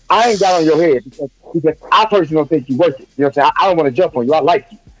 Like, I ain't got on your head because I personally don't think you worth it. You know what I'm saying? I don't want to jump on you. I like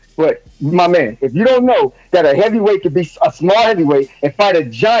you. But, my man, if you don't know that a heavyweight could be a small heavyweight and fight a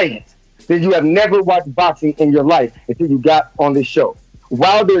giant, then you have never watched boxing in your life until you got on this show.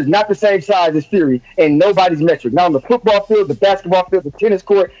 Wilder is not the same size as Fury in nobody's metric. Not on the football field, the basketball field, the tennis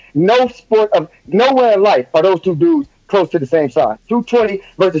court. No sport of nowhere in life are those two dudes close to the same size. 220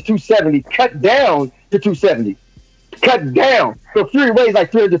 versus 270, cut down to 270. Cut down. So Fury weighs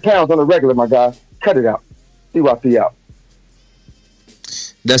like 300 pounds on a regular, my guy. Cut it out. See what I see out.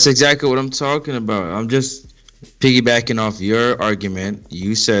 That's exactly what I'm talking about. I'm just piggybacking off your argument.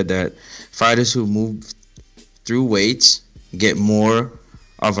 You said that fighters who move through weights get more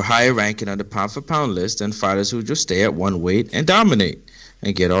of a higher ranking on the pound for pound list than fighters who just stay at one weight and dominate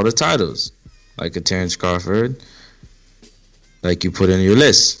and get all the titles, like a Terrence Crawford, like you put in your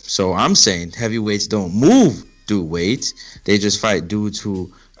list. So I'm saying heavyweights don't move through weights. They just fight dudes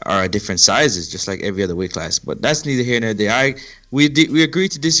who are different sizes, just like every other weight class. But that's neither here nor there. We agree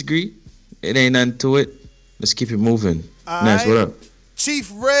to disagree. It ain't nothing to it. Let's keep it moving. Nash, what up?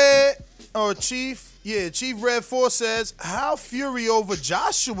 Chief Red 4 says, how Fury over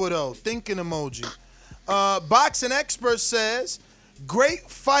Joshua though? Thinking emoji. Boxing expert says, great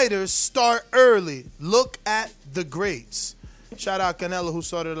fighters start early. Look at the greats. Shout out Canelo, who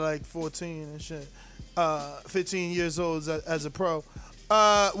started at like 14 and shit. 15 years old as a pro.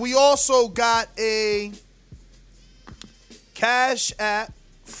 We also got a Cash App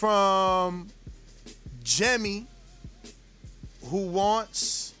from Jemmy, who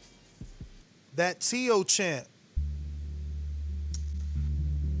wants that Tio chant.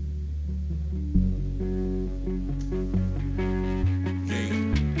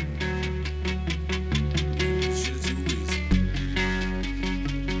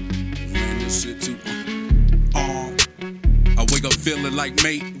 I wake up feeling like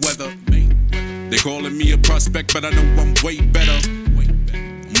Mayweather. They calling me a prospect, but I know I'm way better.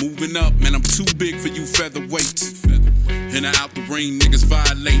 Moving up, man, I'm too big for you featherweights. In and out the ring, niggas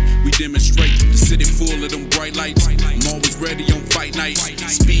violate. We demonstrate the city full of them bright lights. I'm always ready on fight night.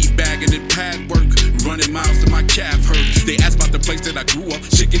 Speed bagging and pad work. Running miles to my calf hurt. They asked about the place that I grew up.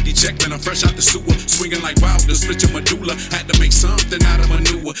 Shit get checked, man, I'm fresh out the sewer. Swinging like Wilder, split your medulla. Had to make something out of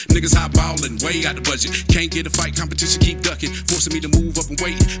manure. Niggas high ballin', way out the budget. Can't get a fight, competition keep ducking. Forcing me to move up and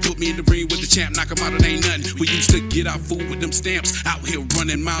wait. Put me in the ring with the champ, knock him out, it ain't nothing. We used to get our food with them stamps. Out here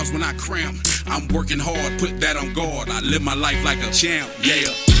running miles when I cramp. I'm working hard, put that on guard. I live my life like a champ, yeah.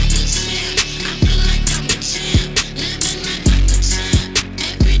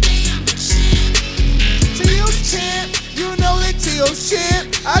 Tio's champ, you know that Tio's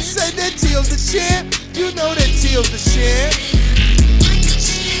champ. I said that Tio's the champ, you know that Tio's the champ.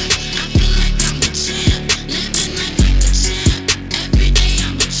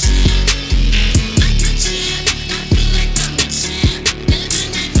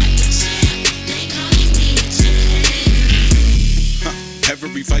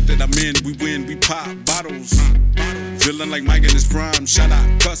 Every fight that I'm in, we win, we pop bottles. Feeling like Mike in his prime, shout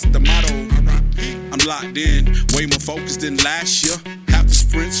out, cuss the motto. I'm locked in, way more focused than last year. Half the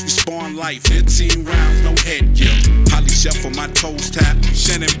sprints, we spawn life, 15 rounds, no headgear. Holly shuffle, my toes tap.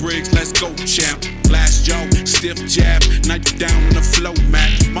 Shannon Briggs, let's go, champ. Glass jaw, stiff jab, knock you down on the flow, Mac.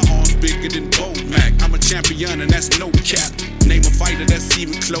 My arms bigger than Bo Mac. I'm a champion and that's no cap. Name a fighter that's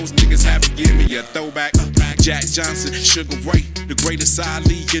even close, niggas have to give me a throwback. Jack Johnson, Sugar Ray, the greatest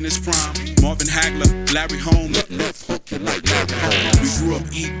Ali in his prime. Marvin Hagler, Larry Holmes. We grew up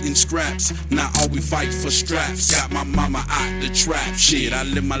eating scraps, now all we fight for straps. Got my mama out the trap. Shit, I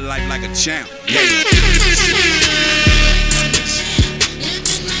live my life like a champ. Yeah.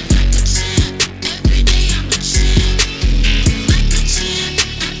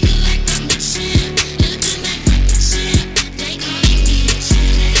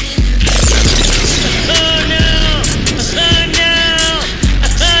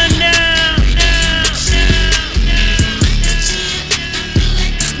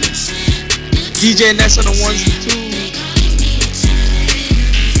 DJ Ness on the ones and twos.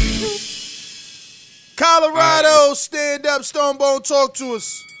 Colorado, stand up, Stonebone, talk to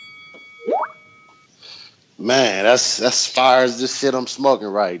us. Man, that's fire as this shit I'm smoking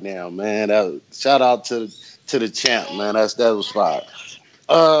right now, man. Shout out to the champ, man. That was fire.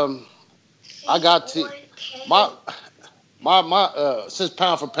 I got to my since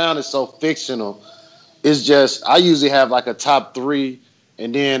pound for pound is so fictional, it's just I usually have like a top 3.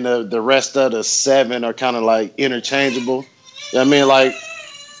 And then the rest of the 7 are kind of like interchangeable. You know what I mean? Like,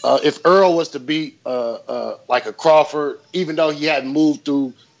 if Earl was to beat like a Crawford, even though he hadn't moved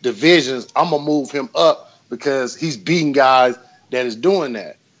through divisions, I'm going to move him up because he's beating guys that is doing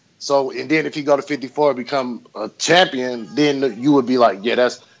that. So, and then if he go to 54 and become a champion, then you would be like, yeah,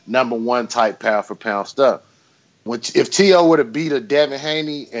 that's number 1 type pound for pound stuff. Which if Tio would have beat a Devin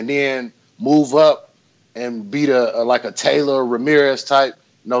Haney and then move up and beat a like a Taylor Ramirez type,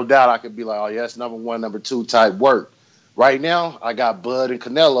 no doubt I could be like, oh yeah, that's number one, number two type work. Right now, I got Bud and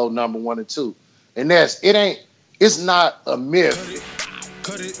Canelo number 1 and 2, and it's not a myth.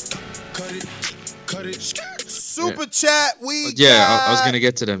 Cut it. Super chat. I was gonna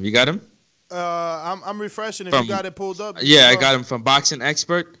get to them. You got him? I'm refreshing. If you got it pulled up. Yeah, I got him from Boxing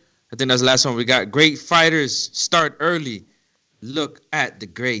Expert. I think that's the last one we got. Great fighters start early. Look at the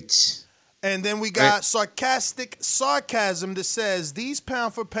greats. And then we got sarcastic sarcasm that says these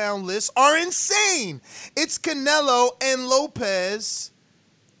pound for pound lists are insane. It's Canelo and Lopez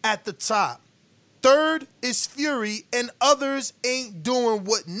at the top. Third is Fury, and others ain't doing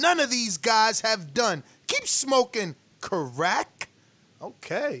what none of these guys have done. Keep smoking, crack.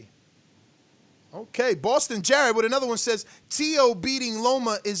 Okay. Boston Jared with another one says, T.O. beating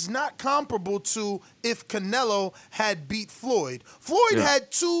Loma is not comparable to if Canelo had beat Floyd. Floyd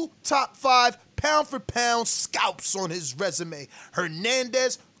had 2 top 5 pound-for-pound scalps on his resume.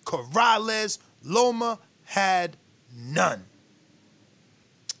 Hernandez, Corrales, Loma had none.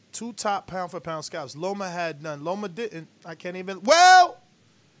 2 top pound-for-pound scalps. Loma had none. Loma didn't. I can't even. Well,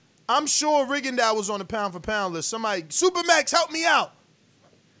 I'm sure Rigondeaux was on the pound-for-pound list. Somebody, Supermax, help me out.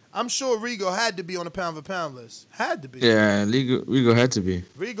 I'm sure Rigo had to be on the pound-for-pound list. Had to be. Yeah, Rigo had to be.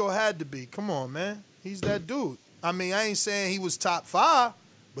 Rigo had to be. Come on, man. He's that dude. I mean, I ain't saying he was top 5,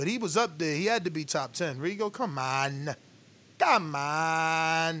 but he was up there. He had to be top 10. Rigo, come on. Come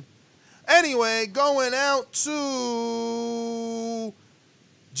on. Anyway, going out to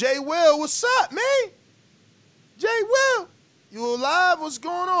Jay Will. What's up, man? Jay Will. You alive? What's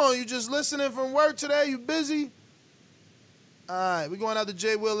going on? You just listening from work today? You busy? All right, we're going out to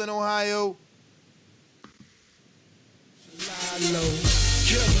Jay Will in Ohio.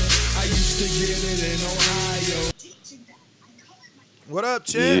 What up,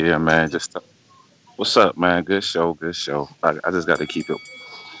 Chip? Yeah, man. What's up, man? Good show. I just got to keep it.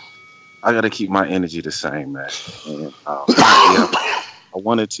 I got to keep my energy the same, man. And, I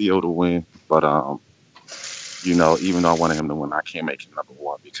wanted T.O. to win, but even though I wanted him to win, I can't make him number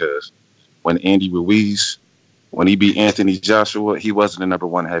 1 because when Andy Ruiz. When he beat Anthony Joshua, he wasn't the number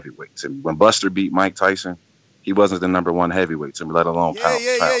 1 heavyweight to me. When Buster beat Mike Tyson, he wasn't the number 1 heavyweight to me, let alone pound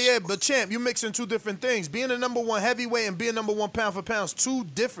for pound. Yeah. But, Champ, you're mixing 2 different things. Being the number 1 heavyweight and being number 1 pound for pound is 2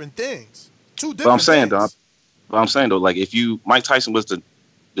 different things. But I'm saying, though, like Mike Tyson was the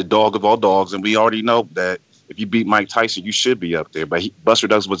dog of all dogs, and we already know that if you beat Mike Tyson, you should be up there. But Buster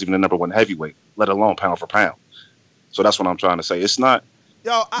Douglas wasn't even the number 1 heavyweight, let alone pound for pound. So that's what I'm trying to say. It's not.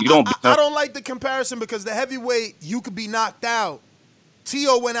 Yo, I don't like the comparison because the heavyweight, you could be knocked out.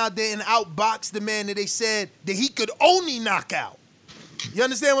 T.O. went out there and outboxed the man that they said that he could only knock out. You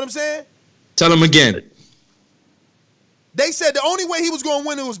understand what I'm saying? Tell him again. They said the only way he was going to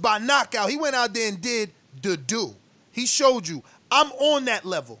win it was by knockout. He went out there and did the do. He showed you, I'm on that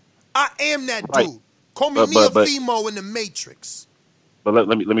level. I am that dude. Call me Neofimo in the Matrix. But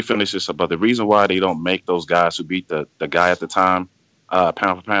let me finish this up. But the reason why they don't make those guys who beat the guy at the time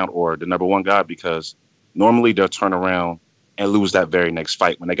pound for pound or the number 1 guy, because normally they'll turn around and lose that very next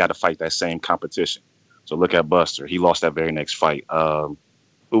fight when they got to fight that same competition. So look at Buster. He lost that very next fight. Who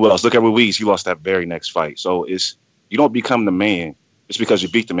else? Look at Ruiz. He lost that very next fight. So you don't become the man just because you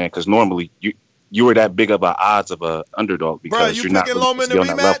beat the man, because normally you were that big of an odds of a underdog because you're not really Loma in the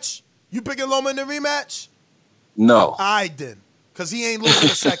rematch? You picking Loma in the rematch? No. I did. Because he ain't losing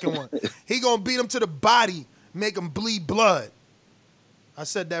the second one. He going to beat him to the body, make him bleed blood. I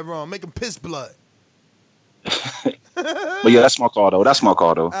said that wrong. Make him piss blood. But yeah, that's my call, though.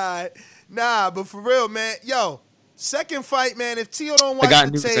 All right. Nah, but for real, man. Yo, second fight, man. If T.O. don't watch I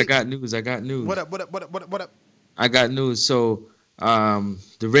got news. What up? I got news. So, the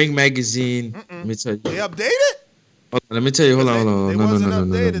Ring magazine. Let me tell you. They updated? Let me tell you. Hold on. No.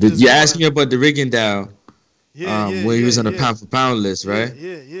 You asked me about the Rigondeaux. Where he was on the pound for pound list, right?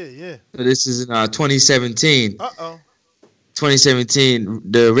 Yeah. So this is in 2017.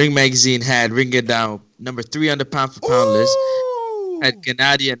 2017, the Ring magazine had Rigondeaux number 3 on the pound for pound list. Had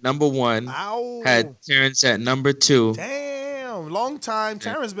Gennady at number 1. Ow. Had Terrence at number 2. Damn, long time.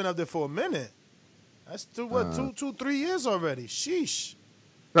 Terrence been up there for a minute. That's 2-3 years already. Sheesh.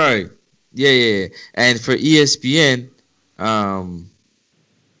 Right. Yeah. And for ESPN,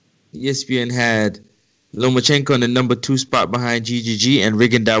 ESPN had Lomachenko in the number 2 spot behind GGG, and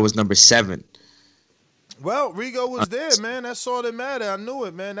Rigondeaux was number 7. Well, Rigo was there, man. That's all that mattered. I knew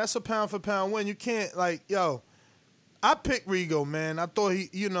it, man. That's a pound for pound win. You can't, I picked Rigo, man. I thought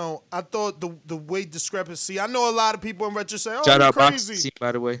I thought the weight discrepancy. I know a lot of people in retro say, "Oh, shout you out crazy." Boxing,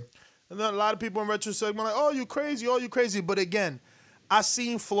 by the way. And then a lot of people in retro segment like, "Oh, you crazy. But again, I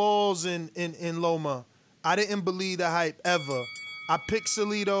seen flaws in Loma I didn't believe the hype ever. I picked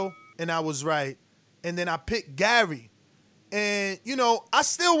Salido, and I was right. And then I picked Gary. And, you know, I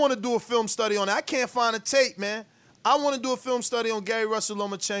still want to do a film study on it. I can't find a tape, man. I want to do a film study on Gary Russell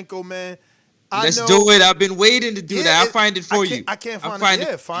Lomachenko, man. Let's do it. I've been waiting to do that. I'll find it for you. I can't find it.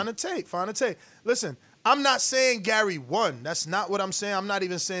 Yeah, find a tape. Find a tape. Listen, I'm not saying Gary won. That's not what I'm saying. I'm not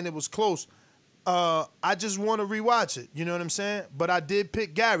even saying it was close. I just want to rewatch it. You know what I'm saying? But I did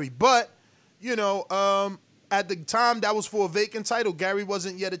pick Gary. But, you know, at the time, that was for a vacant title. Gary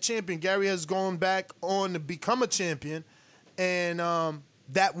wasn't yet a champion. Gary has gone back on to become a champion. And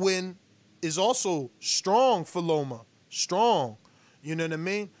that win is also strong for Loma. Strong. You know what I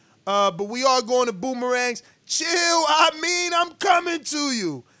mean? But we are going to Boomerangs. Chill, I'm coming to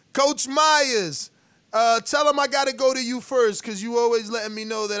you. Coach Myers, tell him I got to go to you first because you always letting me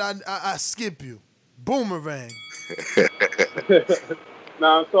know that I skip you. Boomerang.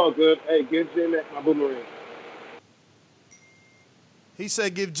 Nah, it's all good. Hey, give J-Mac my boomerang. He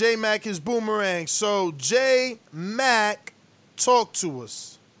said give J-Mac his boomerang. So, J-Mac, talk to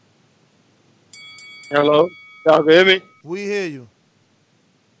us. Hello? Y'all can hear me? We hear you.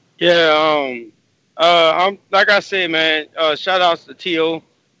 Yeah, I'm like I said, man, shout outs to T.O.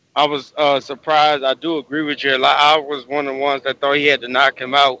 I was surprised. I do agree with you. I was one of the ones that thought he had to knock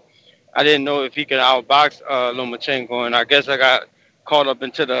him out. I didn't know if he could outbox Lomachenko, and I guess I got caught up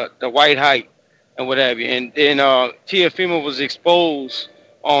into the white hype and what have you. And then Teofimo was exposed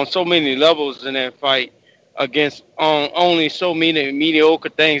on so many levels in that fight against only so many mediocre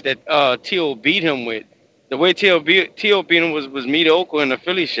things that T.O. beat him with. The way T.O. beat him was mediocre in the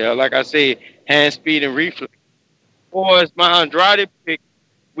Philly shell. Like I said, hand speed and reflex. Or as my Andrade pick,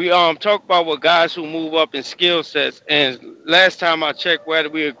 we talk about what guys who move up in skill sets. And last time I checked, whether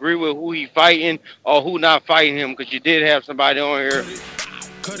we agree with who he fighting or who not fighting him, because you did have somebody on here.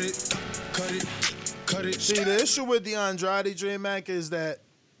 Cut it. See, the issue with the Andrade J-Mac is that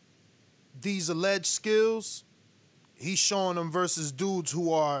these alleged skills, he's showing them versus dudes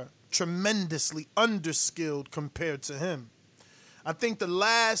who are tremendously underskilled compared to him. I think the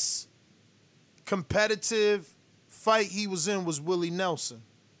last competitive fight he was in was Willie Nelson.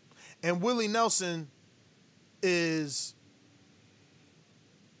 And Willie Nelson is,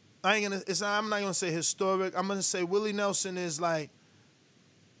 I'm not gonna say historic. I'm gonna say Willie Nelson is like,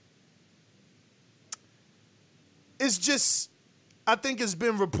 it's just, I think it's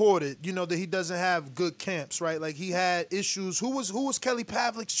been reported, you know, that he doesn't have good camps, right? Like he had issues. Who was Kelly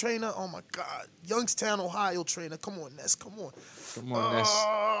Pavlik's trainer? Oh my God, Youngstown, Ohio trainer. Come on, Ness. Come on, Ness.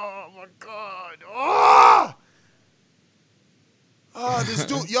 Oh my God. Oh, this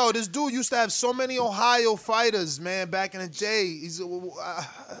dude used to have so many Ohio fighters, man, back in the day.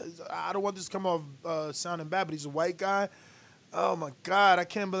 I don't want this to come off sounding bad, but he's a white guy. Oh my God, I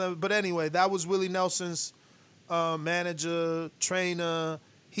can't believe it. But anyway, that was Willie Nelson's manager, trainer.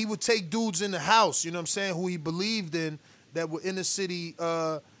 He would take dudes in the house, you know what I'm saying, who he believed in, that were inner city,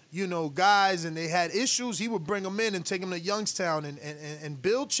 guys, and they had issues. He would bring them in and take them to Youngstown and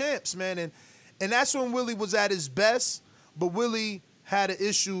build champs, man. And that's when Willie was at his best, but Willie had an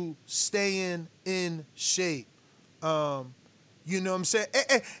issue staying in shape. You know what I'm saying?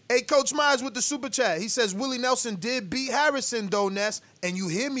 Hey, Coach Myers with the super chat. He says Willie Nelson did beat Harrison, though, Ness. And you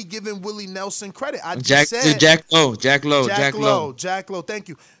hear me giving Willie Nelson credit. I just said Jack Lowe. Thank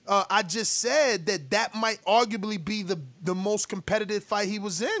you. I just said that might arguably be the most competitive fight he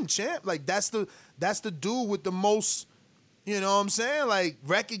was in, champ. Like that's the dude with the most, you know what I'm saying? Like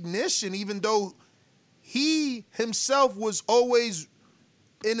recognition, even though he himself was always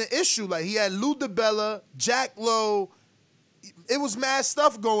in an issue. Like he had Lou DiBella, Jack Lowe. It was mad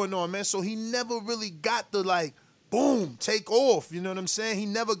stuff going on, man. So he never really got the, like, boom, take off. You know what I'm saying? He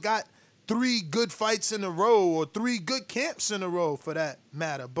never got 3 good fights in a row or 3 good camps in a row, for that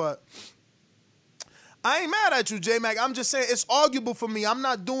matter. But I ain't mad at you, J-Mac. I'm just saying it's arguable for me. I'm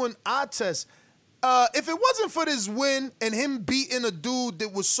not doing eye tests. If it wasn't for this win and him beating a dude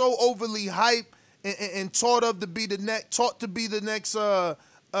that was so overly hyped and taught to be the next touted, to be the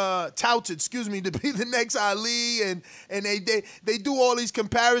next Ali, and they do all these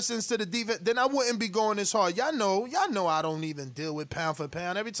comparisons to the defense, then I wouldn't be going this hard. Y'all know I don't even deal with pound for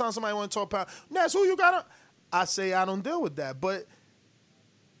pound. Every time somebody want to talk pound, that's who you got. I say I don't deal with that. But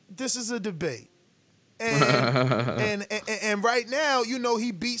this is a debate, and right now, you know,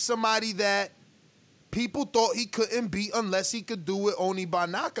 he beat somebody that people thought he couldn't beat unless he could do it only by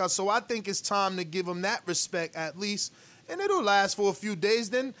knockout. So I think it's time to give him that respect at least. And it'll last for a few days.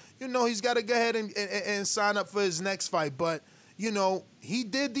 Then, you know, he's got to go ahead and sign up for his next fight. But, you know, he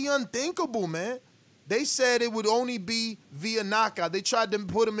did the unthinkable, man. They said it would only be via knockout. They tried to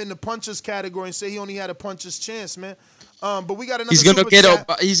put him in the punches category and say he only had a puncher's chance, man. But we got another. He's gonna super get chat.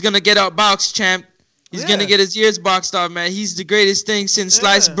 out. He's gonna get out boxed, champ. He's gonna get his ears boxed out, man. He's the greatest thing since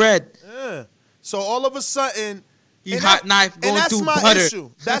sliced bread. Yeah. So all of a sudden, he hot knife going that's through my butter.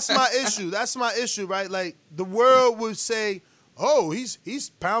 issue. That's my issue. That's my issue, right? Like the world would say, "Oh, he's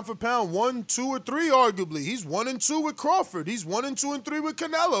pound for pound 1, 2, or 3, arguably. He's 1 and 2 with Crawford. He's 1 and 2 and 3 with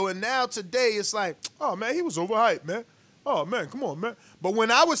Canelo." And now today, it's like, "Oh man, he was overhyped, man. Oh man, come on, man." But when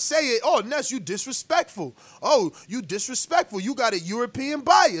I would say it, "Oh, Ness, you disrespectful. Oh, you disrespectful. You got a European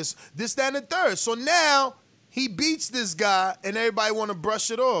bias. This, that, and the third." So now he beats this guy, and everybody want to brush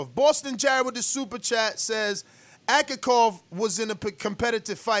it off. Boston Jared with the super chat says, Akakov was in a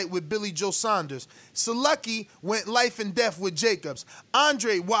competitive fight with Billy Joe Saunders. Selecki went life and death with Jacobs.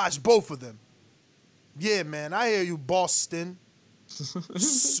 Andre watched both of them. Yeah, man, I hear you, Boston.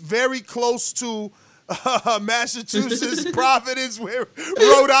 Very close to Massachusetts, Providence, where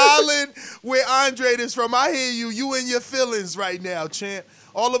Rhode Island, where Andre is from. I hear you. You in your feelings right now, champ.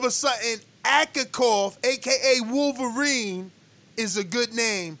 All of a sudden, Akakov, a.k.a. Wolverine, is a good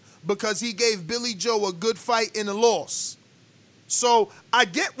name because he gave Billy Joe a good fight in a loss. So I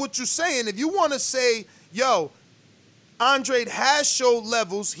get what you're saying. If you want to say, yo, Andre has showed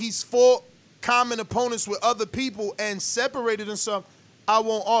levels, he's fought common opponents with other people and separated himself, I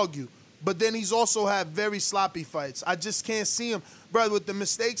won't argue. But then he's also had very sloppy fights. I just can't see him. Brother, with the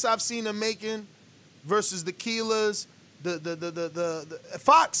mistakes I've seen him making versus the Keelas, the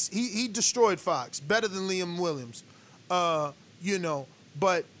Fox, he destroyed Fox better than Liam Williams.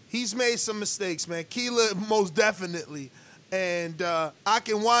 But he's made some mistakes, man. Keela most definitely. And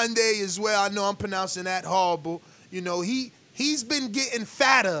Akinwande as well. I know I'm pronouncing that horrible. You know, he's been getting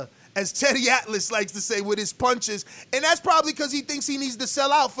fatter, as Teddy Atlas likes to say, with his punches. And that's probably because he thinks he needs to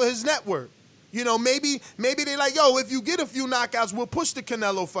sell out for his network. You know, maybe they're like, yo, if you get a few knockouts, we'll push the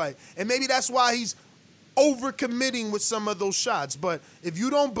Canelo fight. And maybe that's why he's overcommitting with some of those shots. But if you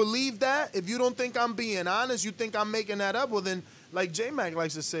don't believe that, if you don't think I'm being honest, you think I'm making that up, well then, like J-Mac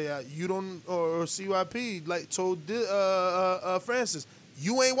likes to say, you don't, or CYP like told Francis,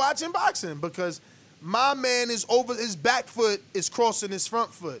 you ain't watching boxing because my man is over, his back foot is crossing his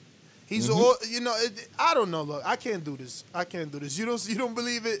front foot. He's, I don't know. Look, I can't do this. You don't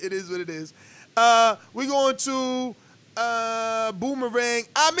believe it? It is what it is. We're going to Boomerang.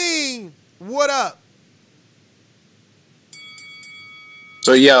 I mean, what up?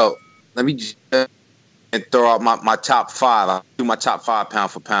 So, yo, let me just throw out my top 5. I'll do my top 5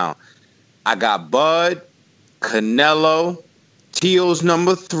 pound for pound. I got Bud, Canelo, Teal's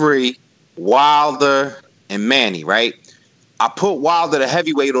number 3, Wilder, and Manny, right? I put Wilder the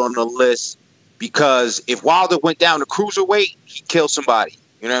heavyweight on the list because if Wilder went down to cruiserweight, he'd kill somebody.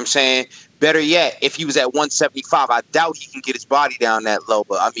 You know what I'm saying? Better yet, if he was at 175, I doubt he can get his body down that low.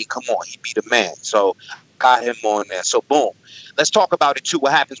 But, I mean, come on, he'd be the man. So, got him on there. So, boom. Let's talk about it, too,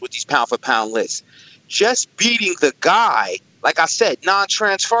 what happens with these pound-for-pound lists. Just beating the guy, like I said,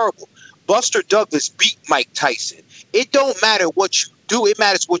 non-transferable. Buster Douglas beat Mike Tyson. It don't matter what you do. It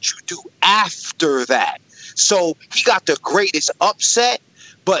matters what you do after that. So he got the greatest upset,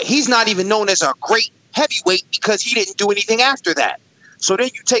 but he's not even known as a great heavyweight because he didn't do anything after that. So then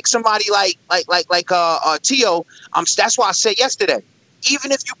you take somebody like Tio. That's why I said yesterday,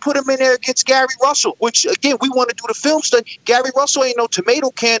 even if you put him in there against Gary Russell, which again we want to do the film study, Gary Russell ain't no tomato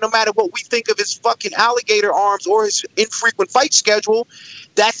can. No matter what we think of his fucking alligator arms or his infrequent fight schedule,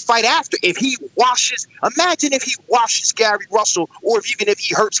 that fight after, if he washes, imagine if he washes Gary Russell, or even if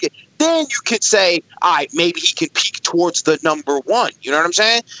he hurts, then you could say, all right, maybe he can peak towards the number 1. You know what I'm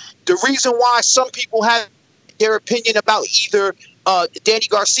saying? The reason why some people have their opinion about either Danny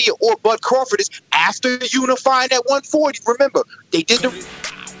Garcia or Bud Crawford is after unifying at 140. Remember, they did the...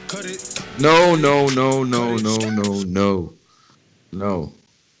 No.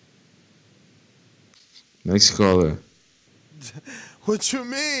 Next caller. What you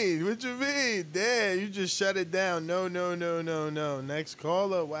mean? Damn, you just shut it down. No. Next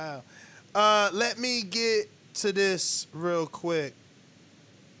caller. Wow. Let me get to this real quick.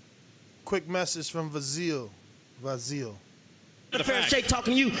 Quick message from Vazil. The fair shake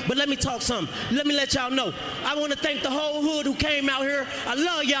talking to you, but let me talk something. Let me let y'all know. I want to thank the whole hood who came out here. I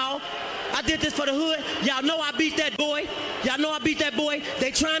love y'all. I did this for the hood. Y'all know I beat that boy.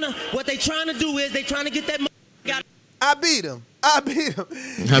 What they trying to do is they trying to get that money. I beat him. That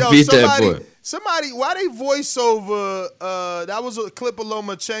boy. Somebody, why they voice over, that was a clip of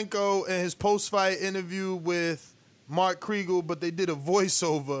Lomachenko and his post-fight interview with Mark Kriegel, but they did a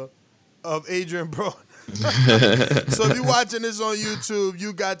voiceover of Adrian Broner. So if you're watching this on YouTube,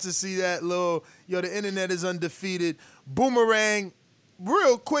 you got to see that little, the internet is undefeated. Boomerang,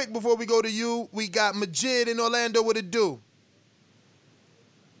 real quick before we go to you, we got Majid in Orlando. What it do?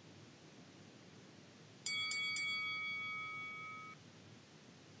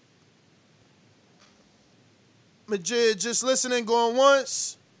 Majid, just listening, going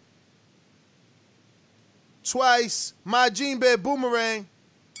once, twice. My Gene Bed Boomerang.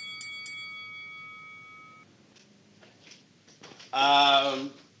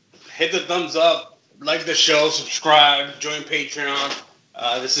 Hit the thumbs up, like the show, subscribe, join Patreon.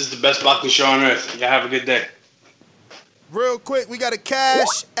 This is the best boxing show on earth. Y'all have a good day. Real quick, we got a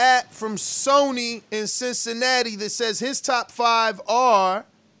cash app from Sony in Cincinnati that says his top 5 are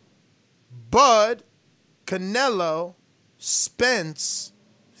Bud, Canelo, Spence,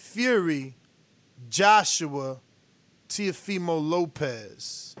 Fury, Joshua, Teofimo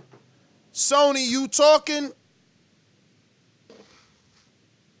Lopez. Sony, you talking?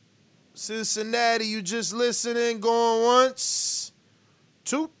 Cincinnati, you just listening, going once,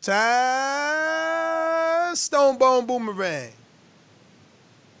 2 times. Stone Bone Boomerang.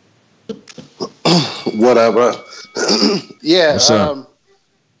 Whatever. Yeah. What's up?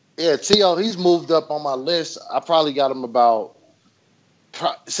 Yeah, T.O., he's moved up on my list. I probably got him about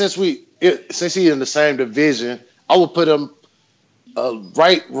since he's in the same division. I would put him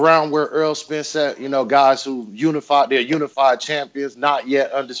right around where Earl Spence at. Guys who they're unified champions, not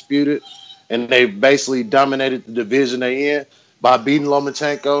yet undisputed, and they basically dominated the division they in by beating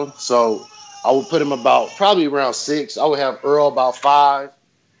Lomachenko. So I would put him probably around 6. I would have Earl about 5.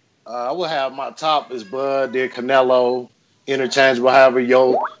 I would have my top is Bud, then Canelo, interchangeable,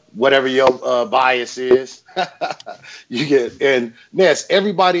 whatever your bias is. You get, and Ness,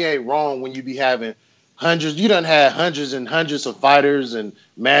 everybody ain't wrong when you be having hundreds. You done had hundreds and hundreds of fighters and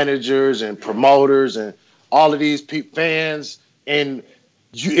managers and promoters and all of these fans. And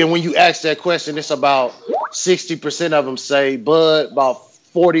when you ask that question, it's about 60% of them say Bud, about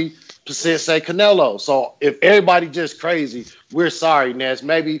 40% say Canelo. So if everybody just crazy, we're sorry, Ness.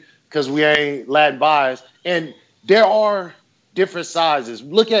 Maybe because we ain't Latin biased. And there are different sizes.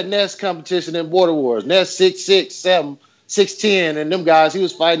 Look at Ness competition in Border Wars. Ness 6'6", 7, 6'10", and them guys, he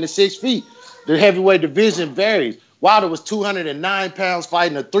was fighting at 6 feet. The heavyweight division varies. Wilder was 209 pounds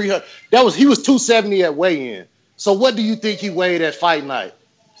fighting a 300. He was 270 at weigh-in. So what do you think he weighed at fight night?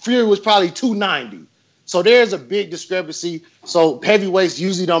 Fury was probably 290. So there's a big discrepancy. So heavyweights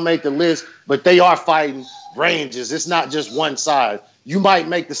usually don't make the list, but they are fighting ranges. It's not just one size. You might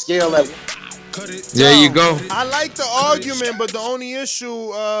make the scale at. There you go. I like the argument, but the only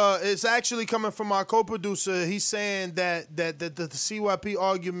issue is actually coming from our co-producer. He's saying that the CYP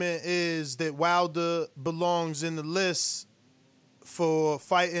argument is that Wilder belongs in the list for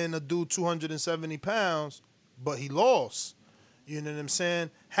fighting a dude 270 pounds, but he lost. You know what I'm saying?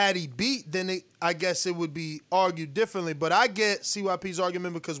 Had he beat, then I guess it would be argued differently. But I get CYP's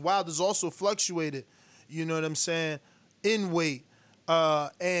argument because Wilder's also fluctuated, you know what I'm saying, in weight.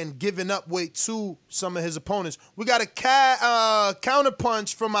 And giving up weight to some of his opponents. We got a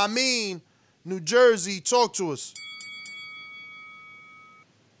counterpunch from Amin, New Jersey. Talk to us.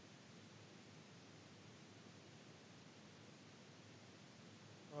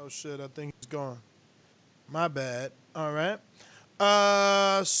 Oh, shit, I think he's gone. My bad. All right.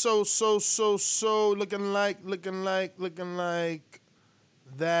 So, looking like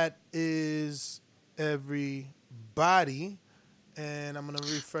that is everybody. And I'm gonna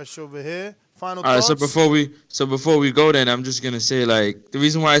refresh over here. Final thoughts. All right, so before we go, then I'm just gonna say, like, the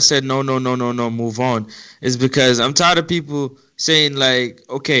reason why I said no, move on, is because I'm tired of people saying, like,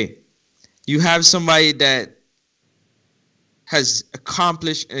 okay, you have somebody that has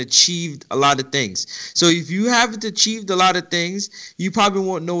accomplished and achieved a lot of things. So if you haven't achieved a lot of things, you probably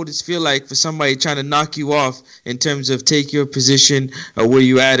won't know what it feels like for somebody trying to knock you off in terms of take your position or where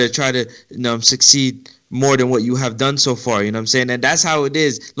you at or try to succeed more than what you have done so far, you know what I'm saying? And that's how it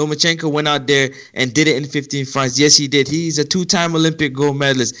is. Lomachenko went out there and did it in 15 fights. Yes, he did. He's a 2-time Olympic gold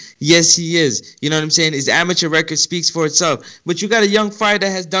medalist. Yes, he is. You know what I'm saying? His amateur record speaks for itself. But you got a young fighter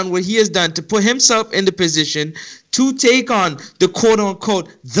that has done what he has done to put himself in the position to take on the quote-unquote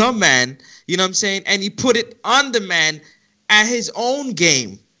the man, you know what I'm saying? And he put it on the man at his own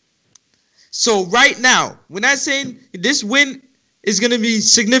game. So right now, when I'm saying this win is going to be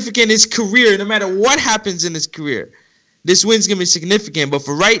significant in his career, no matter what happens in his career. This win's going to be significant. But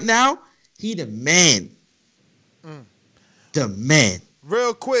for right now, he the man. The man.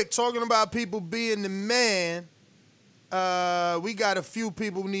 Real quick, talking about people being the man, we got a few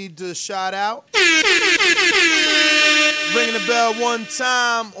people we need to shout out. Ringing the bell one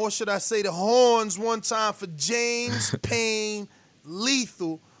time, or should I say the horns one time for James Payne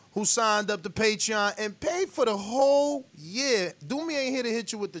Lethal, who signed up to Patreon and paid for the whole year. Doomy ain't here to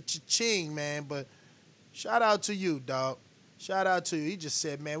hit you with the cha-ching, man, but shout out to you, dog. Shout out to you. He just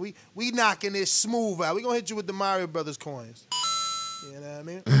said, man, we knocking this smooth out. We gonna hit you with the Mario Brothers coins. You know what I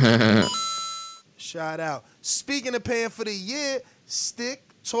mean? Shout out. Speaking of paying for the year, Stick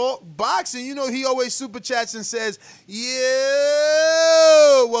Talk Boxing. You know he always super chats and says,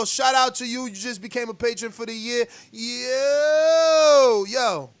 yo. Well, shout out to you. You just became a patron for the year.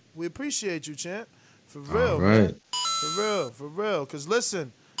 Yo. We appreciate you, champ. For real, man. For real. Because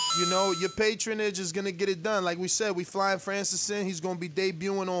listen, you know, your patronage is going to get it done. Like we said, we flying Francis in. He's going to be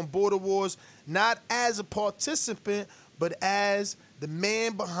debuting on Border Wars, not as a participant, but as the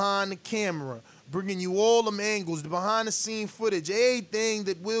man behind the camera, bringing you all them angles, the behind-the-scene footage, everything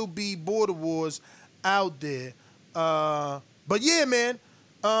that will be Border Wars out there. But yeah, man,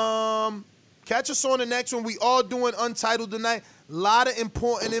 catch us on the next one. We are doing Untitled tonight. A lot of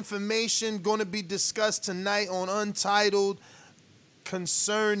important information going to be discussed tonight on Untitled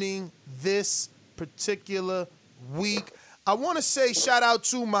concerning this particular week. I want to say shout out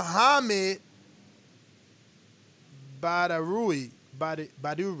to Muhammad Baduru.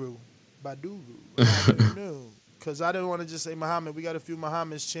 Because I didn't want to just say Muhammad. We got a few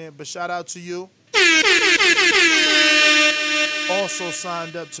Muhammads, champ. But shout out to you. Also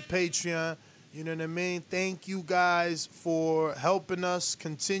signed up to Patreon. You know what I mean? Thank you guys for helping us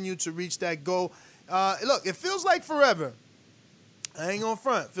continue to reach that goal. Look, it feels like forever. I ain't gonna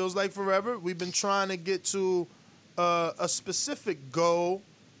front. Feels like forever. We've been trying to get to a specific goal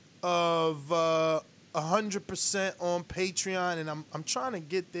of 100% on Patreon, and I'm trying to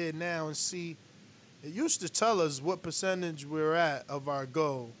get there now and see. It used to tell us what percentage we're at of our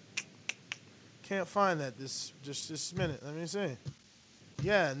goal. Can't find that this minute. Let me see.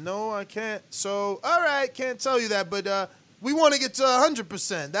 Yeah, no, I can't. So, all right, can't tell you that, but we want to get to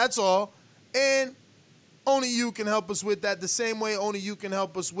 100%. That's all. And only you can help us with that. The same way only you can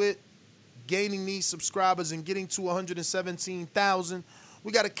help us with gaining these subscribers and getting to 117,000.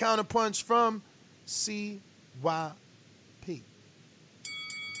 We got a counterpunch from CYP.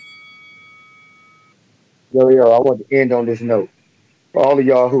 Yo, I want to end on this note. For all of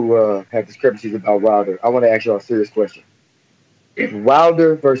y'all who have discrepancies about Wilder, I want to ask y'all a serious question. If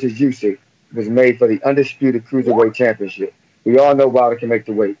Wilder versus Usyk was made for the undisputed cruiserweight championship, we all know Wilder can make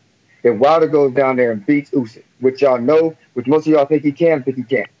the weight. If Wilder goes down there and beats Usyk, which y'all know, which most of y'all think he can,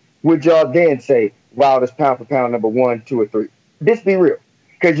 would y'all then say Wilder's pound for pound number 1, 2, or 3? This be real.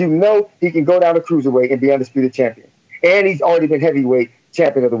 Because you know he can go down to cruiserweight and be undisputed champion. And he's already been heavyweight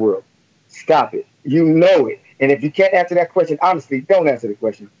champion of the world. Stop it. You know it. And if you can't answer that question, honestly, don't answer the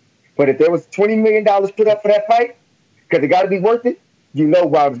question. But if there was $20 million put up for that fight, because it got to be worth it, you know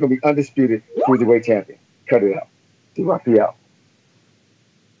Wilder's going to be undisputed cruiserweight champion. Cut it out. CYP out.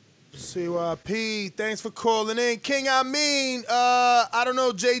 CYP, thanks for calling in. King, I don't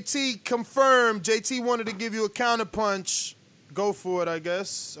know, JT confirmed. JT wanted to give you a counterpunch. Go for it, I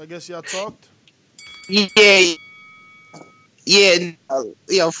guess. I guess y'all talked. Yeah.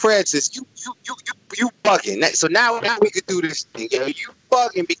 Francis, you bugging. So now we could do this thing. You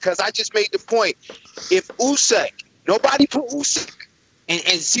bugging because I just made the point. If Usyk, nobody put Usyk, and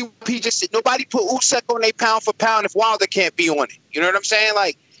CP just said nobody put Usyk on a pound for pound if Wilder can't be on it. You know what I'm saying?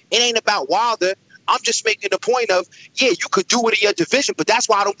 Like, it ain't about Wilder. I'm just making the point of, you could do it in your division, but that's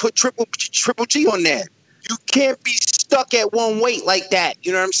why I don't put Triple G on there. You can't be stuck at one weight like that.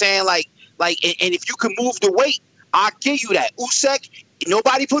 You know what I'm saying? Like, and if you can move the weight, I'll give you that. Usyk,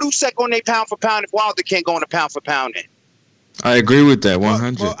 nobody put Usyk on a pound for pound if Wilder can't go on a pound for pound then. I agree with that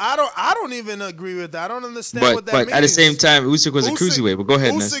 100. Well, I don't even agree with that. I don't understand what that means. But at the same time, Usyk was a cruiserweight. But go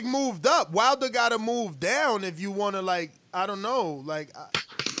ahead, Ness. Usyk moved up. Wilder got to move down if you want to, like, I don't know, like.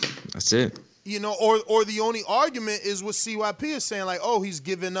 That's it. You know, or the only argument is what CYP is saying, like, oh, he's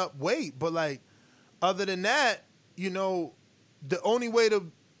giving up weight. But, like, other than that, you know, the only way to,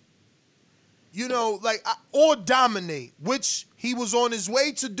 you know, like, or dominate, which he was on his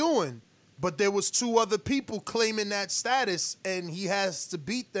way to doing. But there was 2 other people claiming that status, and he has to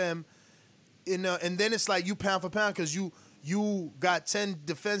beat them. And then it's like you pound for pound because you got 10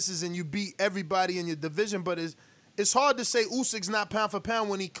 defenses and you beat everybody in your division. But it's hard to say Usyk's not pound for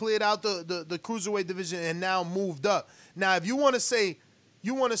pound when he cleared out the cruiserweight division and now moved up. Now, if you want to say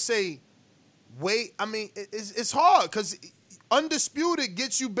weight, I mean, it's hard because undisputed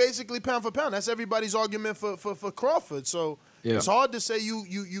gets you basically pound for pound. That's everybody's argument for Crawford. So it's hard to say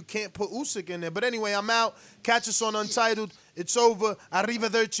you can't put Usyk in there. But anyway, I'm out. Catch us on Untitled. It's over.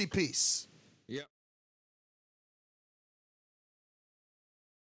 Arrivederci. Peace.